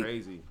 that's like,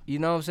 crazy. You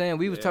know what I'm saying?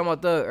 We was talking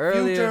about Thug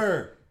earlier.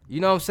 Future.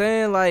 You know what I'm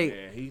saying? Like,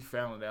 yeah, he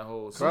found that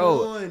whole scene.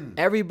 Bro,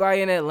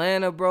 everybody in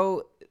Atlanta,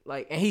 bro,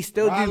 like, and he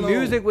still do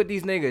music with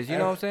these niggas. You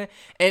know what I'm saying?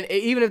 And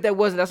even if that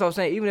wasn't, that's what I'm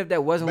saying. Even if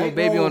that wasn't Lil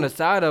Baby on the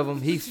side of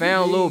him, he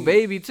found Lil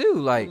Baby too.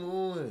 Like,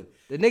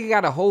 the nigga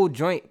got a whole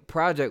joint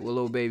project with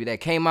Lil Baby that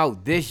came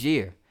out this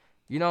year.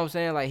 You know what I'm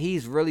saying? Like,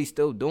 he's really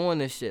still doing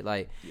this shit.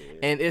 Like,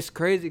 and it's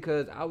crazy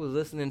because I was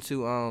listening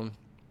to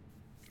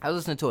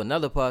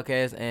another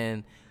podcast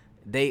and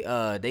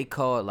they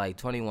called like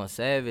 21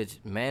 Savage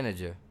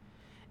manager.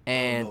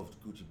 And I don't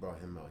know if Gucci brought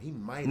him out. He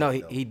might. No,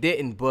 he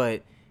didn't,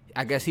 but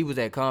I guess he was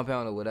at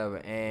Compound or whatever.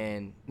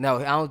 And no,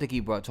 I don't think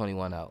he brought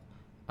 21 out.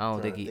 I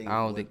don't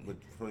think.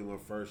 With 21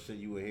 first shit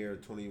you would hear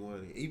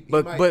 21.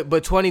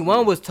 But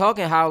 21 was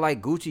talking how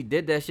like Gucci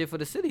did that shit for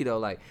the city though.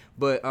 Like,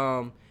 but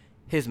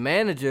his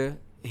manager,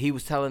 he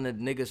was telling the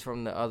niggas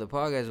from the other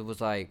podcast, it was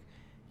like,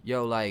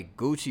 yo, like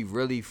Gucci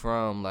really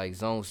from like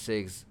Zone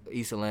 6,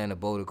 East Atlanta,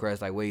 Boulder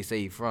Crest, like where he say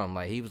he from.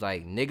 Like he was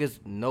like,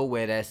 niggas know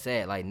where that's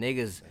at. Like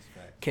niggas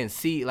can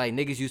see, like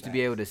niggas used to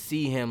be able to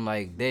see him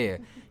like there.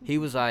 He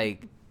was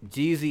like,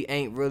 Jeezy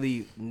ain't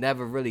really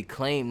never really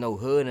claimed no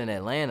hood in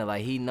Atlanta.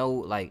 Like he know,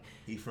 like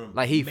he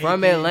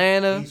from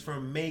Atlanta. He's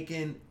from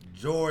Macon,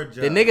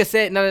 Georgia. The nigga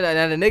said no.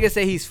 The nigga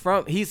said he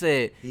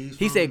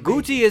said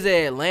Gucci is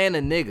an Atlanta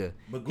nigga.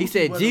 He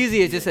said Jeezy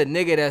is just a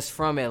nigga that's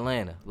from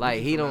Atlanta.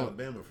 Like he don't.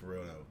 Alabama for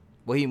real though.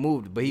 Well, he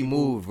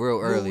moved real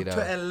early though.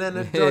 To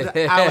Atlanta,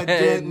 Georgia. I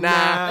did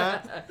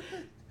not.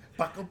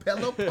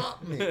 Pacapello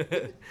pop me.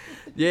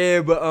 Yeah,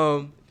 but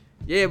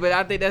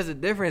I think that's the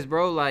difference,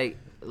 bro. Like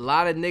a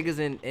lot of niggas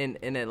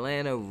in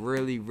Atlanta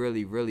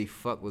really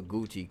fuck with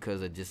Gucci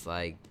because of just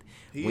like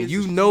when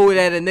you know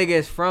that a nigga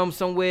is from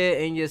somewhere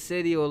in your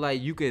city, or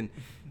like you can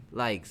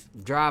like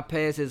drive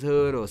past his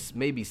hood or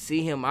maybe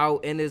see him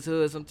out in his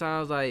hood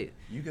sometimes. Like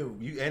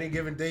you any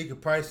given day you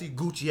could probably see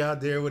Gucci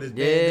out there with his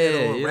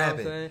bandana on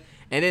rapping.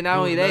 And then not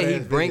only that, he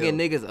bringing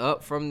niggas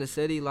up from the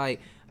city. Like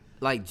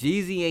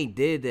Jeezy ain't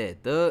did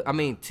that. Thug, I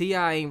mean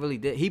T.I. ain't really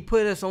did. He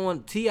put us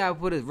on. T.I.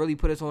 really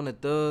put us on the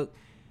Thug,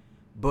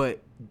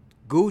 but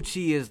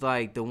Gucci is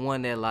like the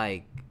one that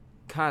like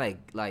kind of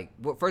like.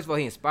 Well, first of all,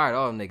 he inspired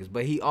all them niggas,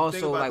 but he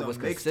also like was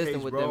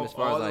consistent with them as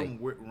far as like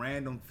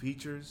random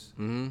features.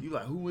 You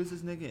like, who is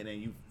this nigga? And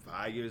then you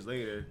 5 years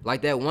later,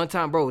 like that one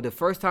time, bro. The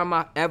first time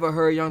I ever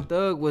heard Young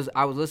Thug was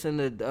I was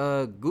listening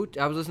to Gucci.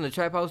 I was listening to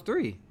Trap House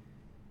 3.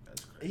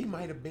 He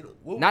might have been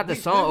not the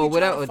song or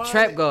whatever.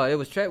 Trap God. It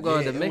was Trap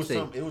God. The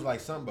mixtape. It was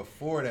like something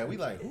before that. We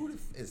like, who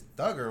is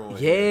Thugger on?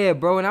 Yeah,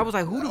 bro. And I was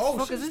like, who the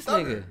fuck is this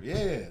nigga?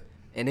 Yeah.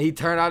 And he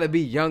turned out to be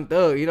Young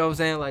Thug. You know what I'm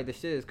saying? Like the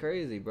shit is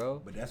crazy,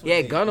 bro. But that's what he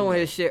had gun on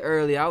his shit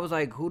early. I was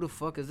like, who the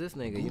fuck is this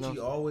nigga? Gucci, you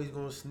know, always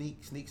gonna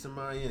sneak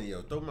somebody in.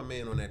 Yo, throw my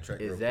man on that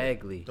track.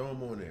 Exactly. Throw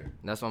him on there.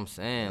 That's what I'm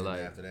saying. And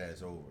like after that,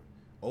 it's over.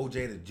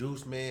 OJ the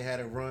Juice Man had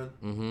a run.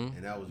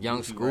 And that was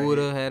Young Gucci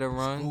Scooter right had a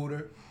run.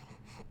 Scooter.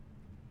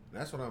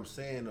 That's what I'm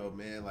saying though,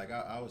 man. Like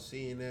I was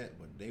seeing that,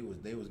 but they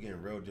was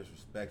getting real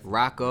disrespectful.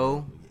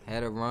 Rocco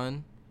had a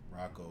run.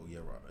 Rocco, yeah.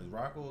 Is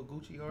Rocco a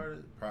Gucci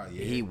artist? Probably,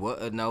 yeah. He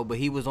was no, but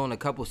he was on a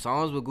couple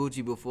songs with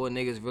Gucci before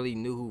niggas really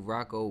knew who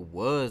Rocco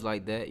was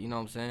like that. You know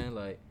what I'm saying?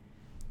 Like,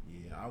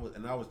 yeah,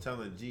 I was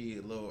telling G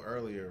a little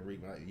earlier,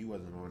 Rick, you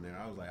wasn't on there.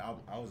 I was like,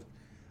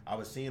 I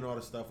was seeing all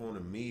the stuff on the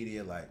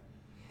media, like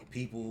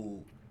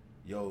people,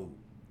 yo.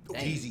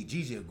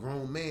 Jeezy a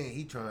grown man.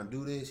 He trying to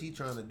do this. He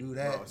trying to do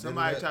that. Bro,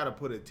 somebody try to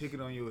put a ticket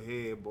on your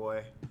head,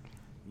 boy.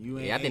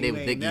 I think they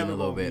was digging a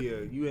little bit.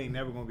 You ain't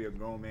never gonna be a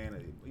grown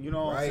man. You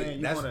know what I'm saying?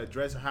 You want to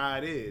address how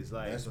it is.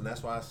 Like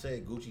that's why I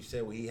said Gucci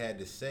said what he had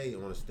to say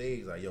on the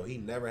stage. Like, yo, he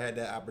never had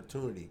that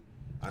opportunity.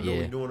 I know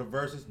we're doing the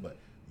verses, but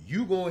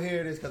you gonna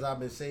hear this because I've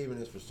been saving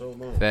this for so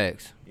long.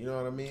 Facts. You know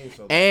what I mean?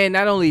 So, and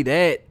not only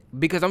that,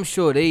 because I'm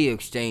sure they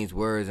exchange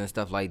words and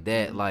stuff like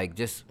that, like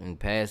just in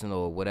passing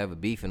or whatever,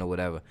 beefing or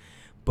whatever.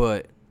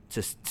 But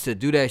to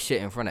do that shit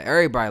in front of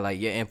everybody,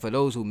 like, yeah, and for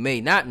those who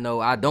may not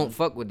know, I don't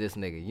fuck with this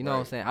nigga. You know what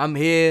I'm saying? I'm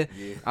here,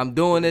 I'm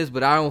doing this,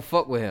 but I don't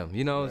fuck with him.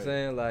 You know what I'm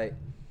saying? Like,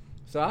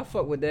 so I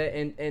fuck with that.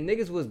 And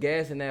niggas was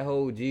gassing that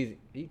whole Jeezy.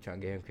 He trying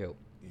to get him killed.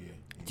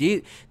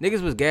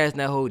 Niggas was gassing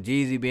that whole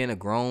Jeezy being a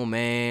grown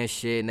man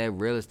shit and that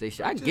real estate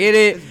shit. I get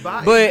it,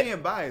 but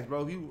being biased,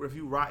 bro. If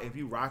you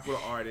rock with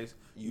an artist,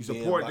 you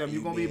support them,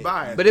 you gonna be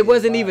biased. But it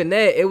wasn't even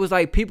that. It was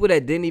like people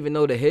that didn't even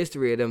know the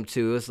history of them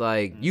too. It's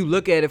like you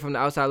look at it from the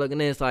outside looking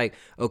in. It's like,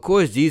 of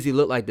course, Jeezy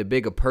looked like the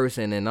bigger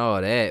person and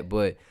all that,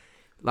 but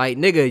like,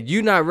 nigga,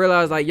 you not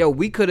realize like, yo,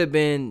 we could have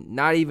been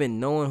not even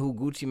knowing who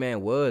Gucci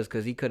Man was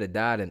because he could have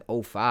died in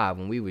 2005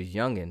 when we was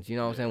youngins. You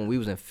know what I'm saying? When we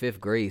was in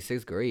 5th grade,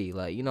 6th grade.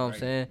 Like, you know what I'm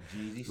saying?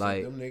 Jeezy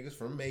like sent them niggas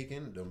from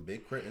Macon, them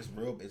big crip. It's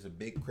a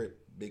big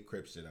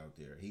crip shit out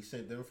there. He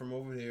sent them from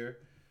over there.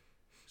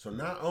 So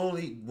not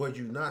only were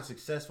you not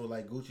successful,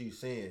 like Gucci's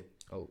saying,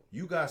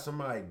 you got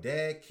somebody's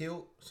dad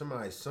killed,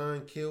 somebody's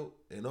son killed,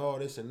 and all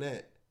this and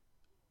that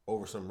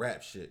over some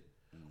rap shit.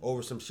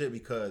 Over some shit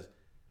because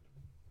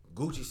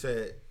Gucci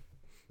said,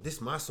 this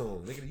my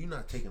song. Nigga, you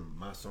not taking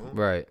my song.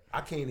 Right.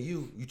 I came to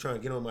you. You trying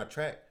to get on my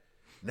track.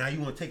 Now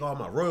you want to take all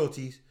my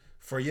royalties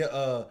for your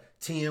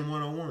TM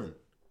 101.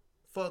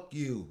 Fuck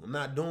you. I'm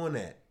not doing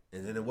that.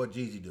 And then what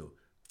Jeezy do?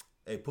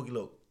 Hey, Pookie,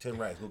 look, 10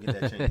 racks. Go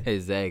get that chain.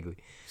 Exactly.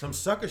 Some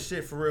sucker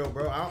shit for real,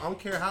 bro. I don't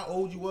care how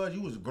old you was.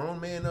 You was a grown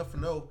man enough to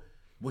know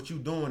what you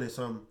doing and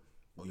some.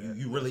 Oh,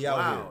 you really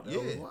out here.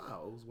 It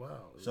was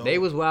wild. So, they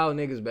was wild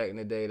niggas back in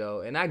the day,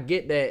 though. And I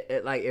get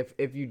that, like,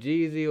 if you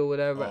Jeezy or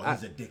whatever. Oh,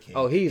 he's a dickhead.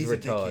 Oh, he's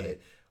retarded.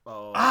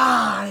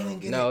 I didn't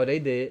get it. No, they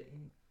did.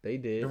 They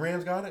did. The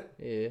Rams got it?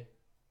 Yeah.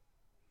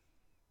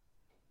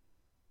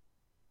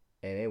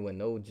 And there wasn't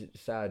no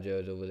side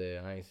judge over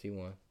there. I ain't see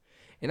one.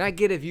 And I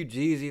get if you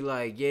Jeezy,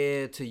 like,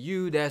 yeah, to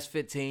you, that's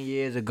 15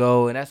 years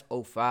ago, and that's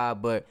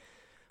 05, but,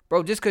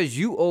 bro, just because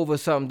you over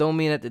something don't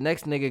mean that the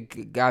next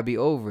nigga gotta be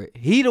over it.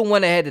 He the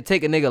one that had to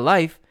take a nigga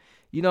life.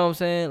 You know what I'm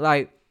saying?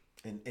 Like,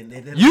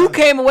 And you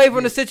came away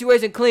from the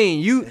situation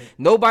clean.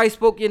 Nobody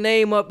spoke your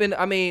name up in.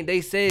 I mean,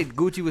 they said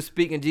Gucci was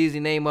speaking Jeezy's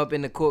name up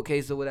in the court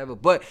case or whatever,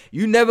 but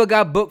you never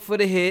got booked for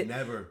the hit.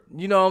 Never.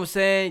 You know what I'm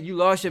saying? You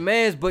lost your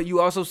mans, but you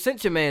also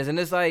sent your mans, and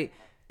it's like.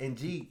 And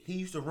he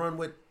used to run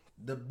with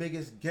the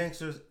biggest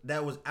gangsters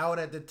that was out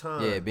at the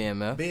time. Yeah,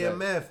 BMF.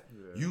 Yeah.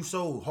 You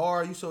so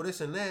hard, you so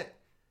this and that.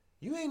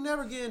 You ain't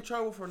never get in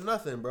trouble for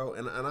nothing, bro.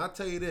 And I'll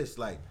tell you this,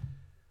 like,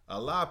 a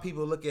lot of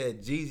people look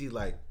at Jeezy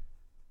like,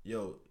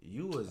 yo,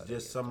 you was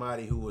just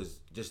somebody who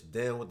was just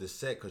down with the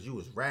set because you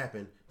was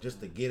rapping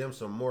just to get him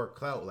some more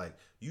clout. Like,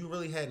 you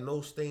really had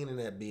no stain in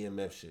that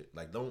BMF shit.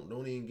 Like, don't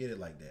even get it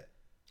like that.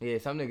 Yeah,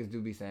 some niggas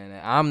do be saying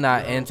that. I'm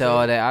not into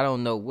all that. I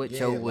don't know what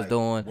Cho was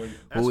doing,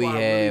 who he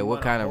had,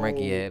 what kind of rank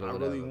he had. I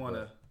really want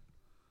to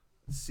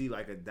see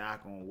like a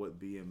doc on what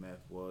BMF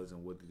was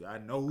and what I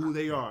know who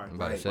they are.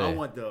 Like, I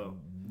want to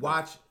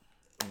watch.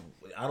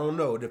 I don't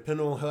know.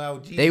 Depending on how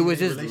G's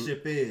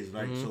relationship is.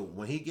 Like, so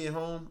when he get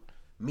home,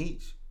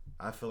 Meech,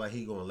 I feel like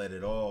he gonna let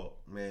it all.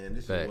 Man,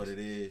 this is what it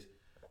is.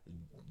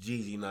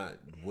 Jeezy not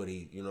what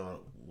he,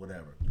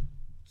 whatever.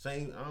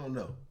 Same. I don't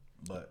know.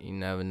 But you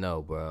never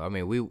know, bro. I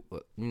mean,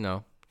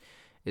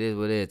 it is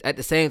what it is. At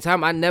the same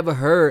time, I never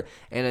heard,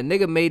 and a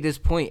nigga made this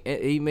point.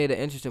 He made an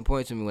interesting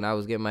point to me when I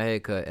was getting my hair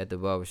cut at the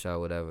barbershop,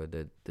 whatever.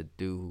 The dude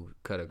who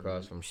cut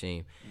across from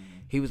Sheem.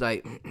 He was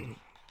like,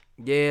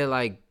 yeah,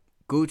 like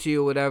Gucci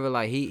or whatever.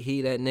 Like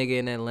he that nigga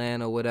in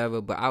Atlanta or whatever.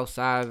 But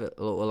outside of it,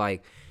 or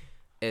like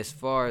as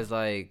far as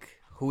like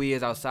who he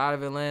is outside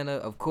of Atlanta,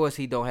 of course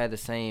he don't have the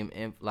same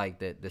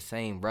the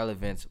same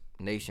relevance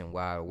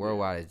nationwide or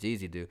worldwide as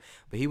Jeezy do.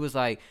 But he was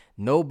like,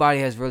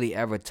 nobody has really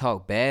ever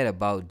talked bad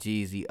about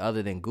Jeezy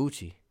other than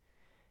Gucci.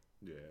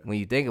 Yeah. When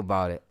you think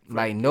about it.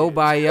 Like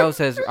nobody else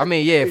has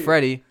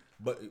Freddie.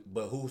 But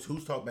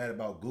who's talked bad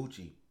about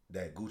Gucci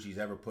that Gucci's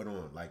ever put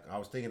on? Like I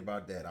was thinking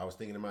about that. I was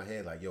thinking in my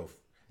head like, yo,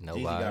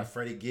 nobody. Jeezy got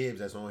Freddie Gibbs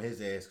that's on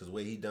his ass because the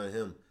way he done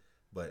him.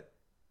 But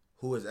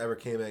who has ever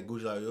came at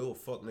Gucci like, yo,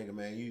 fuck nigga,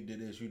 man, you did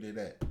this, you did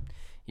that?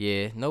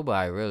 Yeah,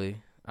 nobody really.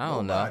 I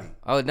don't know.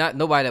 Oh, not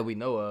nobody that we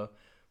know of.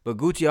 But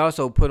Gucci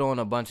also put on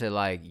a bunch of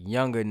like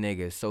younger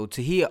niggas. So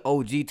he an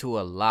OG to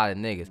a lot of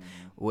niggas.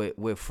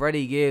 With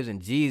Freddie Gibbs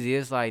and Jeezy,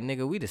 it's like,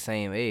 nigga, we the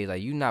same age.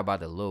 Like, you not about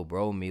to little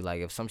bro me.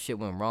 Like, if some shit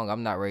went wrong,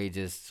 I'm not ready to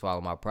just swallow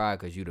my pride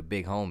because you the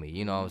big homie.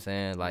 You know what I'm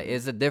saying? Like,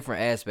 it's a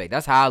different aspect.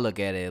 That's how I look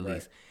at it at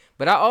least.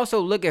 But I also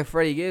look at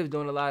Freddie Gibbs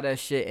doing a lot of that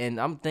shit, and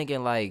I'm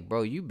thinking, like,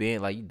 bro, you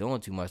doing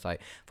too much.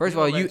 Like, first of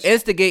all, you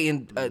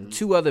instigating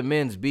 2 other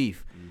men's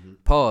beef.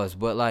 Pause.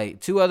 But,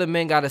 like, 2 other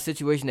men got a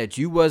situation that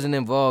you wasn't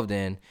involved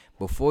in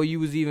before you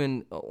was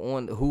even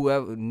on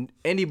whoever.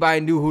 Anybody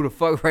knew who the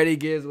fuck Freddie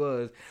Gibbs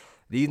was.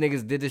 These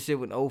niggas did this shit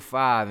with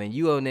 05, and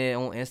you on there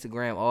on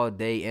Instagram all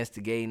day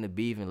instigating the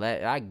beef. And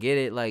I get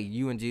it, like,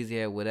 you and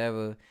Jeezy had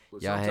whatever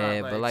y'all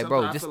had. But, like,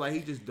 bro, I feel like he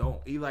just don't.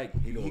 He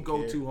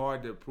go too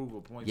hard to prove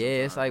a point. Yeah,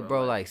 it's like,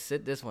 bro, like,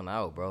 sit this one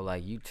out, bro.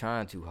 Like, you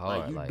trying too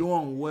hard. Like, you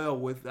doing well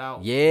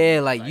without. Yeah,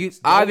 like you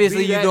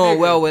obviously you doing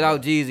well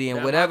without Jeezy,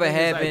 and whatever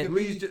happened. Like,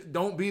 please just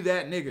don't be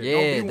that nigga.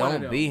 Yeah,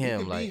 don't be him.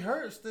 You can like, be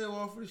hurt still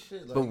off of the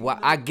shit. Like, but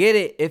I get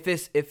it. If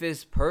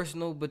it's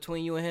personal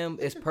between you and him,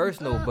 it's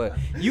personal. But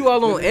you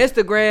all on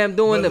Instagram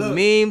doing the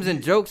memes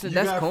and jokes, and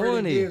that's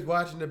corny. You got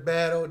watching the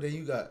battle, then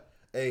you got.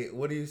 Hey,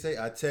 what do you say?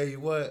 I tell you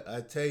what.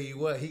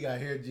 He got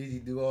here,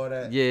 Jeezy do all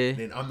that. Yeah.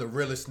 Then I'm the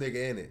realest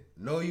nigga in it.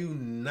 No, you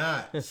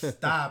not.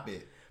 Stop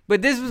it.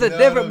 But this was a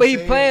different. But he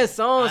playing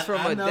songs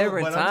from a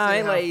different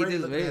time. Like he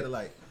just made it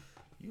like,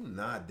 you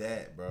not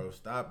that, bro.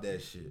 Stop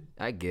that shit.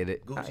 I get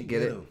it. Gucci I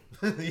get it.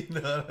 You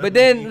know but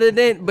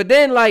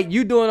then, like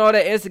you doing all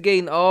that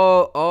instigating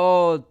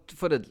all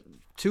for the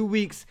 2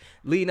 weeks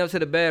leading up to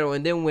the battle,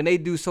 and then when they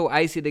do So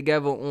Icy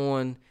together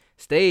on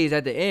stage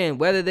at the end,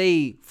 whether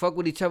they fuck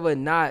with each other or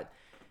not.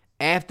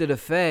 After the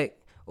fact,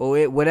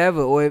 or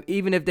whatever, or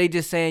even if they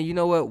just saying, you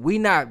know what, we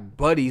not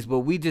buddies,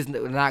 but we just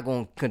not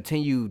gonna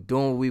continue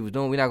doing what we was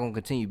doing. We not gonna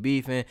continue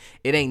beefing.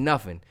 It ain't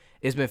nothing.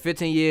 It's been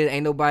 15 years.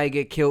 Ain't nobody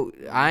get killed.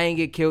 I ain't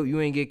get killed. You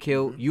ain't get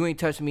killed. You ain't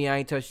touched me. I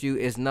ain't touched you.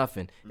 It's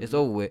nothing. It's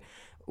over with.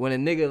 When a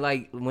nigga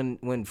like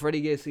when Freddie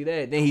gets see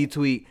that, then he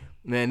tweet,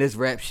 man, this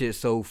rap shit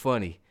so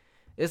funny.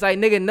 It's like,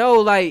 nigga, no,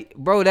 like,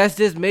 bro, that's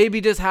just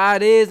maybe just how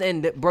it is.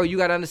 And, bro, you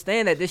got to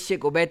understand that this shit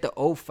go back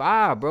to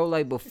 05, bro.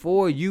 Like,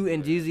 before you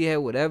and Jeezy had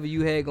whatever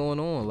you had going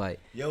on. Like,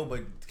 yo,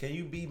 but can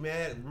you be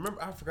mad?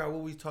 Remember, I forgot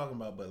what we was talking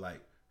about, but, like,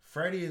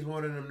 Freddie is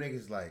one of them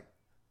niggas, like,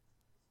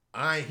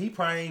 he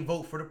probably ain't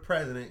vote for the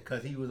president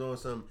because he was on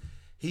some,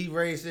 he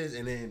racist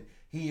and then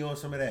he on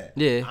some of that.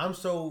 Yeah. I'm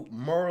so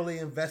morally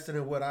invested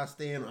in what I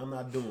stand, I'm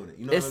not doing it.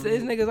 You know what I mean?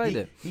 It's niggas like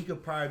that. He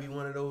could probably be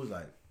one of those,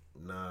 like,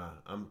 nah,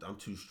 I'm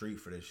too street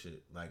for this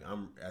shit. Like,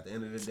 I'm at the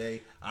end of the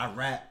day, I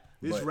rap.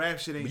 This rap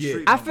shit ain't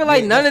street. I feel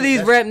like none of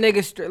these rap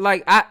niggas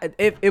like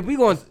if we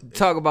gonna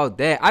talk about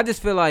that, I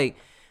just feel like,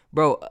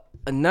 bro,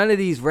 none of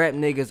these rap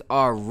niggas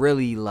are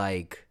really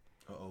like.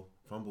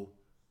 Fumble.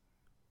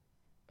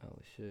 Oh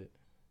shit.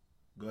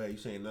 Go ahead. You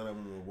saying none of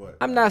them are what?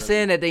 I'm not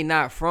saying that they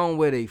not from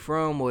where they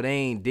from or they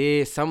ain't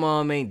did. Some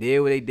of them ain't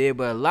did what they did,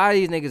 but a lot of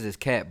these niggas is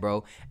cat,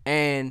 bro.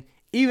 And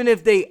even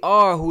if they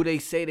are who they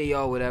say they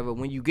are, whatever,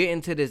 when you get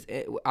into this,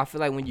 I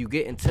feel like when you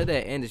get into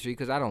that industry,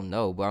 because I don't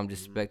know, but I'm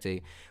just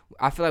spectating.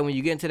 I feel like when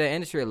you get into that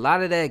industry, a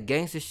lot of that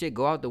gangster shit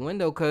go out the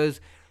window because,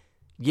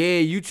 yeah,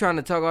 you trying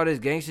to talk all this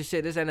gangster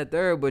shit, this and the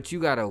third, but you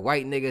got a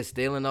white nigga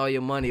stealing all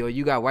your money, or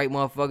you got white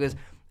motherfuckers,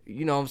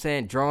 you know what I'm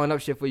saying, drawing up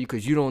shit for you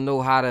because you don't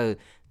know how to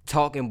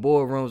talk in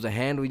boardrooms and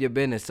handle your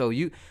business. So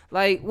you,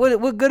 like,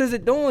 what good is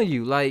it doing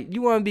you? Like,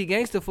 you want to be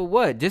gangster for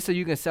what? Just so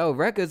you can sell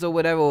records or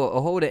whatever,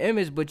 or hold an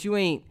image, but you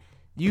ain't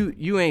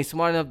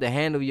smart enough to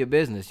handle your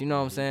business. You know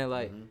what I'm saying?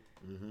 Like,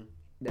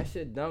 that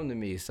shit dumb to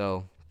me.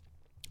 So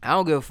I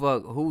don't give a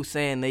fuck who's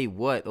saying they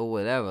what or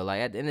whatever.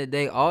 Like, at the end of the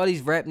day, all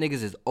these rap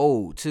niggas is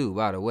old too,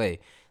 by the way.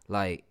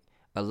 Like,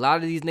 a lot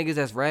of these niggas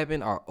that's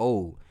rapping are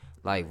old.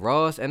 Like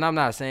Ross, and I'm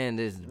not saying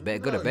this is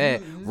bad, good or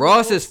bad.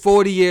 Ross is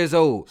 40 years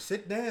old.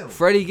 Sit down.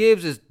 Freddie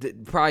Gibbs is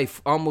probably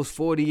almost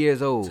 40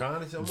 years old.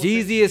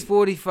 Jeezy is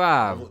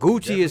 45.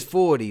 Gucci is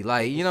 40.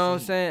 Like, you know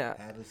what I'm saying?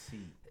 Have a seat.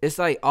 It's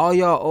like all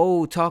y'all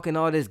old talking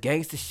all this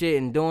gangster shit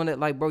and doing it.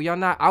 Like, bro, y'all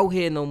not out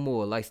here no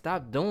more. Like,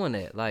 stop doing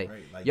that. Like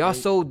y'all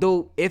so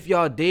dope. If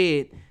y'all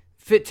did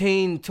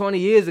 15, 20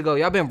 years ago,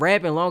 y'all been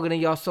rapping longer than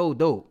y'all so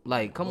dope.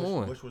 Like, come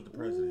on. Bush was the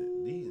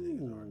president. These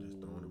niggas are just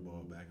throwing the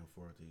ball back and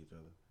forth to each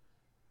other.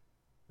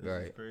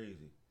 This is crazy.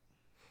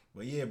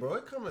 But yeah, bro,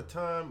 it come a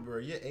time, bro,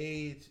 your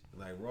age,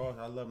 like Ross,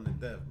 I love him to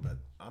death, but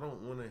I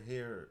don't want to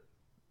hear,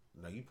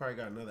 like, you probably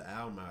got another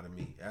album out of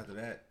me. After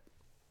that,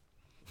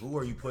 who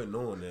are you putting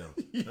on now?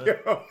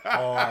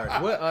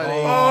 Hard. What are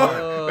they?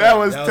 That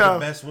was tough. tough.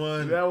 The best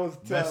one. That was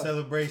tough. Best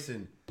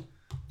celebration.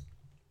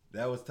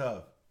 That was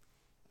tough.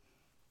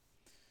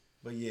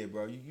 But yeah,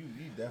 bro, you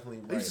definitely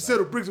right. They used to sell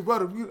the bricks of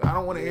butter. I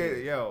don't want to hear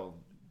it. Yo,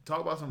 talk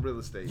about some real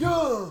estate.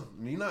 Young.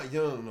 You're not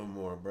young no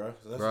more, bro.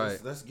 So Right.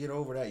 Let's get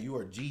over that. You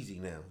are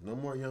Jeezy now. No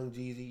more young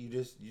Jeezy. You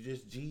just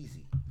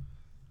Jeezy.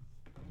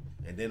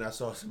 And then I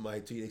saw somebody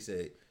tweet. They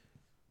said,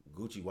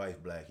 Gucci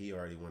wife black. He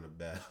already won a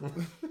battle.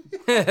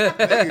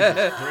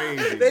 That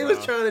crazy. They bro.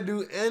 was trying to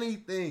do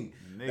anything.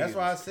 Niggas That's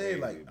why I is say,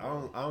 crazy, like,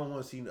 bro. I don't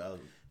want to see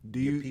Do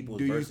you people's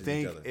do you versus each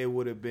think other. it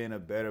would have been a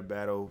better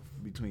battle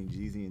between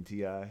Jeezy and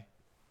T.I.?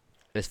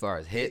 As far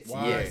as hits,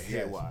 Why? yes.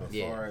 Yes. why? As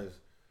Yeah. far as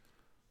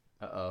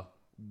Uh-oh.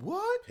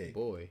 What? pick.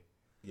 Boy.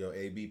 Yo,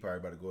 AB probably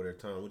about to go there.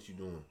 Tom, what you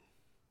doing?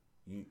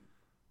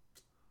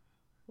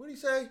 What did he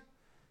say?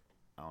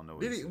 I don't know.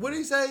 What did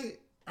he say?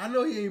 I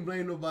know he ain't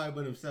blame nobody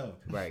but himself.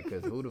 Right,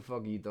 because who the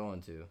fuck are you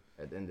throwing to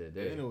at the end of the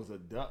day? And it was a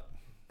duck.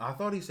 I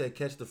thought he said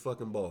catch the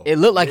fucking ball. It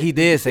looked like he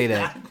did say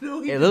that. I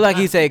knew he It looked like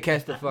he said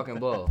catch the fucking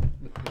ball.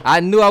 I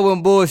knew I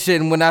wasn't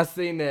bullshitting when I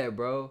seen that,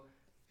 bro.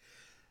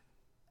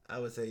 I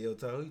would say, yo,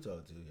 Tom, who you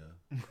talking to, yo?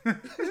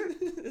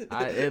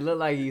 It looked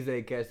like he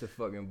said catch the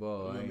fucking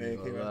ball. I My ain't man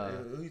gonna came lie.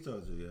 out, who you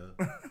talking to, yo?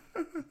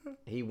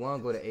 He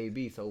want to go to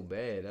AB so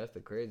bad. That's the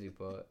crazy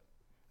part.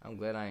 I'm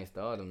glad I ain't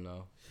started him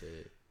though.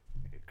 Shit.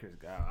 Chris,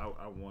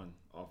 I won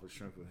off of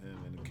strength with him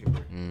and the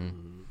kicker.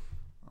 Mm.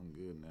 I'm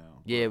good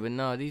now. Yeah, but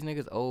no, these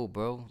niggas old,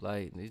 bro.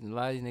 Like, a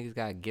lot of these niggas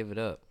gotta give it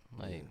up.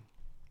 Like,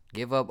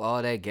 give up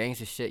all that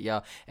gangster shit,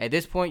 y'all. At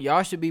this point,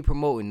 y'all should be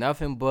promoting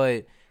nothing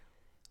but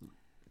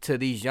to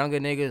these younger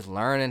niggas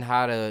learning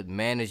how to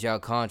manage y'all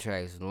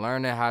contracts,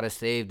 learning how to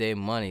save their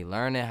money,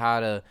 learning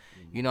how to,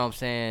 you know what I'm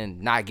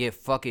saying, not get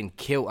fucking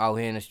killed out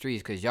here in the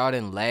streets, because y'all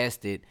done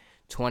lasted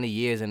 20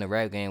 years in the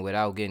rap game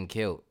without getting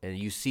killed. And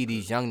you see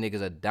these young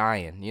niggas are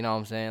dying. You know what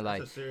I'm saying? Like,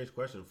 That's a serious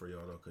question for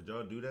y'all, though. Could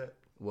y'all do that?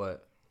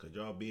 what? Could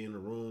y'all be in the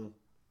room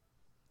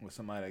With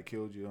somebody that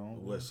killed you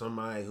on? with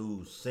somebody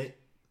who sent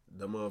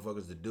the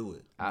motherfuckers to do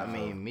it? I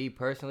mean, me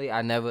personally,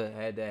 I never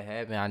had that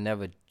happen. I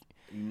never.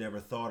 You never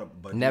thought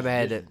of, but Never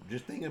had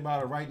just thinking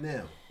about it right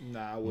now.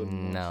 Nah, I wouldn't.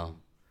 want No.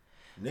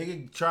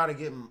 Nigga try to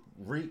get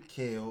Reek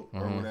killed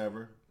or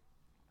whatever.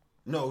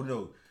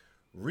 No.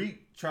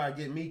 Reek tried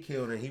to get me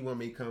killed and he want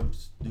me to come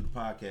do the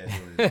podcast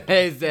with him.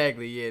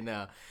 Exactly. Yeah.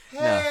 No.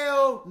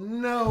 Hell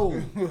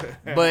no.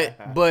 But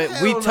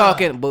Hell we nah.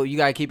 talking. But you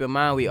gotta keep in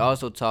mind, we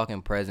also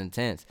talking present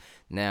tense.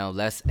 Now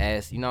let's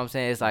ask. You know what I'm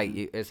saying? It's like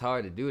it's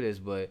hard to do this,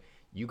 but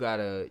you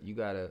gotta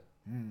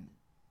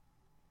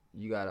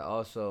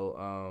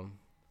also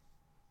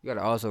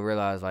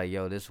realize, like,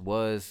 yo, this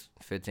was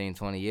 15,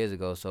 20 years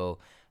ago. So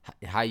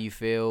how you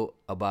feel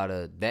about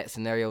that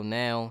scenario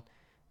now?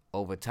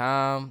 Over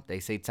time,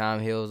 they say time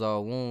heals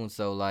all wounds.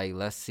 So, like,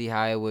 let's see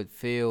how it would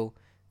feel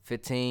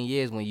 15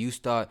 years when you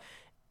start.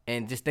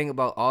 And just think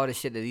about all the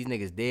shit that these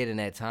niggas did in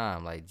that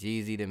time. Like,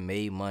 Jeezy done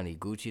made money.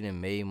 Gucci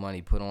done made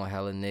money, put on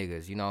hella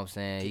niggas. You know what I'm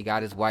saying? He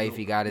got his wife,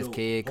 he got his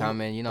kid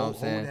coming. You know what I'm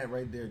saying? Hold that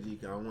right there, G.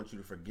 I don't want you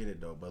to forget it,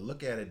 though. But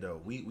look at it,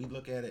 though. We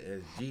look at it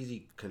as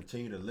Jeezy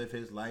continue to live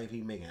his life. He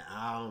making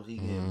albums. He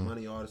getting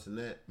money, all this and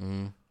that.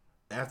 Mm-hmm.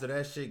 After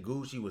that shit,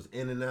 Gucci was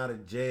in and out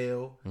of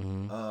jail.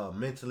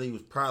 Mentally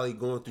was probably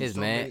going through His so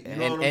man, many, you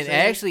know what I'm and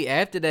saying? actually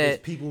after that, His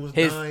people was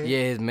dying.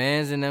 his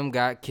mans and them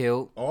got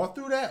killed. All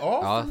through that,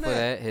 all All from for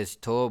that. that, his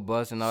tour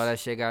bus and all that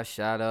shit got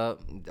shot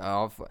up.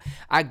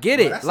 I get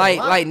But it, that's a like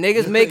lot.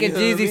 niggas You making know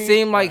what I Jeezy mean?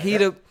 seem like Right.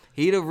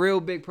 He the real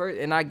big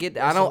person, and I get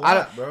that. It's a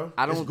lot, bro.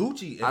 I don't, It's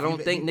Gucci. If I don't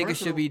he think niggas personal,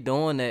 should be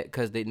doing that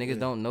because they niggas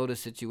don't know the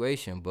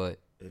situation. But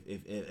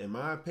if in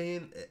my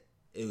opinion,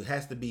 it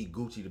has to be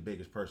Gucci the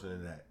biggest person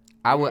in that.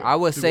 I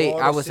would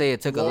say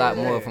it took a lot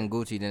more Yeah. from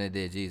Gucci than it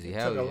did Jeezy. It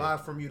Hell took yeah. a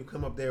lot from you to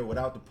come up there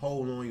without the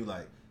pole on you.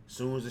 Like, as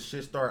soon as the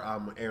shit start,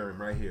 I'm airing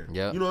right here.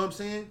 Yep. You know what I'm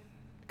saying?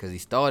 Cause he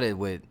started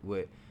with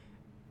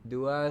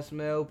do I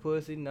smell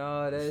pussy?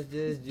 No, that's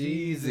just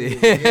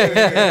Jeezy.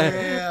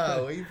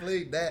 Yeah, when he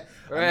played that,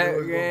 Rap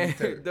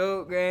game,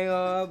 dope game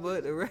hard,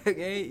 but the rap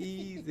ain't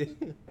easy.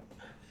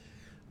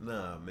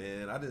 Nah,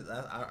 man,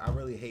 I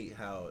really hate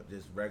how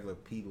just regular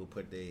people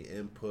put their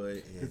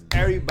input and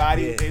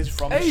Everybody is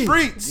from the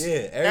streets.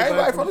 Yeah,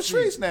 everybody from the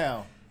streets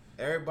now.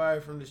 Everybody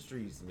from the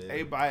streets, man.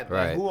 Everybody,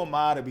 Right. like, who am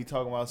I to be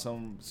talking about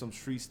some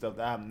street stuff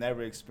that I've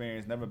never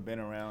experienced, never been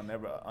around,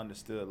 never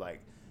understood?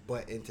 Like,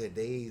 But in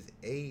today's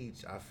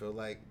age, I feel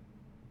like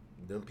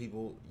them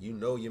people, you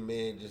know, your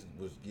man just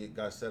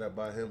got set up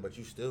by him, but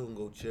you still gonna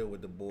go chill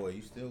with the boy.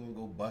 You still gonna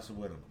go busting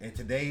with him. In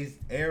today's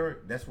era,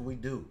 that's what we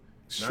do.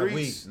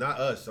 Streets. Not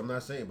us. I'm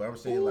not saying, but I'm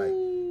saying like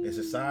in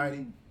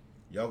society,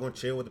 y'all gonna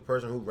chill with the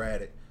person who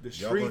ratted. the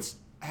Y'all streets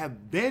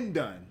have been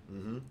done.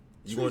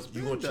 You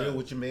gonna chill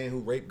with your man who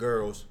raped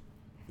girls.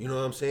 You know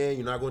what I'm saying?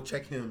 You're not gonna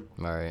check him.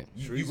 All right.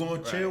 You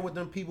gonna chill Right. with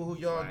them people who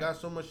y'all Right. got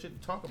so much shit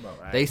to talk about.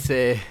 Right.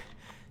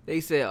 They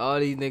said all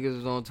these niggas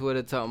was on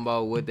Twitter talking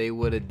about what they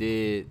would have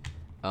did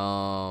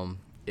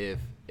if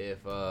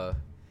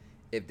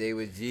they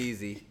was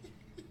Jeezy.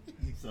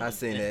 I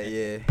seen that,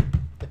 yeah.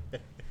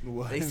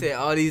 What? They said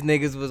all these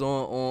niggas was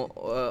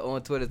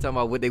on Twitter talking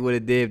about what they would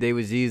have did if they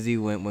was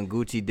Jeezy when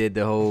Gucci did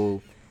the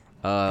whole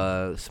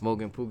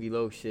smoking Pookie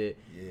Loc shit.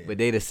 Yeah. But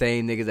they the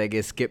same niggas that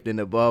get skipped in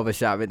the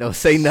barbershop and don't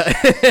say nothing.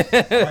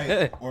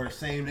 Right. Or the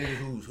same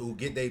niggas who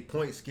get their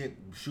points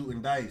skipped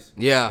shooting dice.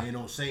 Yeah. And they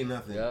don't say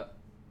nothing. Yep.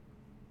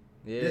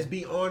 Yeah. Just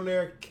be on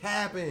there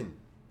capping.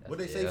 What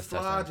they say, that's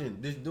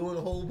flogging. Just doing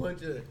a whole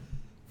bunch of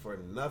for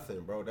nothing,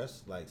 bro.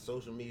 That's like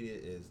social media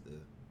is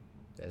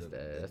That's the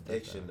that's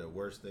addiction, the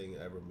worst thing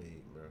ever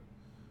made, bro.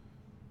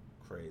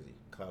 Crazy.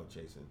 Cloud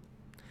chasing.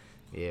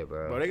 Yeah,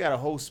 bro. Bro, they got a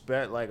whole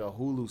like a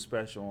Hulu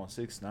special on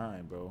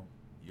 6ix9ine, bro.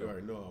 You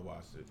already know I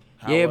watched it.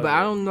 Yeah, but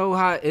I don't know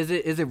how is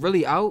it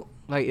really out?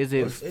 Like, is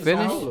it It's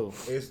finished?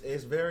 Hulu.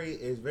 It's very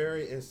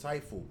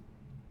insightful.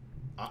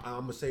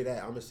 I'm gonna say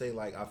that. I'm gonna say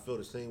like I feel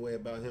the same way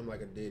about him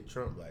like I did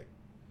Trump. Like,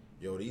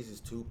 yo, these is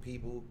two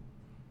people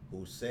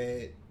who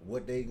said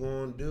what they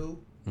gonna do,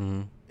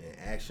 and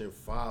action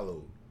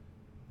followed.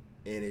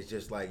 And it's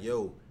just like,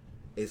 yo,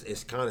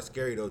 it's kind of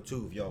scary though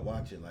too if y'all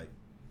watch it. Like,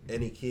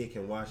 any kid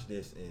can watch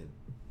this, and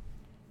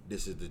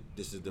this is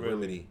the Really?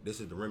 remedy.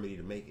 This is the remedy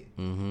to make it.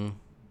 Mm-hmm.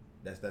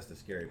 That's the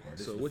scary part.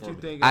 This So is the what you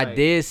formula. think? I like,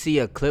 did see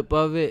a clip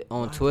of it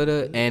on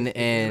Twitter, It's and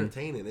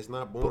entertaining. It's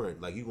not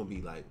boring. Like, you gonna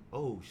be like,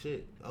 oh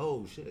shit,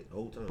 whole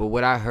time. but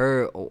what I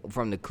heard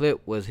from the clip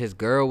was his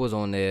girl was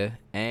on there,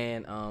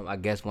 and I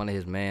guess one of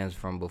his mans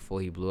from before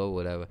he blew up or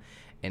whatever,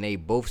 and they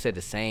both said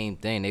the same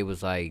thing. They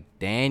was like,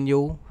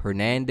 Daniel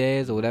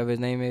Hernandez or whatever his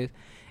name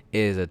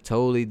is a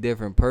totally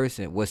different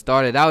person. What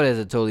started out as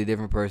a totally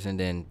different person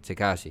than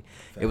Tekashi.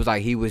 It was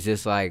like he was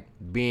just like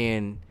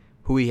being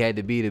who he had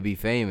to be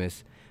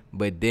famous.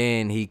 But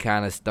then he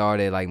kind of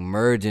started like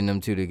merging them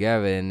two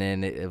together, and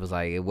then it was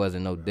like it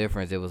wasn't no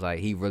difference. It was like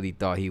he really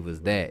thought he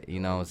was that.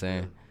 You know what I'm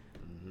saying?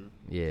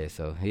 Yeah.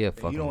 So he a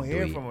fucking you don't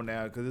hear dweeb. from him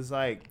now because it's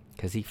like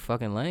Cause he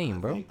fucking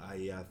lame, bro.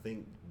 I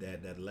think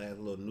that last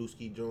little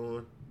Newski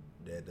joint,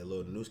 that the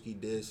little Newski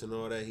diss and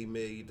all that he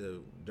made, the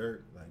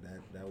dirt, like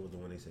that was the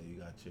one they said you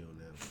got chill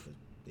now because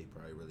they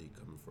probably really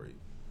coming for you.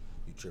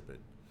 You tripping.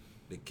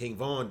 The King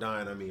Von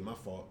dying, I mean, my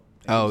fault.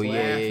 Oh, He was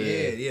yeah,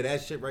 laughing. yeah.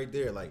 that shit right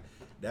there, like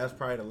that's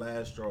probably the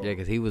last straw. Yeah,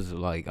 cause he was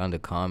like under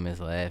comments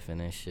laughing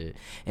and shit,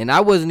 and I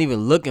wasn't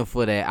even looking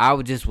for that. I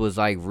just was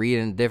like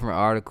reading different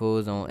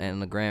articles on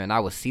Instagram, and I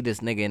would see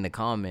this nigga in the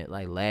comment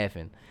like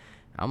laughing.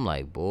 I'm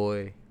like,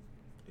 boy.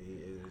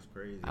 It's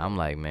crazy. I'm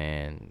like,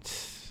 man.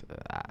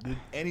 did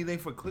anything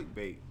for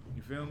clickbait.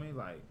 You feel me?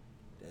 Like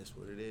That's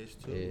what it is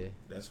too. Yeah.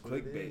 That's what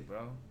it is. clickbait,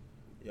 bro.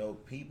 Yo,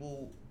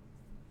 people.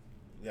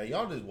 Yeah,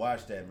 y'all just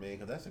watch that, man,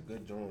 because that's a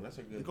good joint. That's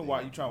a good. You can thing.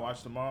 watch. You trying to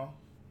watch tomorrow?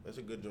 That's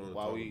a good joint to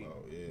While talk we-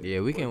 about. Yeah,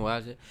 we can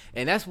watch it,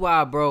 and that's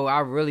why, bro.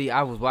 I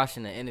was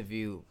watching the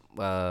interview.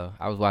 I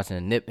was watching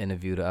a Nip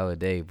interview the other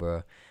day,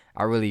 bro.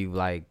 I really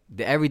like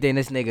everything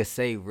this nigga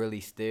say. Really,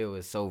 still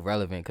is so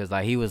relevant because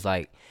like he was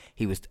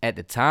at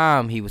the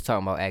time he was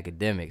talking about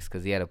academics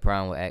because he had a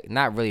problem with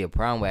not really a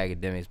problem with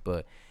academics,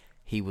 but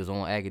he was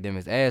on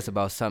academics' ass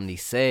about something he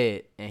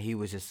said, and he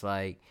was just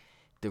like.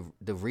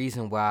 The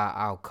reason why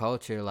our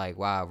culture, like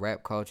why our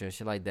rap culture and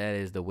shit like that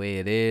is the way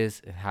it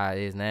is and how it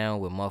is now,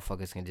 where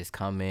motherfuckers can just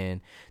come in,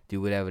 do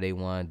whatever they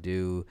want to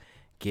do,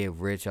 get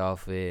rich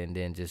off it, and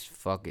then just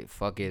fuck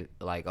it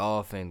like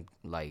off and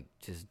like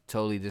just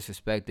totally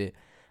disrespect it.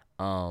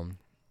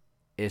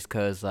 It's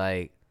cause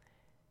like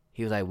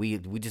he was like we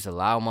just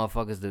allow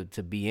motherfuckers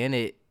to be in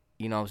it,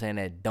 you know what I'm saying,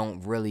 that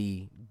don't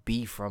really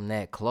be from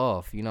that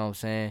cloth, you know what I'm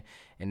saying?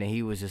 And then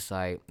he was just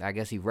like, I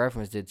guess he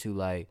referenced it to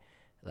like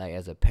like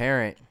as a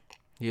parent,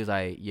 he was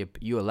like you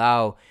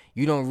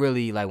don't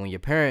really like when your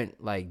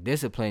parent like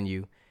discipline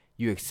you,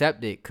 you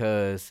accept it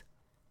because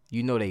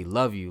you know they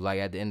love you. Like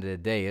at the end of the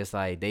day, it's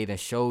like they done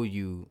show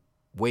you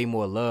way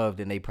more love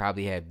than they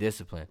probably have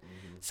discipline.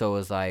 So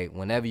it's like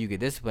whenever you get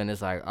disciplined,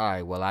 it's like, all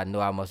right, well I know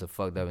I must have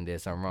fucked up and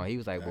did something wrong. He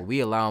was like, but we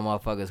allow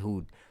motherfuckers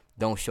who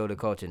don't show the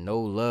culture no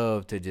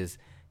love to just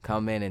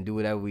come in and do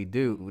whatever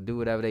do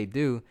whatever they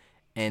do,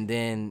 and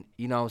then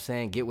you know what I'm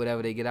saying, get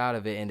whatever they get out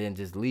of it, and then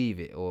just leave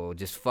it or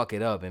just fuck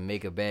it up and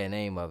make a bad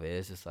name of it.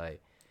 It's just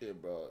like, Yeah,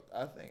 bro.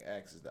 I think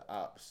Axe is the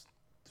ops.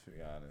 To be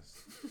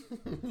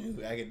honest.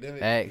 You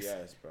academic. Axe,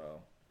 Yes,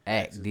 bro.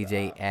 Axe, Axe is the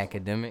DJ ops.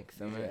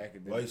 Academics. I DJ mean,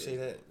 Academic. Why you say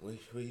that? Why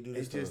you do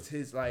this? It's just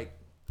his like,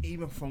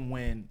 even from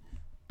when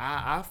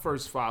I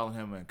first followed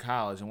him in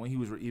college, and when he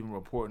was even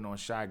reporting on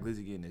Shy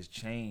Glizzy getting his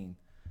chain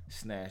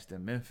snatched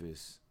in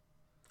Memphis.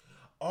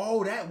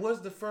 Oh, that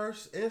was the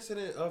first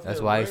incident of that's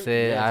him, why right? I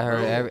said Yes, I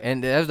heard bro.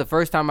 and that was the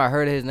first time I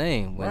heard his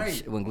name when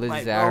Right. when Glizzy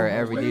Like, said I bro, heard who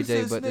every is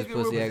DJ this but this nigga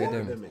pussy reporting?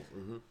 academic.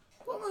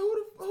 Well,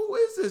 who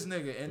is this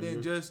nigga? And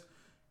then just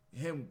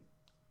him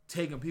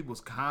taking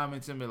people's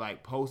comments and be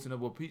like posting of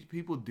what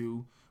people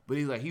do. But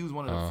he's like, he was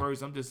one of the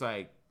first. I'm just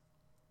like,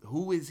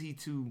 who is he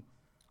to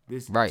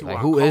this? Right, to like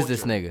our who is culture?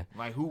 this nigga?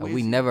 Like who Like, is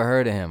we he? never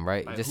heard of him,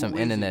 right? Like, Just who some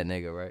is internet he?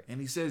 nigga, right? And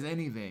he says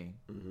anything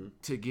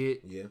to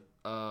get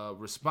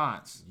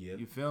response. Yeah.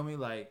 You feel me?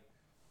 Like,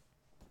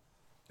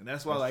 and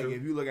that's why, That's like, true.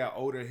 if you look at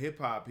older hip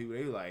hop people,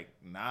 they like,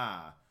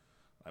 nah,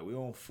 like we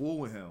don't fool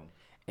with him.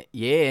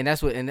 Yeah, and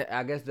that's what, and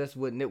I guess that's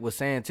what Nick was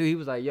saying too. He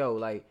was like, yo,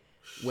 like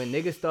when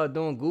niggas start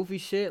doing goofy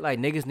shit, like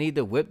niggas need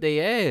to whip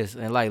their ass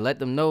and like let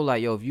them know,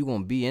 like, yo, if you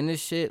gonna be in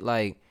this shit,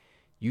 like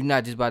you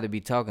not just about to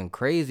be talking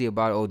crazy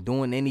about it or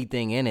doing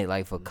anything in it,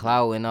 like for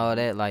clout and all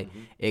that. Like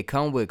it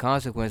come with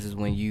consequences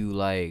when you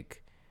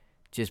like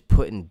just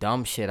putting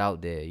dumb shit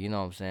out there. You know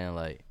what I'm saying?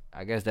 Like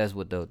I guess that's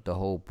what the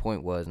whole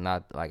point was.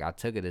 Not like I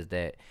took it as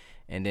that,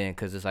 and then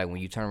because it's like when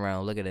you turn around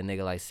and look at a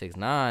nigga like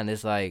 6ix9ine,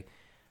 it's like,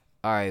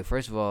 all right,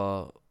 first of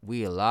all,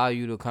 we allow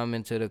you to come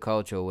into the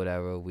culture or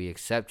whatever. We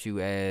accept you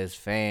as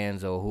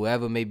fans or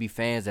whoever may be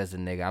fans as a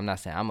nigga. I'm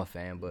not saying I'm a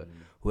fan, but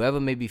whoever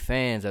may be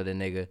fans of the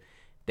nigga,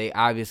 they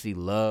obviously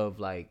love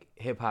like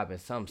hip hop in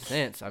some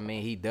sense. I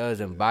mean, he does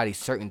embody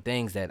certain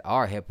things that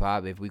are hip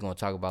hop. If we're gonna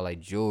talk about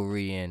like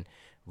jewelry and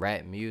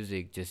rap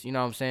music, just you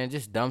know what I'm saying,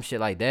 just dumb shit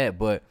like that.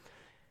 But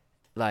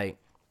like,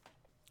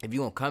 if you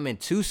gonna come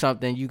into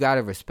something, you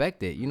gotta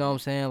respect it. You know what I'm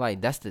saying? Like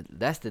that's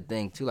the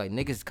thing too. Like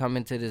niggas come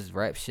into this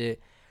rap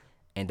shit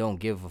and don't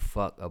give a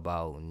fuck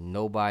about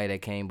nobody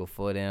that came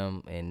before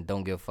them, and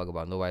don't give a fuck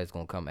about nobody that's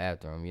gonna come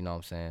after them. You know what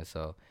I'm saying?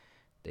 So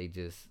they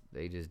just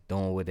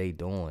doing what they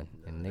doing,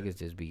 and niggas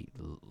just be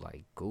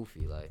like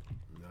goofy. Like,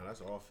 No,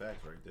 that's all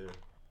facts right there.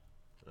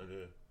 Right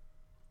there.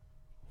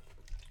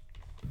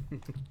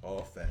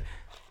 All facts.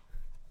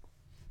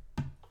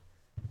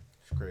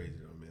 It's crazy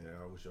though, man.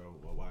 I wish y'all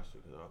would watch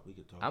it. We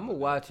could talk. I'ma about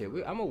watch that.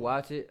 it. I'ma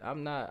watch it.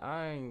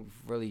 I ain't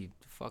really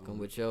fucking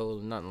with yo,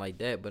 nothing like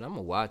that. But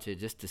I'ma watch it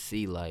just to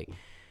see like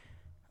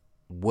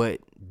what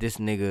this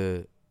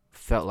nigga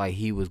felt like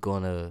he was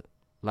gonna,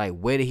 like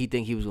where did he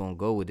think he was gonna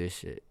go with this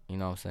shit? You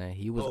know what I'm saying?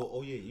 He was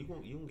Oh yeah, you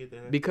gonna get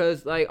that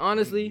because like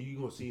honestly, you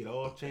gonna see it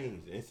all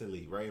change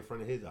instantly right in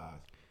front of his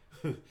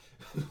eyes.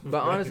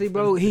 but honestly,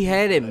 bro, he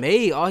had it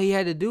made. All he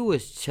had to do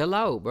was chill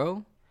out,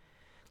 bro.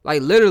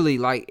 Like literally,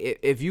 like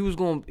if you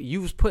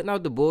was putting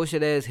out the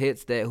bullshit ass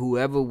hits that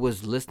whoever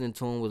was listening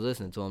to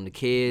him, the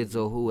kids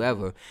or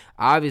whoever.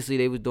 Obviously,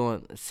 they was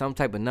doing some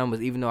type of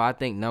numbers, even though I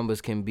think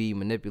numbers can be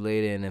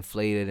manipulated and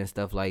inflated and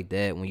stuff like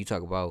that when you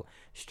talk about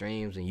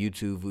streams and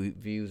YouTube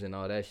views and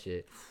all that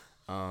shit.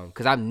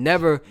 Cause I've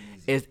never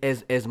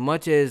as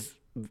much as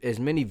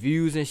many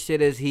views and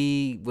shit as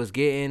he was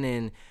getting,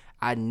 and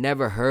I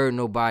never heard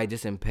nobody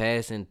just in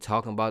passing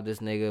talking about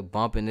this nigga,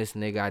 bumping this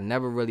nigga. I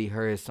never really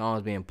heard his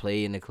songs being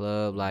played in the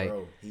club. Like,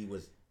 bro, he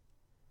was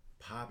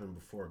popping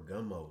before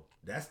Gummo.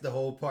 That's the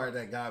whole part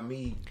that got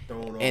me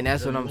thrown off. And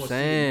that's what I'm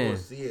saying. You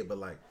gonna see it, but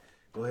like,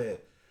 go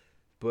ahead.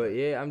 but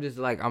yeah, I'm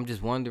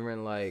just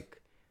wondering,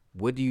 like,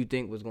 what do you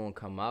think was gonna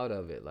come out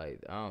of it? Like,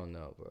 I don't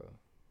know, bro.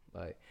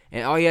 Like,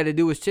 and all you had to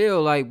do was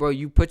chill. Like, bro,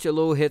 you put your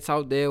little hits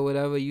out there,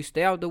 whatever. You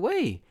stay out the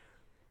way.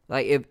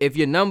 Like if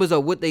your numbers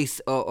are what they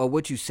or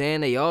what you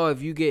saying they are,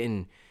 if you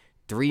getting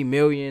 3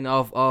 million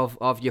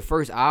off your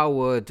first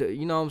hour,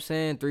 you know what I'm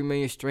saying, 3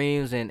 million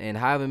streams and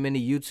however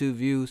many YouTube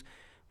views,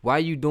 why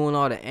you doing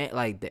all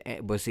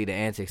but see the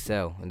antics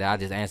sell. And I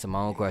just answered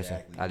my own question.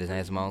 I just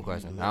answered my own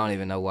question. I don't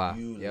even know why.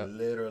 You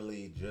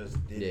literally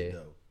just did it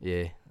though.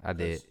 Yeah, I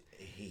did.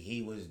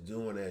 He was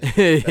doing that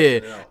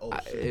shit. Yeah, oh,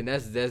 shit. and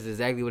that's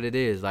exactly what it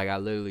is. Like I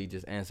literally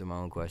just answered my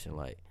own question.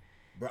 Like.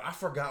 Bro, I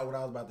forgot what I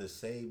was about to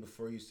say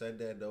before you said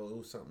that, though. It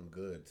was something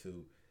good,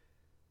 too.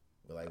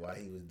 But, like, while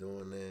he was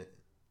doing that.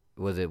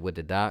 Was it with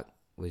the doc?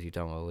 Was you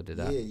talking about with the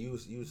doc? Yeah, you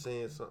was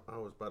saying something. I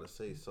was about to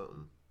say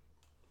something.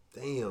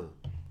 Damn.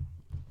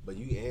 But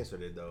you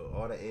answered it, though.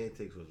 All the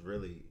antics was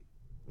really...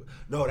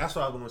 No, that's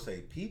what I was going to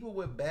say. People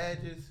with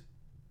badges,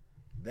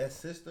 that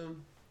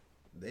system,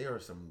 they are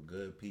some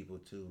good people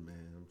too, man.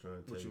 I'm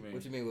trying to tell What you mean?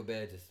 What you mean with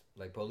badges?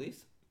 Like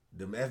police?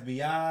 Them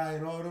FBI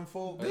and all them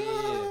folks.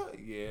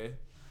 Yeah.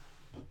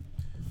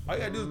 All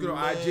you gotta do is get on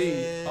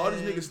IG. All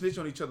these niggas snitch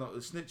on each other.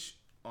 Snitch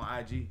on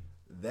IG.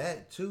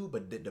 That too,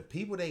 but the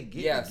people they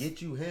get Yes. to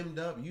get you hemmed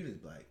up, you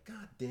just like,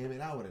 God damn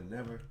it, I would have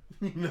never.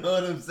 You know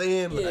what I'm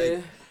saying? Yeah.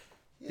 Like,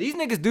 These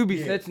niggas do be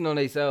snitching on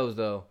themselves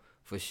though,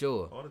 for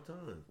sure. all the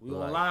time. We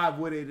on live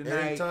with it tonight.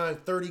 Every time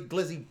 30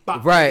 glizzy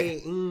bop. Right.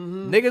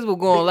 Mm-hmm. Niggas will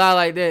go on lie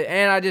like that,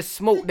 and I just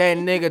smoked that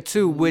nigga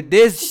too with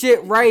this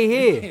shit right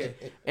here,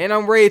 and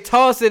I'm ready to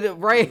toss it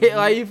right here.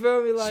 Like, you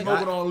feel me? Like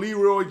Smoking on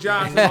Leroy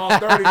Johnson on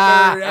 33rd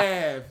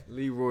Ave.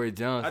 Leroy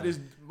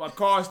Johnson. My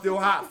car's still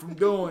hot from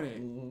doing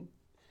it.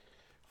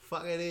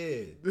 Fuck it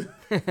is.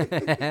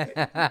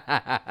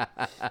 That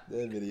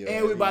video.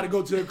 And we about to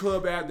go to the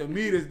club after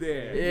meet us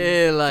there.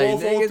 Yeah, like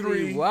niggas 443.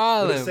 be With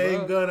wildin', the same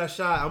bro. gun I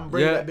shot, I'm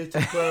bringing Yeah. that bitch to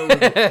the club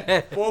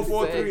with me.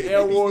 443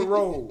 Elroy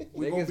Road.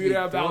 We gonna Niggas be be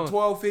there about doing-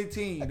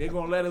 12:15. They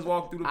gonna let us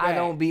walk through the back. I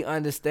don't be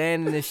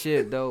understanding this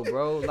shit though,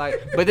 bro.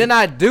 Like, but then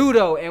I do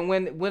though. And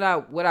what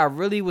I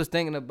really was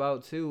thinking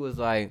about too was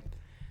like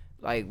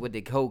with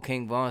the whole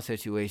King Von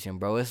situation,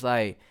 bro. It's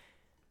like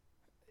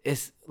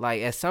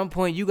at some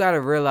point you gotta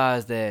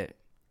realize that,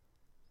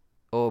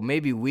 or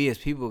maybe we as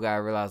people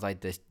gotta realize like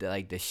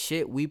the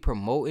shit we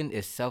promoting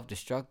is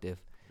self-destructive.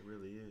 It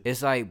really is.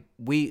 It's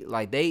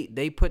like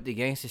they put the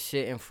gangster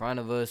shit in front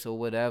of us or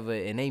whatever,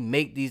 and they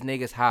make these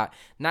niggas hot.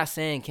 Not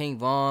saying King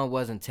Von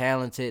wasn't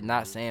talented,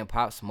 not saying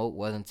Pop Smoke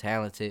wasn't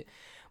talented,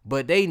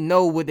 but they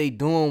know what they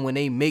doing when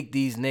they make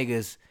these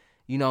niggas,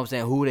 you know what I'm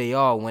saying, who they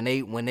are. When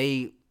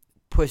they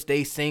push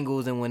they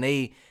singles and when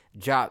they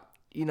drop,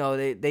 you know,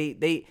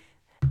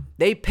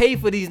 they pay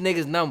for these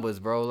niggas' numbers,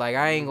 bro. Like,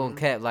 I ain't gonna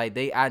cap. Like,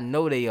 I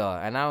know they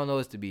are, and I don't know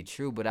it's to be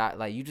true,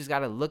 but you just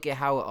gotta look at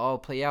how it all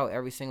play out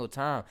every single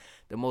time.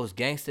 The most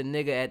gangster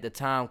nigga at the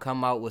time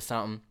come out with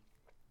something,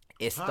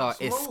 it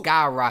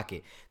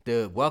skyrocket.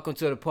 The welcome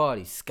to the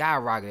party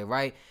skyrocketed,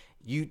 right?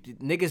 You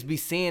niggas be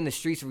seeing the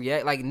streets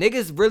react. Like,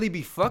 niggas really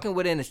be fucking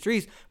with it in the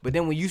streets, but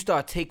then when you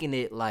start taking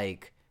it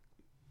like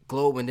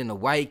globe, and then the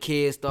white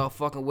kids start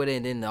fucking with it,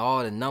 and then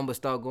all the numbers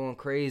start going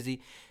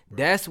crazy.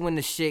 That's when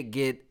the shit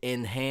get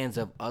in hands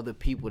of other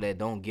people that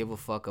don't give a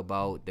fuck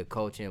about the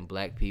culture and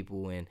black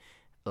people and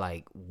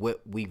like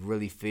what we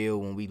really feel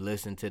when we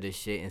listen to this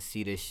shit and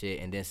see this shit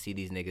and then see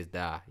these niggas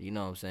die. You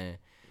know what I'm saying?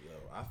 Yo,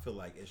 I feel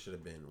like it should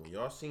have been when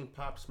y'all seen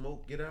Pop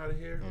Smoke get out of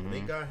here. When they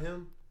got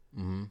him,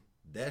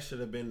 that should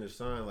have been the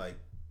sign. Like,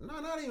 no,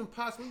 not even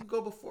Pop Smoke. We can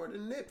go before the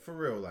nip for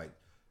real. Like,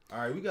 all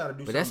right, we gotta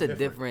do. But something that's a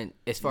different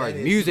as far as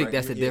music. Like,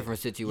 that's a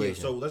different situation.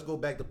 Yeah, so let's go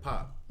back to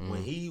Pop.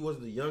 When he was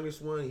the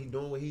youngest one, he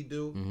doing what he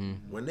do.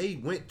 When they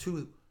went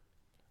to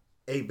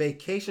a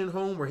vacation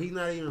home where he's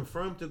not even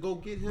from to go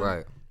get him,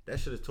 right? That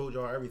should have told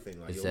y'all everything.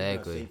 Like, exactly. yo, we're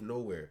not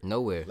safe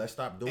nowhere. Let's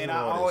stop doing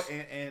all this.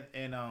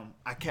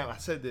 I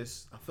said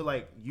this. I feel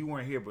like you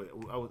weren't here, but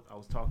I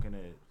was talking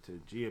to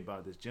G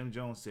about this. Jim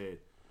Jones said,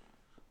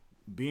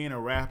 being a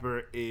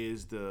rapper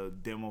is the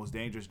most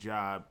dangerous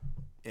job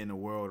in the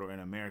world or in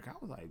America. I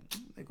was like,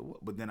 nigga,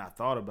 what? But then I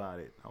thought about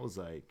it. I was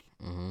like,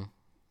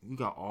 you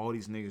got all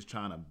these niggas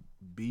trying to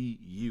be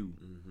you,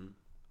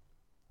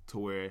 to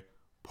where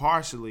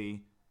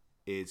partially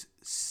it's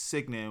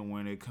sickening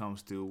when it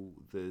comes to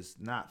this,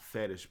 not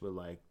fetish, but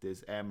like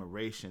this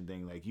admiration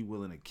thing. Like, you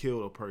willing to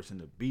kill a person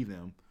to be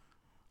them.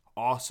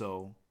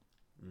 Also,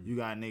 you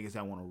got niggas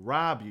that want to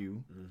rob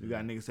you. You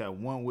got niggas that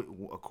want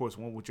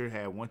what your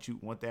head.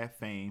 Want that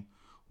fame.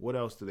 What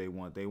else do they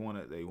want? They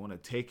want to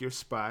take your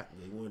spot.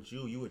 They want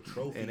you. You a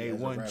trophy. And they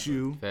want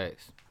you.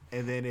 Facts.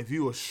 And then if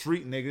you a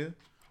street nigga,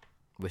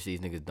 which these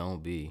niggas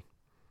don't be,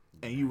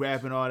 and you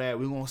rapping all that,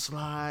 we gonna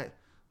slide.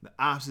 The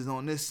ops is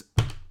on this.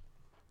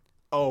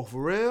 Oh,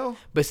 for real?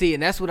 But see,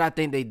 and that's what I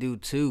think they do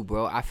too,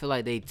 bro. I feel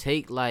like they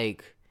take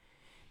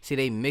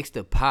they mix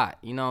the pot.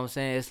 You know what I'm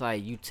saying? It's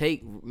like you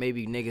take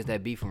maybe niggas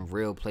that be from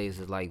real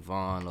places like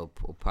Vaughn or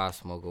Pop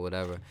Smoke or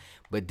whatever,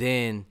 but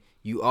then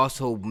you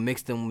also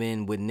mix them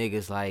in with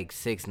niggas like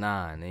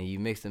 6ix9ine, and you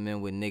mix them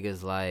in with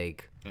niggas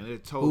like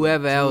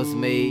whoever else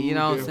made, you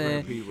know what I'm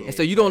saying? People. And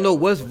so you don't know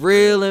what's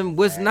real and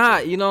what's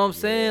not, you know what I'm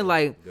saying?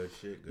 Like, good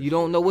you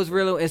don't know what's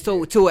real. And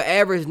so to an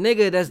average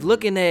nigga that's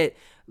looking at,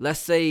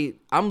 let's say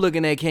I'm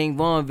looking at King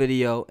Von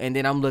video and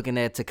then I'm looking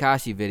at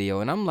Tekashi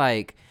video, and I'm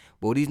like,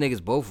 well, these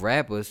niggas both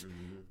rappers,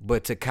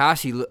 but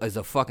Tekashi is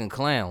a fucking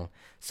clown.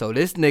 So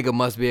this nigga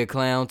must be a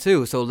clown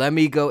too. So let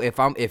me go.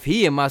 If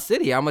he in my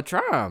city, I'ma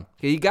try him.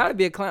 He gotta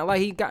be a clown. Like,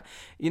 he got,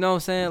 you know what I'm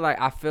saying? Like,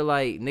 I feel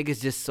like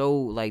niggas just so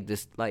like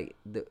this, like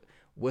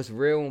what's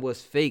real and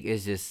what's fake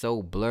is just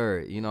so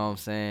blurred. You know what I'm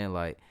saying?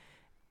 Like,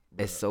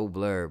 it's so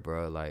blurred,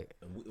 bro. Like,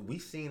 we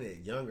seen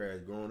it younger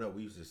as growing up.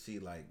 We used to see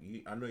like,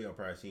 I know y'all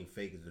probably seen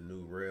fake is the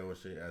new real and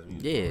shit as we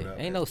was growing up.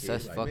 Ain't no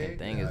such fucking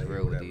thing as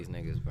real with these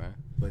niggas, bro.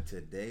 But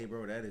today,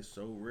 bro, that is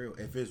so real.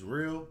 If it's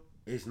real,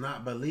 It's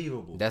not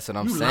believable. That's what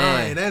I'm you saying.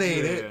 Lying. That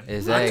ain't Yeah. it.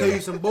 Exactly. I tell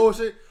you some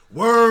bullshit.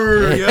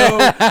 Word, yo.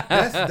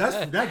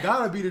 That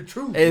gotta be the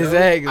truth.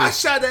 Exactly. I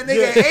shot that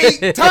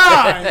nigga 8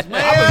 times,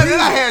 man. Then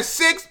I had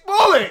 6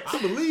 bullets. Yo.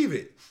 I believe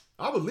it.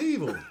 I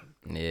believe him.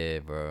 Yeah,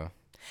 bro.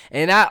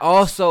 And I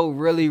also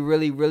really,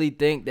 really, really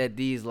think that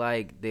these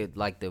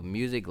the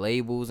music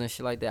labels and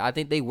shit like that, I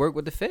think they work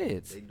with the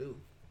feds. They do.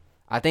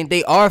 I think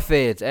they are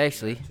feds,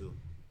 actually.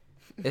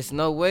 It's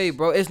no way,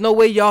 bro. It's no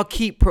way y'all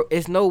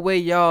it's no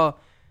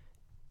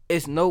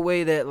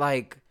way that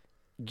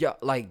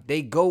y'all,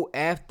 they go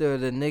after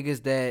the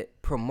niggas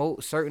that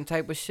promote certain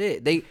type of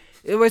shit.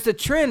 It's a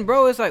trend,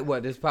 bro. It's like,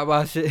 what, this pop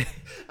out shit?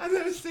 I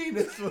never seen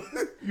this one.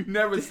 You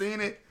never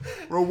seen it?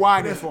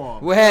 Rewind it for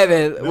him. What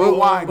happened?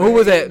 Rewind Who it.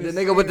 was that? The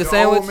nigga with the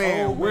sandwich? Old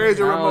man. Where's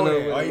your I don't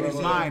remote? know. At?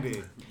 Rewind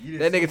it.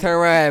 That nigga turn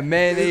around and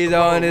mayonnaise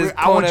on his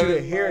I want you corner.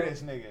 to hear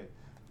this nigga.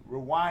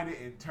 Rewind it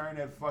and turn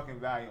that fucking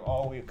volume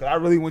all the way. Cause I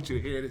really want you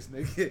to hear this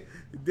nigga.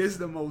 This is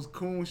the most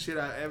coon shit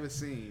I've ever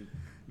seen.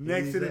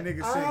 Next to the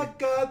nigga I singing.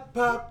 got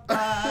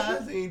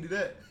Popeyes. He ain't do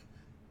that.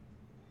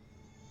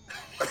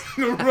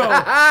 Bro,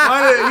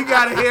 you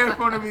gotta hear in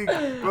front of me.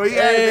 Bro, he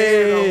had to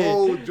hear the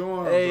whole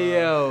joint, Hey, bro.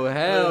 yo,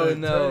 hell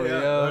no,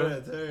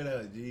 yo. Turn it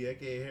up, G. I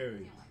can't hear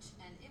you.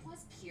 And it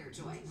was pure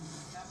joy.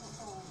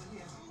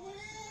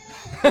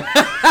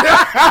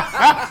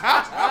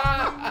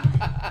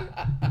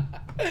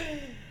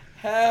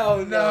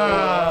 Hell no.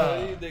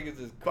 Nah. These niggas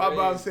is Pop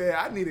crazy. Pop said,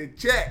 I need a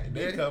check.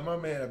 They Man. cut my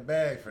man a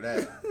bag for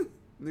that.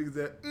 Niggas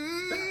said,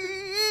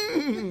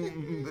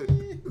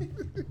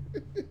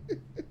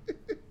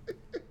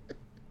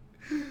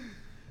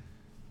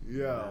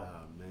 Yo.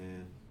 Nah,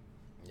 man.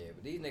 Yeah,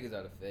 but these niggas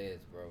are the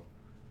feds, bro.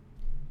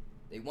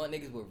 They want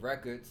niggas with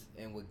records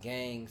and with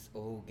gangs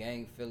or who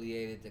gang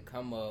affiliated to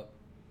come up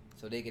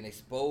so they can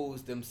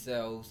expose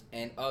themselves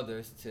and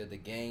others to the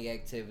gang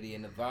activity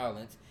and the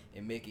violence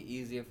and make it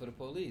easier for the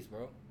police,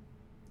 bro.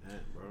 Yeah,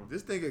 bro.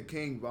 This nigga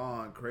King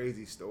Von,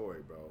 crazy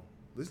story, bro.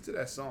 Listen to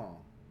that song.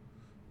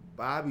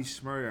 Bobby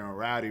Shmurda and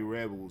Rowdy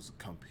Rebels,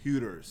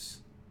 Computers.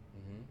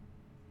 Mm-hmm.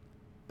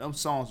 Them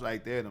songs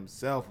right there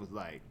themselves was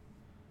like,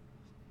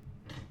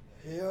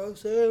 Yeah, I'm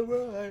saying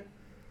right.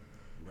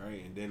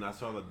 Right, and then I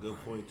saw a good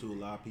point too. A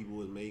lot of people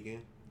was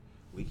making.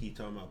 We keep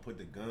talking about put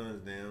the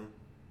guns down.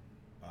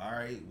 All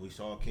right, we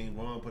saw King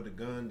Von put the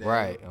gun down.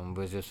 Right, and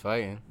was just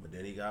fighting. But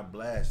then he got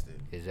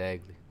blasted.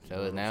 Exactly. So You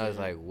know what now I'm it's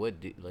saying? like, what?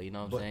 You know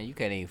what I'm But- saying? You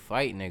can't even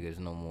fight niggas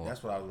no more.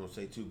 That's what I was gonna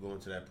say too. Going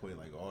to that point,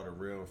 like all the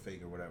real and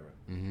fake or whatever.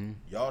 Mm-hmm.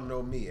 Y'all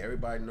know me.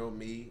 Everybody know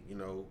me. You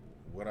know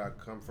what I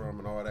come from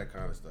and all that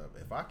kind of stuff.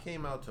 If I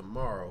came out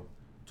tomorrow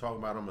talking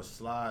about I'm gonna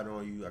slide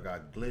on you, I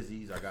got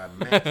glizzies, I got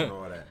Max and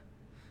all that.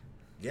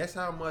 Guess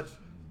how much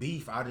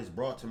beef I just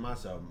brought to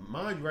myself.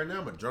 Mind you, right now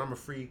I'm a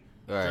drama-free,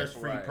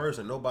 stress-free Right.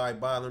 person. Nobody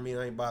bothering me.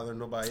 I ain't bothering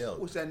nobody I else.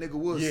 wish that nigga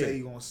would Yeah. say he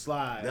gonna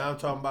slide. Now I'm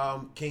talking about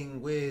I'm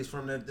King Wiz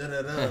from the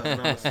da-da-da,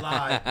 and I'm a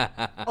slide.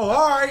 Oh,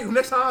 all right.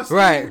 Next time I see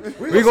Right. you,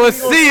 We gonna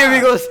see if slide.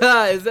 we gonna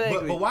slide.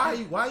 Exactly. But why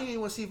you ain't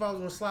want to see if I was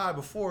gonna slide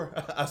before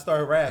I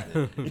started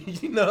rapping?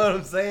 You know what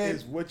I'm saying?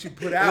 It's what you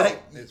put out.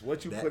 Like, It's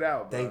what you that- put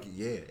out, bro. Thank you.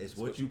 Yeah, it's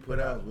what you put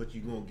out is what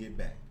you gonna get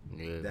back.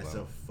 Yeah, That's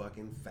bro. a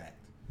fucking fact.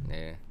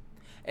 Yeah.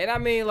 And I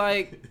mean,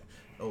 like,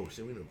 Oh,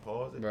 should we done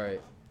pause it?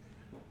 right.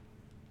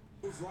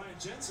 Move Ryan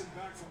Jensen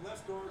back from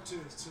left guard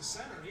to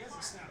center. He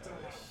hasn't snapped out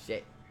yet.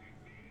 Shit.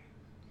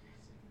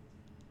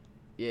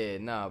 Yeah,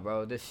 nah,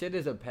 bro. This shit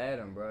is a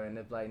pattern, bro. And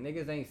if like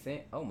niggas ain't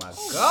sent, oh my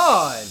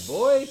god,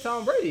 boy,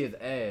 Tom Brady is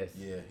ass.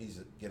 Yeah,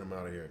 get him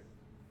out of here.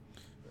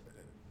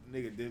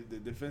 Nigga, the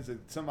defensive,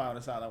 somebody on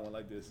the sideline went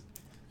like this.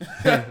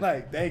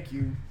 Like, thank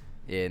you.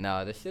 Yeah,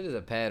 nah, this shit is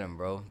a pattern,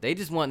 bro. They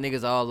just want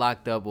niggas all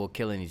locked up or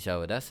killing each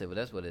other. That's it. But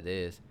that's what it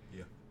is.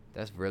 Yeah.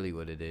 That's really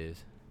what it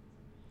is.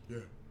 Yeah.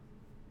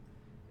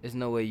 There's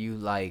no way you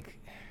like,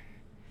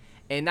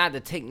 and not to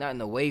take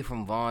nothing away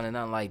from Vaughn and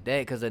nothing like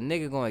that, cause a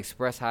nigga gonna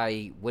express how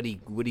what he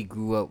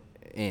grew up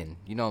in.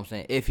 You know what I'm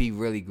saying? If he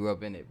really grew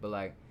up in it, but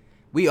like,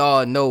 we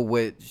all know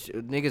what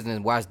niggas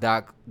done watch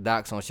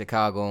docs on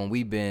Chicago, and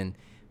we been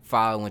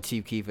following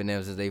Chief Keef and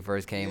them since they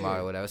first came out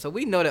or whatever. So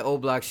we know that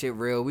old block shit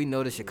real. We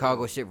know the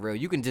Chicago shit real.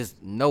 You can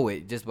just know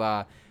it just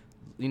by,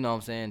 you know what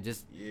I'm saying,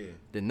 just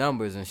the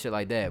numbers and shit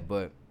like that.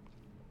 But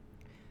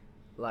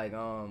like,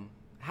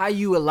 how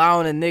you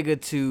allowing a nigga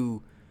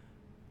to,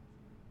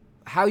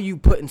 how you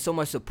putting so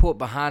much support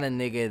behind a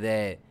nigga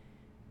that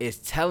is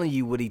telling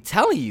you what he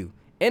telling you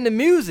in the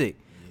music?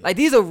 Like,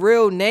 these are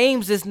real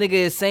names this nigga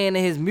is saying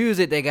in his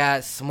music. They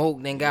got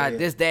smoked and got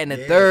this, that, and the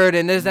third,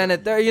 and this, that, and the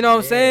third. You know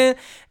what I'm saying?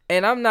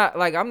 And I'm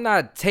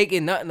not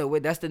taking nothing away.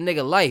 That's the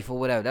nigga life or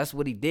whatever. That's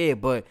what he did.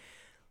 But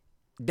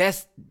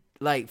that's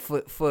like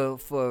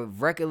for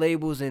record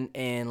labels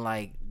and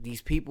like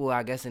these people,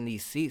 I guess, in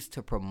these seats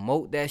to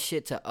promote that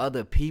shit to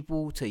other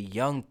people, to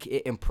young,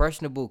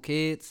 impressionable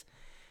kids,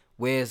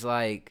 where it's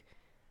like,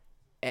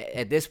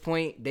 at this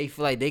point, they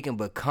feel like they can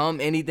become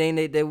anything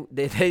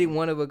they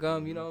want to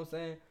become. You know what I'm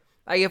saying?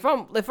 Like,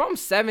 if I'm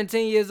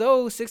 17 years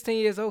old, 16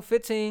 years old,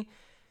 15,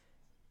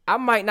 I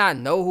might not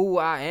know who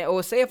I am.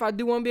 Or say if I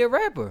do want to be a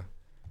rapper,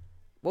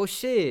 Well,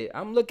 shit,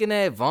 I'm looking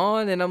at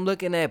Vaughn and I'm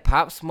looking at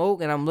Pop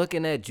Smoke and I'm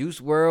looking at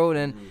Juice World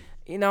and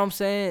you know what I'm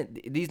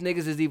saying? These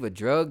niggas is either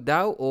drugged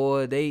out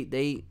or they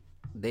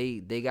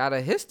got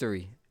a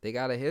history. They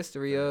got a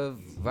history of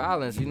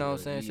violence, you know what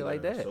I'm saying? Shit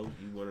like that. So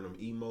you one of them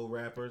emo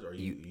rappers or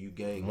you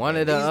gang? One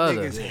of the These other.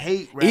 niggas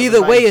hate rappers Either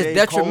like way, it's J.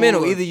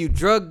 detrimental. Cole or- Either you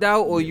drugged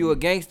out or you a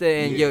gangster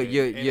and And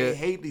you're they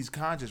hate these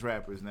conscious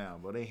rappers now,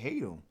 but they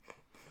hate them.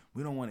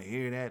 We don't want to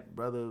hear that,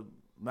 brother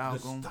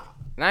Malcolm.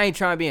 And I ain't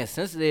trying to be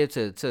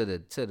insensitive to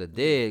the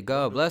dead.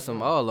 God bless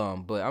them, all of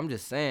them. But I'm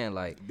just saying,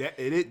 like,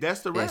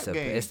 That's the rap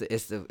game. it's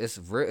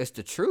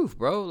the truth,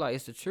 bro. Like,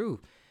 it's the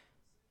truth.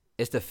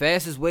 It's the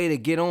fastest way to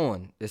get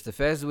on. It's the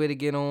fastest way to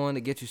get on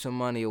to get you some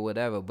money or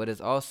whatever. But it's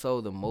also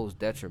the most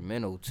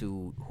detrimental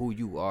to who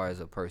you are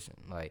as a person.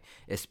 Like,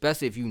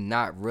 especially if you're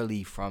not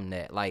really from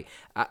that. Like,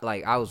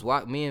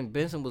 me and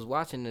Benson was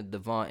watching the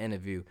Devon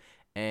interview,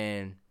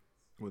 and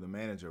With a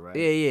manager, right?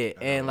 yeah,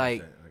 and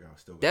like.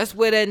 That's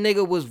where that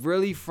nigga was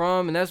really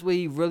from, and that's what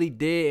he really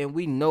did, and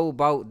we know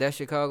about that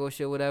Chicago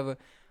shit, whatever.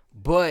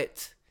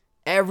 But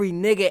every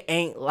nigga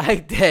ain't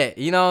like that.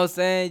 You know what I'm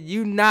saying?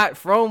 You not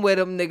from where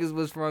them niggas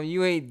was from.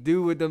 You ain't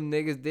do what them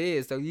niggas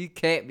did, so you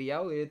can't be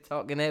out here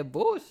talking that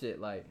bullshit.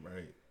 Like,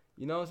 right.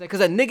 You know what I'm saying?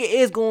 Because a nigga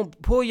is gonna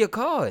pull your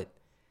card.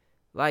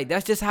 Like,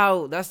 that's just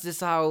how.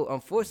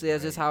 Unfortunately,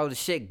 that's just how the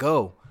shit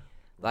go.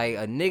 Like,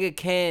 a nigga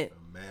can't.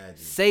 Imagine.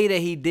 Say that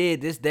he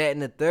did this, that,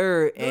 and the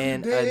third, No,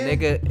 and you a didn't.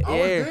 nigga. I was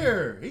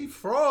there. He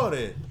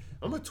frauded.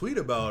 I'm gonna tweet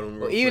about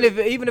him. Even if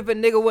a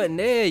nigga wasn't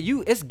there,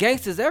 it's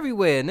gangsters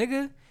everywhere,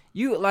 nigga.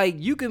 You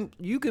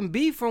can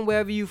be from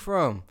wherever you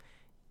from.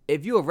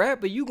 If you a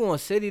rapper, you going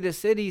city to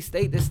city,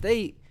 state to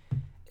state.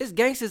 It's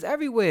gangsters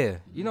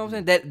everywhere. You know what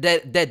I'm saying?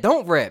 That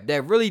don't rap.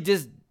 That really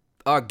just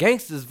are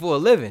gangsters for a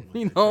living.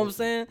 You know what I'm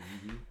saying?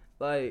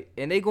 Like,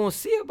 and they gonna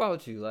see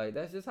about you. Like,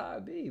 that's just how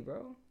it be,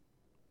 bro.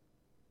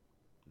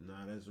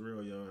 Nah, that's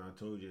real, yo. And I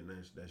told you,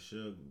 that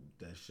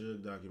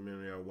Suge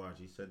documentary I watched,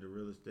 he said the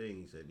realest thing.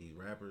 He said these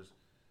rappers,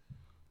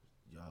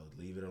 y'all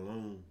leave it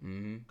alone.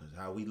 Because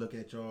how we look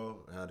at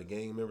y'all, how the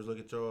gang members look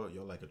at y'all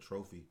like a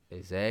trophy.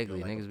 Exactly.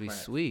 Y'all like Niggas a be plaque.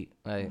 sweet.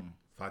 Like,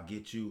 if I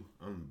get you,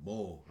 I'm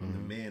bull. I'm the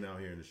man out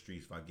here in the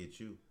streets. If I get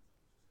you,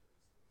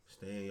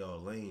 stay in y'all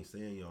lane, stay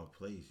in y'all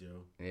place,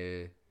 yo.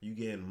 yeah. You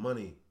getting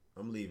money,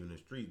 I'm leaving the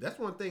street. That's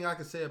one thing I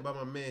can say about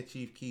my man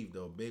Chief Keef,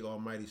 though. Big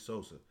Almighty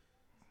Sosa.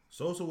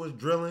 Sosa was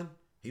drilling.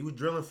 He was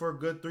drilling for a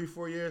good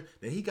 3-4 years.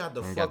 Then he got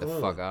the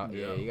fuck out.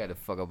 Yeah, you got the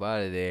fuck up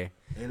out of there.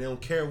 And they don't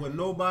care what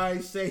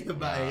nobody say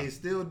about it. He's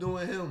still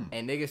doing him.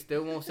 And niggas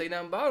still won't say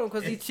nothing about him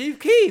because he Chief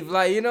Keef.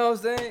 Like, you know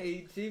what I'm saying?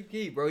 He Chief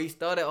Keef, bro. He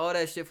started all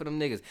that shit for them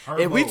niggas.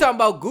 If we talking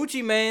about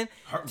Gucci Man,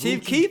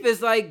 Chief Keef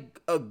is like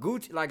a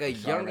Gucci, like a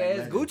young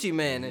ass Gucci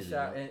Man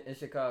in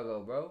Chicago,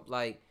 bro.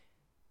 Like,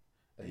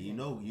 you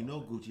know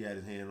Gucci had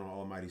his hand on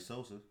Almighty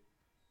Sosa.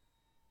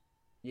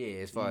 Yeah,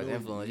 as far as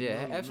influence,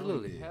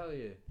 absolutely. Hell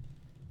yeah.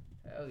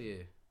 Hell yeah.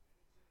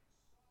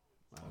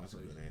 Wow, that's a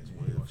good ass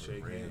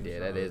win. Yeah,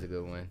 that is a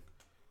good one.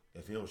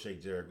 If he don't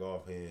shake Jared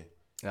Goff hand,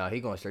 No, he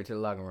going straight to the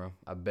locker room.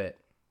 I bet.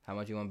 How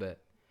much you want to bet?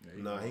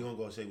 nah, he gonna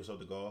go say what's up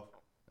to Goff.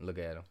 Look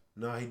at him.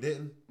 Nah, he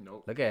didn't.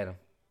 Nope. Look at him.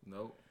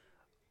 Nope.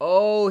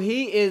 Oh,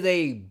 he is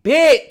a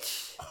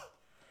bitch.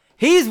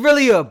 He's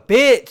really a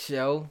bitch,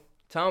 yo.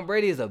 Tom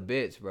Brady is a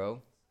bitch,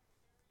 bro.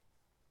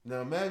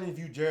 Now imagine if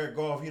you Jared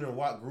Goff, you know,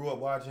 grew up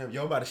watching him.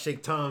 Yo, I'm about to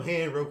shake Tom's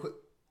hand real quick.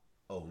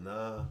 Oh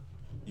nah,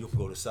 you gonna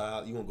go to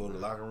side? You gonna go in the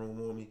locker room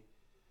on me?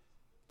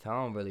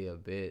 Tom really a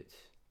bitch.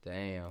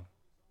 Damn.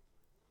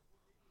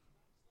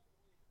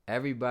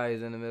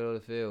 Everybody's in the middle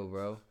of the field,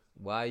 bro.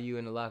 Why are you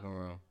in the locker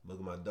room? Look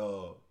at my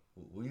dog.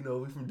 Well, you know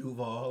we from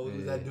Duval. We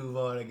was at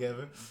Duval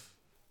together.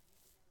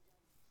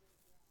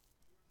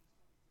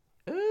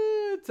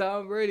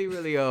 Tom Brady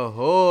really a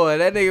whore.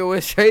 That nigga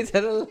went straight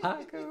to the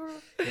locker room.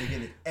 He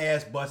getting his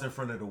ass bust in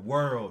front of the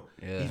world.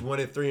 Yeah. He's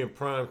 1-3 in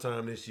prime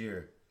time this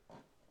year.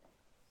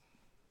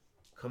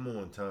 Come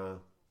on, Tom.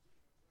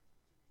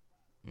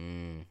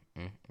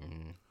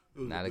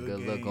 Not a good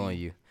game. look on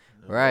you.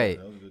 Right.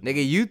 That was a good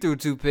Nigga, you threw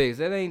 2 picks.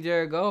 That ain't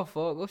Jared Goff's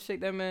fault. Go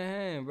shake that man's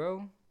hand,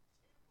 bro.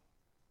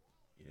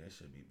 Yeah, that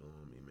should be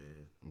blowing me, man.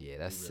 Yeah,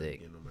 that's He really sick.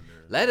 getting on my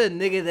nerves. Let a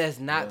nigga that's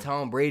not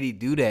Tom Brady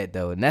do that,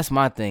 though. And that's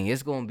my thing.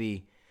 It's going to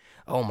be,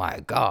 oh, my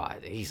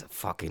God, he's a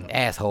fucking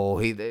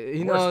asshole.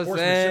 You know what I'm Worst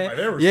saying? sportsmanship I've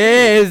ever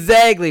Yeah, seen.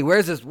 exactly.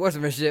 Where's the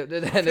sportsmanship?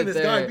 Can this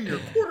guy be your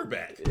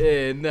quarterback?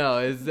 Yeah, no,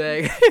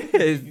 exactly.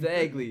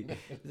 Exactly.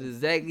 It's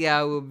exactly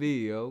how it would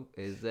be, yo.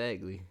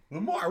 Exactly.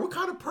 Lamar, what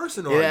kind of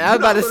person are you? Yeah, I was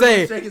about to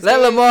say, let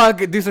Lamar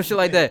do some shit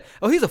like that.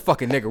 Oh, he's a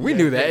fucking nigga. We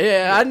knew that.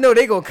 Yeah, I know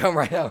they gonna come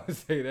right out and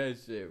say that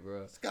shit,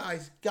 bro. This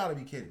guy's gotta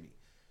be kidding me.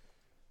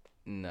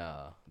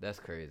 Nah, that's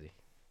crazy.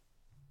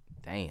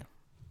 Damn.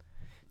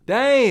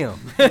 Damn,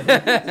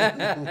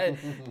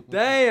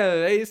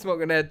 they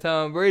smoking that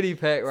Tom Brady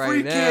pack right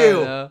Free now.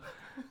 kill. Yo.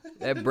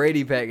 That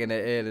Brady pack in the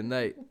air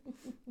tonight.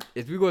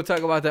 If we gonna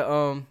talk about the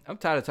I'm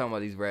tired of talking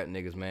about these rap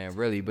niggas, man,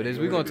 really. But if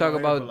we gonna talk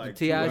about the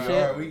T.I. All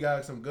shit, Right, we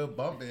got some good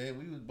bumping.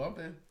 We was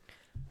bumping.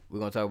 we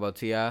gonna talk about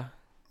T.I. What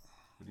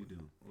do you do?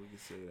 We can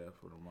say that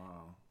for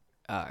tomorrow.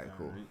 All right,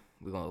 cool. Alright.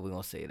 We're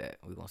gonna say that.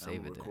 We're gonna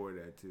save I'm it gonna record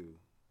that too.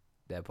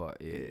 that part.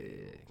 Yeah,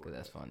 record because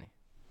that's funny.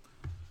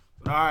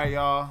 All right,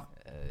 y'all.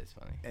 It's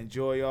funny.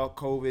 Enjoy y'all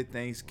COVID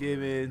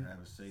Thanksgiving. Have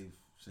a safe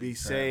Be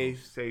travels.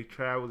 safe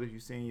travels. If you're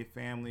seeing your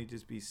family,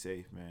 just be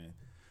safe, man.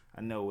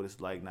 I know what it's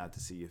like not to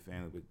see your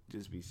family, but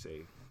just be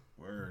safe.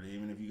 Word.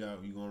 Even if you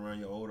going around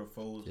your older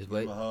folks, Just give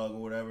wait. them a hug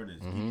or whatever.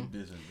 Just keep your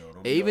distance though.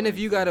 Don't be Even all if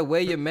you that- gotta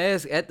wear your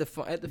mask at the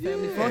family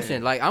Yeah.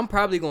 function, like I'm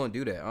probably gonna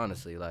do that.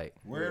 Honestly, like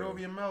wear it over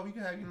your mouth. You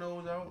can have your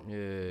nose out.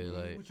 yeah,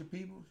 like with your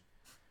people.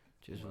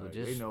 just Like,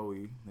 just they know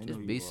you. They know just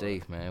you be are.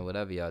 safe, man.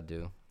 Whatever y'all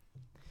do,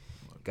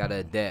 gotta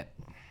adapt.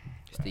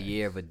 It's the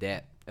year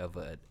of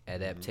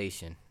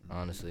adaptation.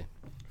 Honestly,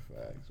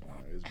 Facts,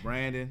 man. It's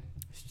Brandon.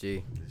 it's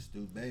G. It's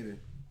Stu, baby.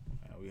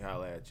 We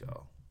holla at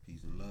y'all.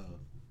 Peace and love.